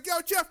 and I was like,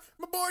 yo, Jeff,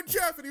 my boy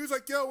Jeff. And he was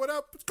like, yo, what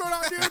up? What's going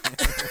on, dude?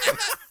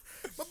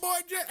 My boy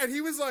Jeff. And he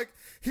was like,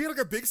 he had like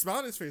a big smile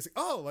on his face.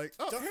 Like,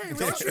 hey,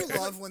 Don't you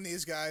love when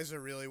these guys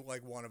are really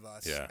like one of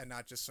us and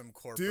not just some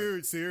corporate?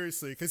 Dude,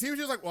 seriously. Because he was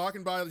just like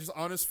walking by, just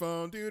on his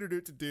phone,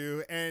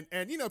 do. And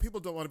you know, people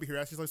don't want to be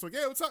harassed. He's like,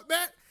 hey, what's up,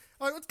 Matt?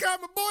 I'm like, what's going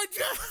on, my boy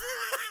Jeff?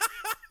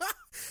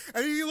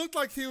 And he looked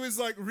like he was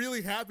like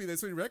really happy that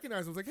somebody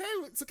recognized him. I was like,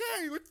 hey, it's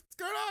okay. What's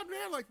going on,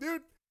 man? Like,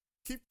 dude,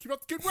 keep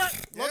up the good work.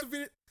 Love the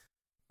video.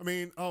 I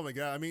mean, oh my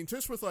God. I mean,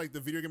 just with like the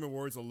Video Game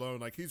Awards alone,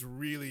 like he's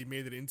really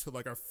made it into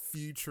like a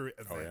future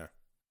event. Oh yeah.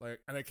 Like,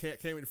 and I can't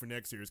wait for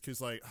next year's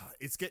because like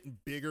it's getting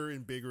bigger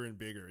and bigger and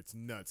bigger. It's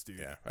nuts, dude.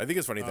 Yeah, I think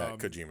it's funny that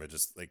Kojima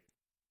just like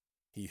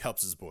he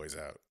helps his boys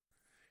out.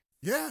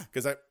 Yeah,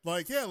 because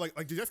like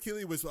Jeff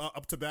Keighley was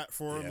up to bat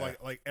for him,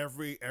 like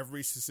every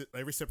step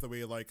of the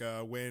way. Like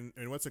when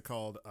and what's it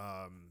called?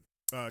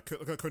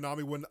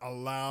 Konami wouldn't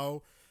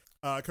allow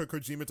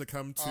Kojima to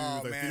come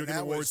to the Video Game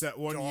Awards that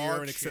one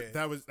year, and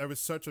that was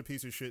such a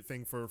piece of shit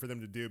thing for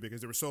them to do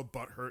because they were so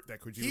butthurt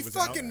that Kojima was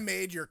out. He fucking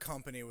made your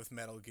company with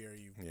Metal Gear,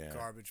 you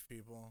garbage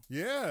people.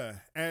 Yeah,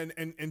 and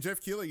Jeff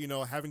Keighley, you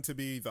know, having to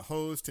be the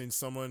host and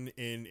someone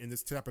in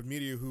this type of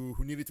media who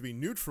needed to be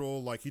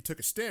neutral, like he took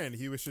a stand.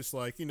 He was just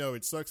like, you know,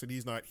 it sucks that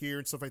he's not here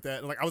and stuff like that.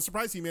 And like I was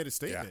surprised he made a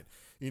statement.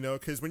 You know,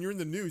 because when you're in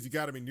the news, you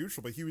got to be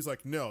neutral. But he was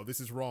like, no, this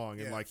is wrong.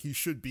 And like, he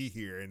should be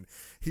here. And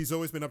he's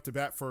always been up to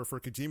bat for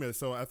Kojima.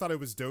 So I thought it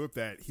was dope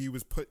that he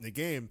was put in the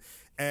game.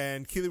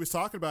 And Keighley was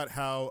talking about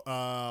how,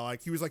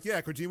 like, he was like,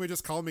 yeah, Kojima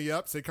just called me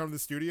up, said, come to the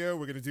studio,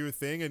 we're going to do a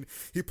thing. And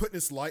he put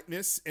his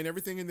likeness and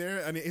everything in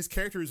there. I mean, his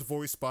character is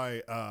voiced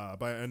by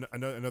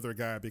another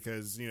guy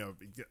because, you know,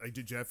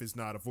 Jeff is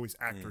not a voice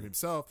actor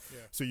himself.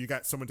 Yeah. So you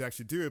got someone to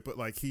actually do it, but,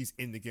 like, he's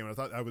in the game. I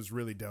thought that was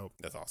really dope.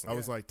 That's awesome. I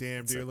was like,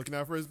 damn, dude, looking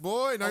out for his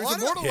boy. Now he's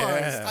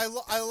immortalized.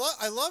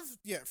 I love,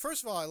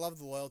 first of all, I love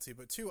the loyalty,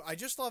 but two, I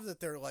just love that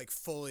they're, like,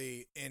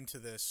 fully into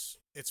this.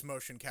 It's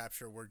motion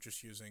capture. We're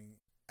just using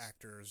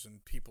actors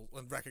and people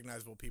and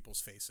recognizable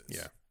people's faces.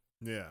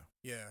 Yeah.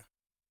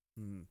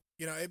 You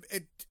know,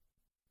 it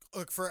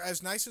look, for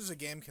as nice as a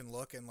game can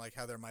look and like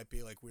how there might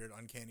be like weird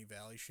Uncanny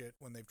Valley shit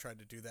when they've tried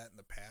to do that in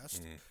the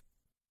past,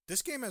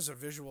 this game has a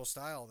visual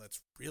style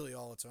that's really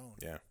all its own.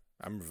 Yeah.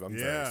 I'm very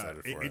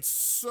excited for it. It's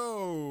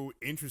so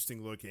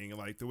interesting looking,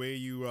 like the way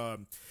you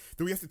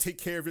that we have to take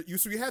care of it.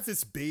 So you have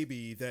this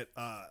baby that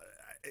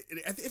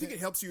I think it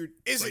helps you.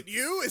 Is it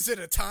you? Is it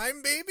a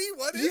time baby?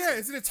 What is it? Yeah,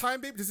 is it a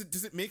time baby?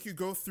 Does it make you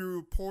go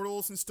through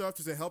portals and stuff?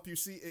 Does it help you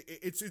see?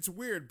 It's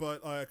weird,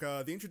 but like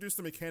they introduced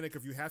the mechanic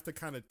of you have to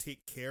kind of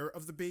take care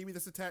of the baby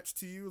that's attached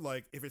to you.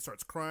 Like if it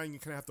starts crying, you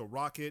kind of have to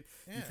rock it.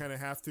 Yeah. You kind of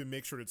have to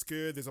make sure it's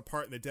good. There's a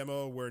part in the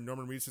demo where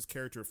Norman Reedus'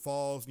 character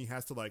falls, and he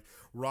has to like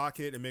rock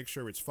it and make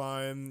sure it's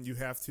fine. You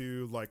have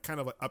to like kind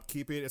of like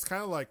upkeep it. It's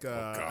kind of like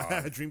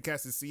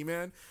Dreamcast's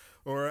Seaman.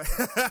 Or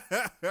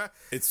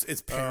it's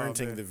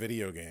parenting the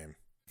video game.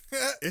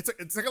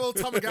 It's like a little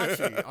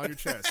Tamagotchi on your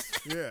chest.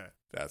 Yeah,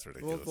 that's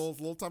ridiculous.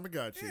 Little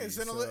Tamagotchi. Yeah, it's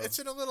in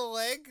a little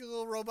egg, a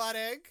little robot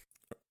egg.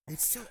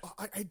 It's so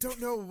I don't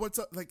know what's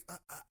up. Like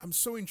I'm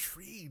so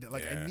intrigued.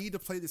 Like I need to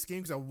play this game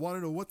because I want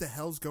to know what the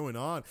hell's going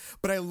on.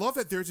 But I love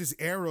that there's this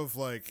air of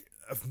like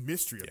of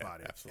mystery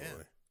about it.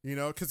 Absolutely. Yeah. You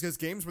know, because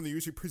games, when they're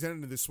usually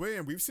presented in this way,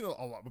 and we've seen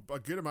a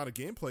good amount of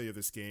gameplay of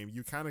this game,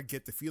 you kind of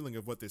get the feeling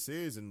of what this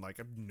is, and like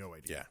I have no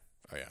idea. Yeah.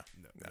 Oh yeah,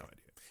 no idea.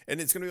 And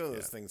it's gonna be one of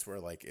those things where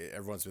like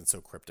everyone's been so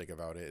cryptic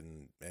about it,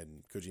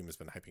 and Kojima's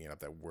been hyping it up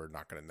that we're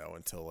not gonna know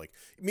until like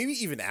maybe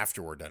even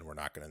after we're done, we're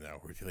not gonna know.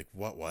 We'd be like,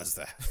 what was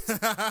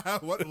that?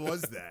 What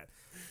was that?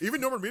 Even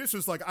Norman Reedus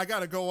was like, I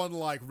gotta go on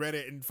like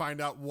Reddit and find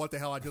out what the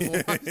hell I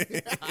just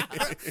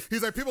watched.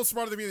 He's like, people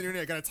smarter than me on the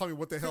internet gotta tell me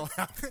what the hell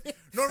happened.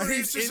 Norman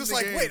Reedus is just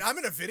like, wait, I'm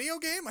in a video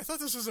game? I thought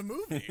this was a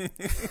movie.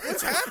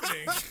 What's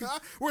happening?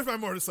 Where's my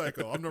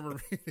motorcycle? I'm Norman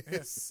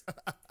Reedus.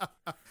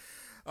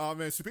 Oh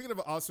man, speaking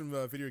of awesome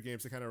video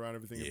games to kind of round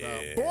everything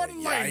about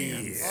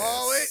Borderlands.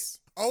 Yes.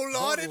 Oh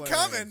Lord, it's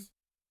coming.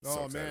 Oh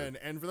So man,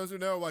 and for those who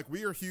know, like,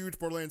 we are huge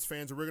Borderlands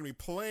fans, and we're going to be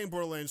playing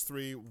Borderlands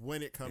 3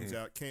 when it comes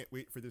out. Can't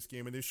wait for this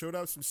game. And they showed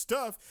off some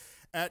stuff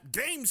at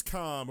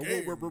Gamescom,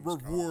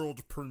 a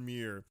world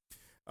premiere.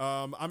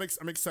 I'm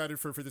excited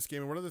for this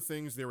game, and one of the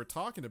things they were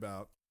talking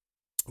about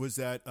was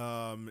that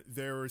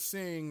they were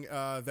saying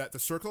that the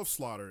Circle of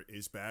Slaughter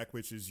is back,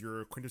 which is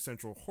your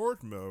quintessential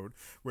horde mode,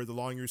 where the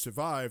longer you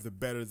survive, the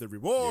better the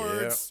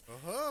rewards.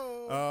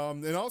 Oh.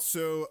 And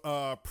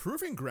also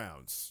Proving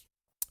Grounds.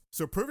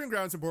 So Proving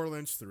Grounds in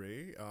Borderlands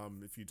 3,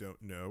 if you don't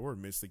know or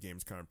missed the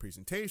Gamescom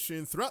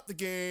presentation, throughout the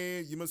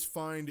game, you must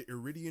find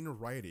Iridian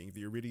writing.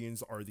 The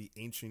Iridians are the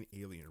ancient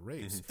alien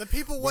race. The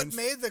people what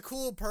made the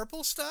cool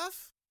purple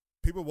stuff?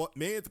 People what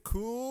made the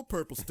cool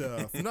purple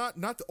stuff. not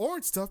the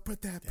orange stuff,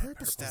 but that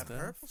purple stuff. That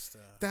purple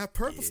stuff. That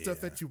purple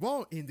stuff that you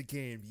want in the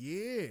game,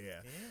 yeah.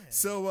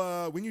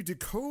 So when you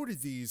decode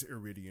these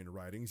Iridian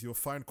writings, you'll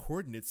find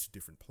coordinates to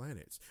different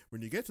planets.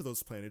 When you get to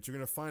those planets, you're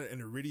going to find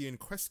an Iridian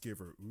quest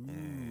giver.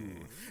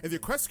 Ooh. And the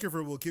quest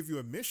giver will give you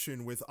a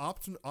mission with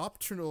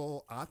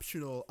optional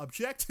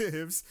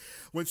objectives.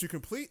 Once you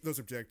complete those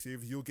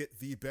objectives, you'll get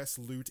the best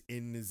loot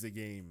in the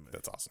game.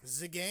 That's awesome.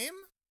 The game?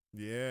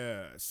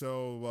 Yeah,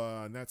 so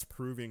and that's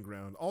Proving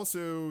Ground.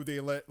 Also, they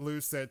let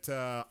loose that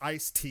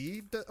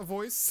Ice-T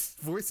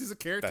voices a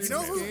character That's in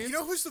this amazing. game. You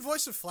know who's the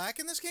voice of Flack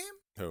in this game?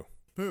 Who?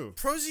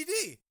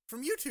 ProZD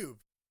from YouTube.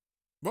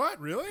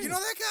 What? Really? You know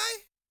that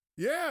guy?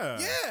 Yeah.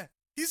 Yeah.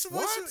 He's the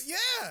voice What? of...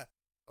 Yeah.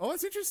 Oh,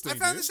 that's interesting. I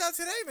found dude. this out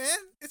today, man.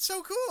 It's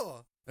so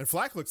cool. And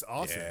Flack looks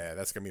awesome. Yeah,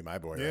 that's gonna be my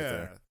boy right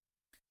Yeah.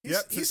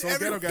 there. He's so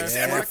Ghetto Guys. he's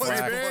Yeah, Flack, everyone's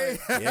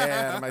Flack. baby. Yeah,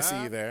 Adam, I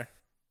see you there.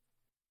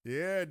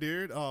 Yeah,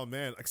 dude. Oh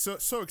man, like so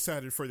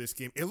excited for this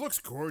game. It looks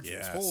gorgeous.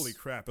 Yes. Holy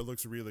crap, it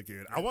looks really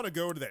good. I want to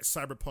go to that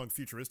cyberpunk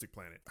futuristic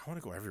planet. I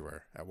want to go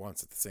everywhere at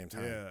once at the same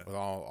time. Yeah. With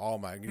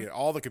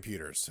all the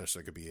computers, so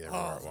it could be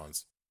everywhere at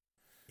once.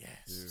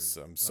 Yes.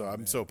 So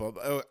I'm so pumped.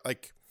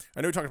 Like,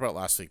 I know we talked about it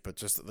last week, but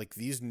just like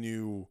these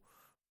new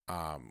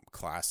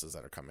classes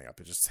that are coming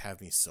up, it just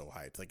have me so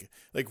hyped.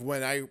 Like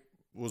when I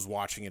was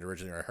watching it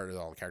originally, I heard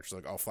all the characters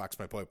like, "Oh, Flack's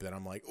my boy," but then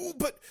I'm like, "Oh,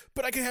 but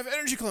I can have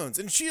energy clones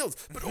and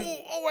shields, but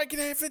I can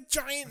have a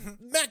giant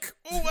mech.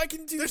 Oh, I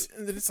can do."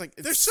 And then it's like,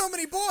 There's so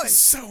many boys.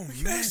 so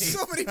many, There's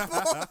so many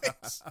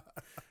boys.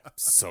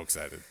 so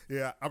excited.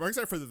 Yeah, I'm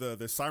excited for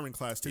the siren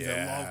class too. I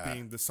Yeah. love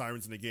being the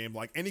sirens in the game.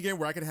 Like any game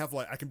where I can have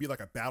I can be like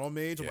a battle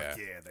mage. I'm Yeah. like,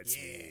 yeah, that's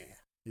me.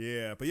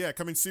 Yeah, but yeah,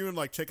 coming soon.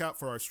 Like, check out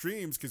for our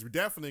streams because we're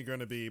definitely going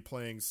to be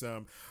playing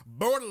some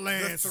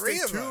Borderlands. The three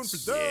Stay of tuned us. for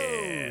those.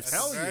 Yes.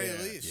 Hell At the very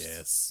yeah! least.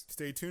 Yes.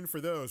 Stay tuned for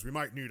those. We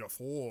might need a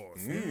fourth.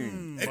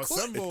 It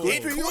Assemble.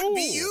 could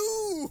be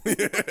you.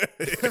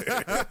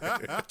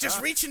 Just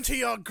reach into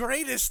your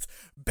greatest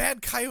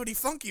Bad Coyote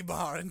Funky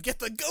bar and get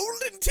the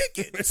golden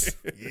ticket.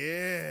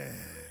 Yeah.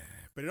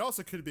 But it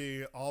also could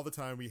be all the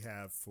time we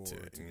have for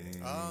today.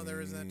 Oh, there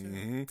is that too.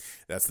 Mhm.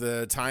 That's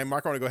the time,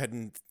 Mark. I want to go ahead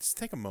and just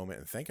take a moment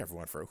and thank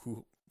everyone for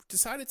who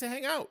decided to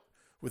hang out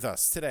with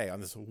us today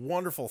on this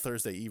wonderful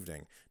Thursday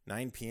evening,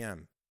 9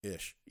 p.m.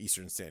 ish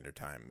Eastern Standard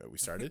Time that we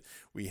started.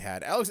 We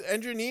had Alex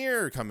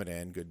Engineer coming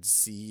in. Good to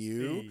see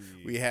you. Hey.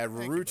 We had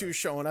Thank you, Rutu bud.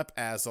 showing up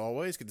as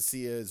always. Good to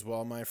see you as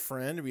well, my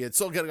friend. We had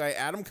Soul Ghetto Guy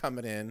Adam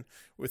coming in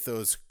with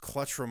those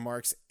clutch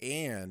remarks,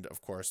 and of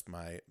course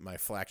my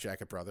flak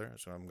jacket brother.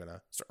 That's what I'm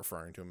gonna start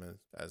referring to him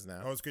as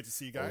now. Always good to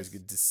see you guys. Always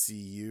good to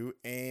see you.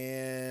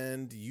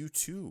 And you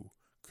too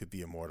could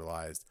be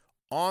immortalized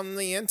on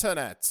the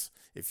internet.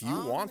 If you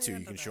On want the to,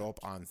 you can show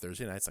internet. up on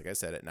Thursday nights, like I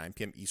said, at 9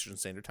 p.m. Eastern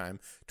Standard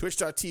Time,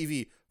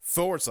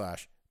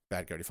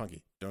 twitch.tv/Bad Coyote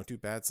Funky. Don't do //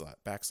 Bad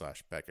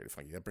Coyote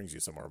Funky. That brings you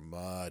somewhere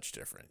much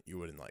different. You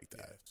wouldn't like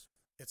that.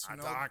 It's A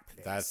no, dark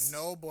place. That's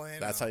no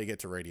bueno. That's how you get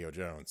to Radio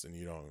Jones, and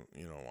you don't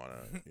want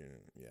to.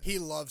 Yeah. He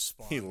loves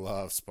Spawn. He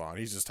loves Spawn.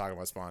 He's just talking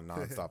about Spawn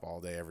nonstop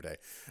all day, every day.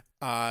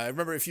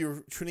 Remember, if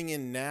you're tuning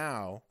in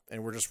now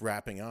and we're just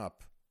wrapping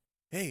up,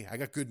 hey, I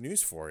got good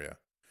news for you.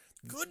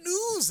 Good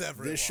news,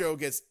 everyone. This show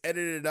gets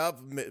edited up,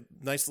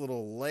 nice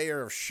little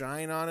layer of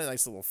shine on it,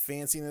 nice little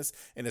fanciness,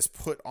 and is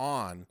put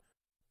on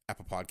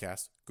Apple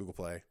Podcasts, Google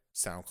Play,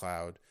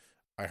 SoundCloud,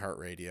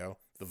 iHeartRadio.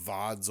 The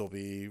VODs will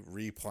be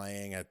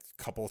replaying a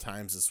couple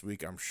times this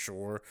week, I'm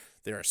sure.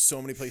 There are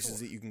so many places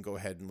that you can go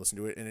ahead and listen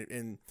to it.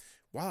 And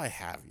while I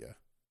have you,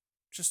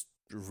 just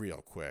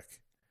real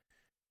quick,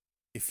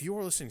 if you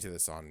are listening to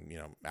this on,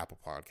 Apple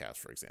Podcasts,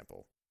 for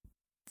example,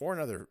 or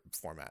another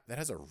format that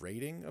has a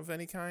rating of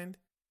any kind,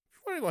 if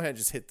you want to go ahead and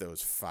just hit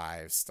those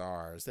 5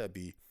 stars, that'd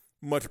be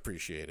much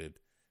appreciated.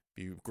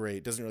 Be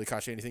great. Doesn't really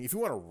cost you anything. If you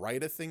want to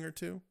write a thing or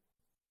two,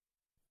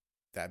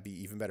 that'd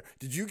be even better.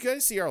 Did you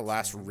guys see our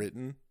last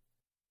written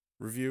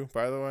review,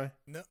 by the way?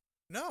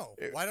 No.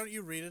 Why don't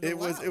you read it? It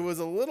aloud? was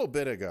a little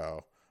bit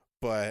ago,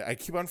 but I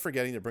keep on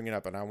forgetting to bring it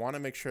up, and I want to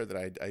make sure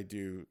that I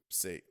do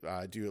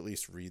at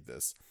least read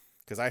this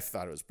because I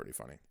thought it was pretty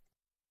funny.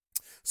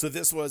 So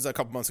this was a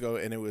couple months ago,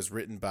 and it was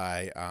written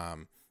by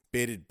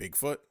Baited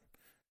Bigfoot,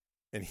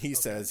 and he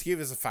says he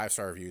gives us a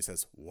 5-star review. He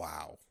says,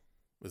 "Wow,"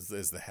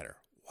 is the header.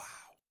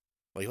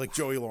 Like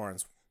Joey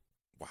Lawrence.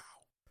 Wow.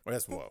 Well,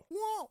 that's whoa.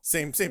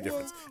 Same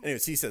difference.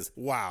 Anyways, he says,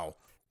 wow,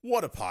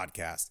 what a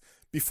podcast.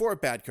 Before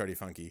Bad Cardi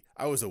Funky,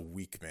 I was a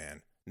weak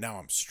man. Now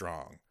I'm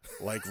strong.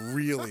 Like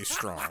really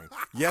strong.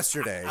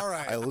 Yesterday,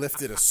 I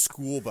lifted a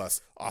school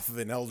bus off of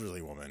an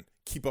elderly woman.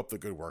 Keep up the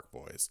good work,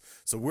 boys.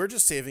 So we're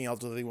just saving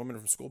elderly women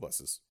from school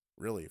buses.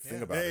 Really,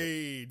 think about it.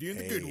 Hey, doing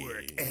the good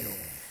work.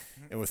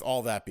 And with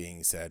all that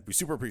being said, we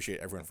super appreciate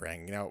everyone for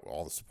hanging out,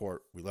 all the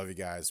support. We love you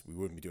guys. We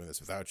wouldn't be doing this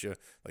without you.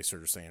 Like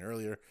Serge was saying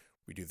earlier,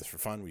 we do this for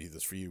fun. We do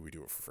this for you. We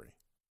do it for free.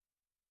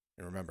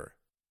 And remember,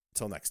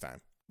 until next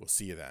time, we'll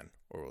see you then,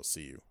 or we'll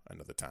see you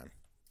another time.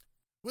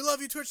 We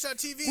love you,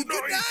 Twitch.tv. Good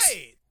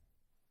night.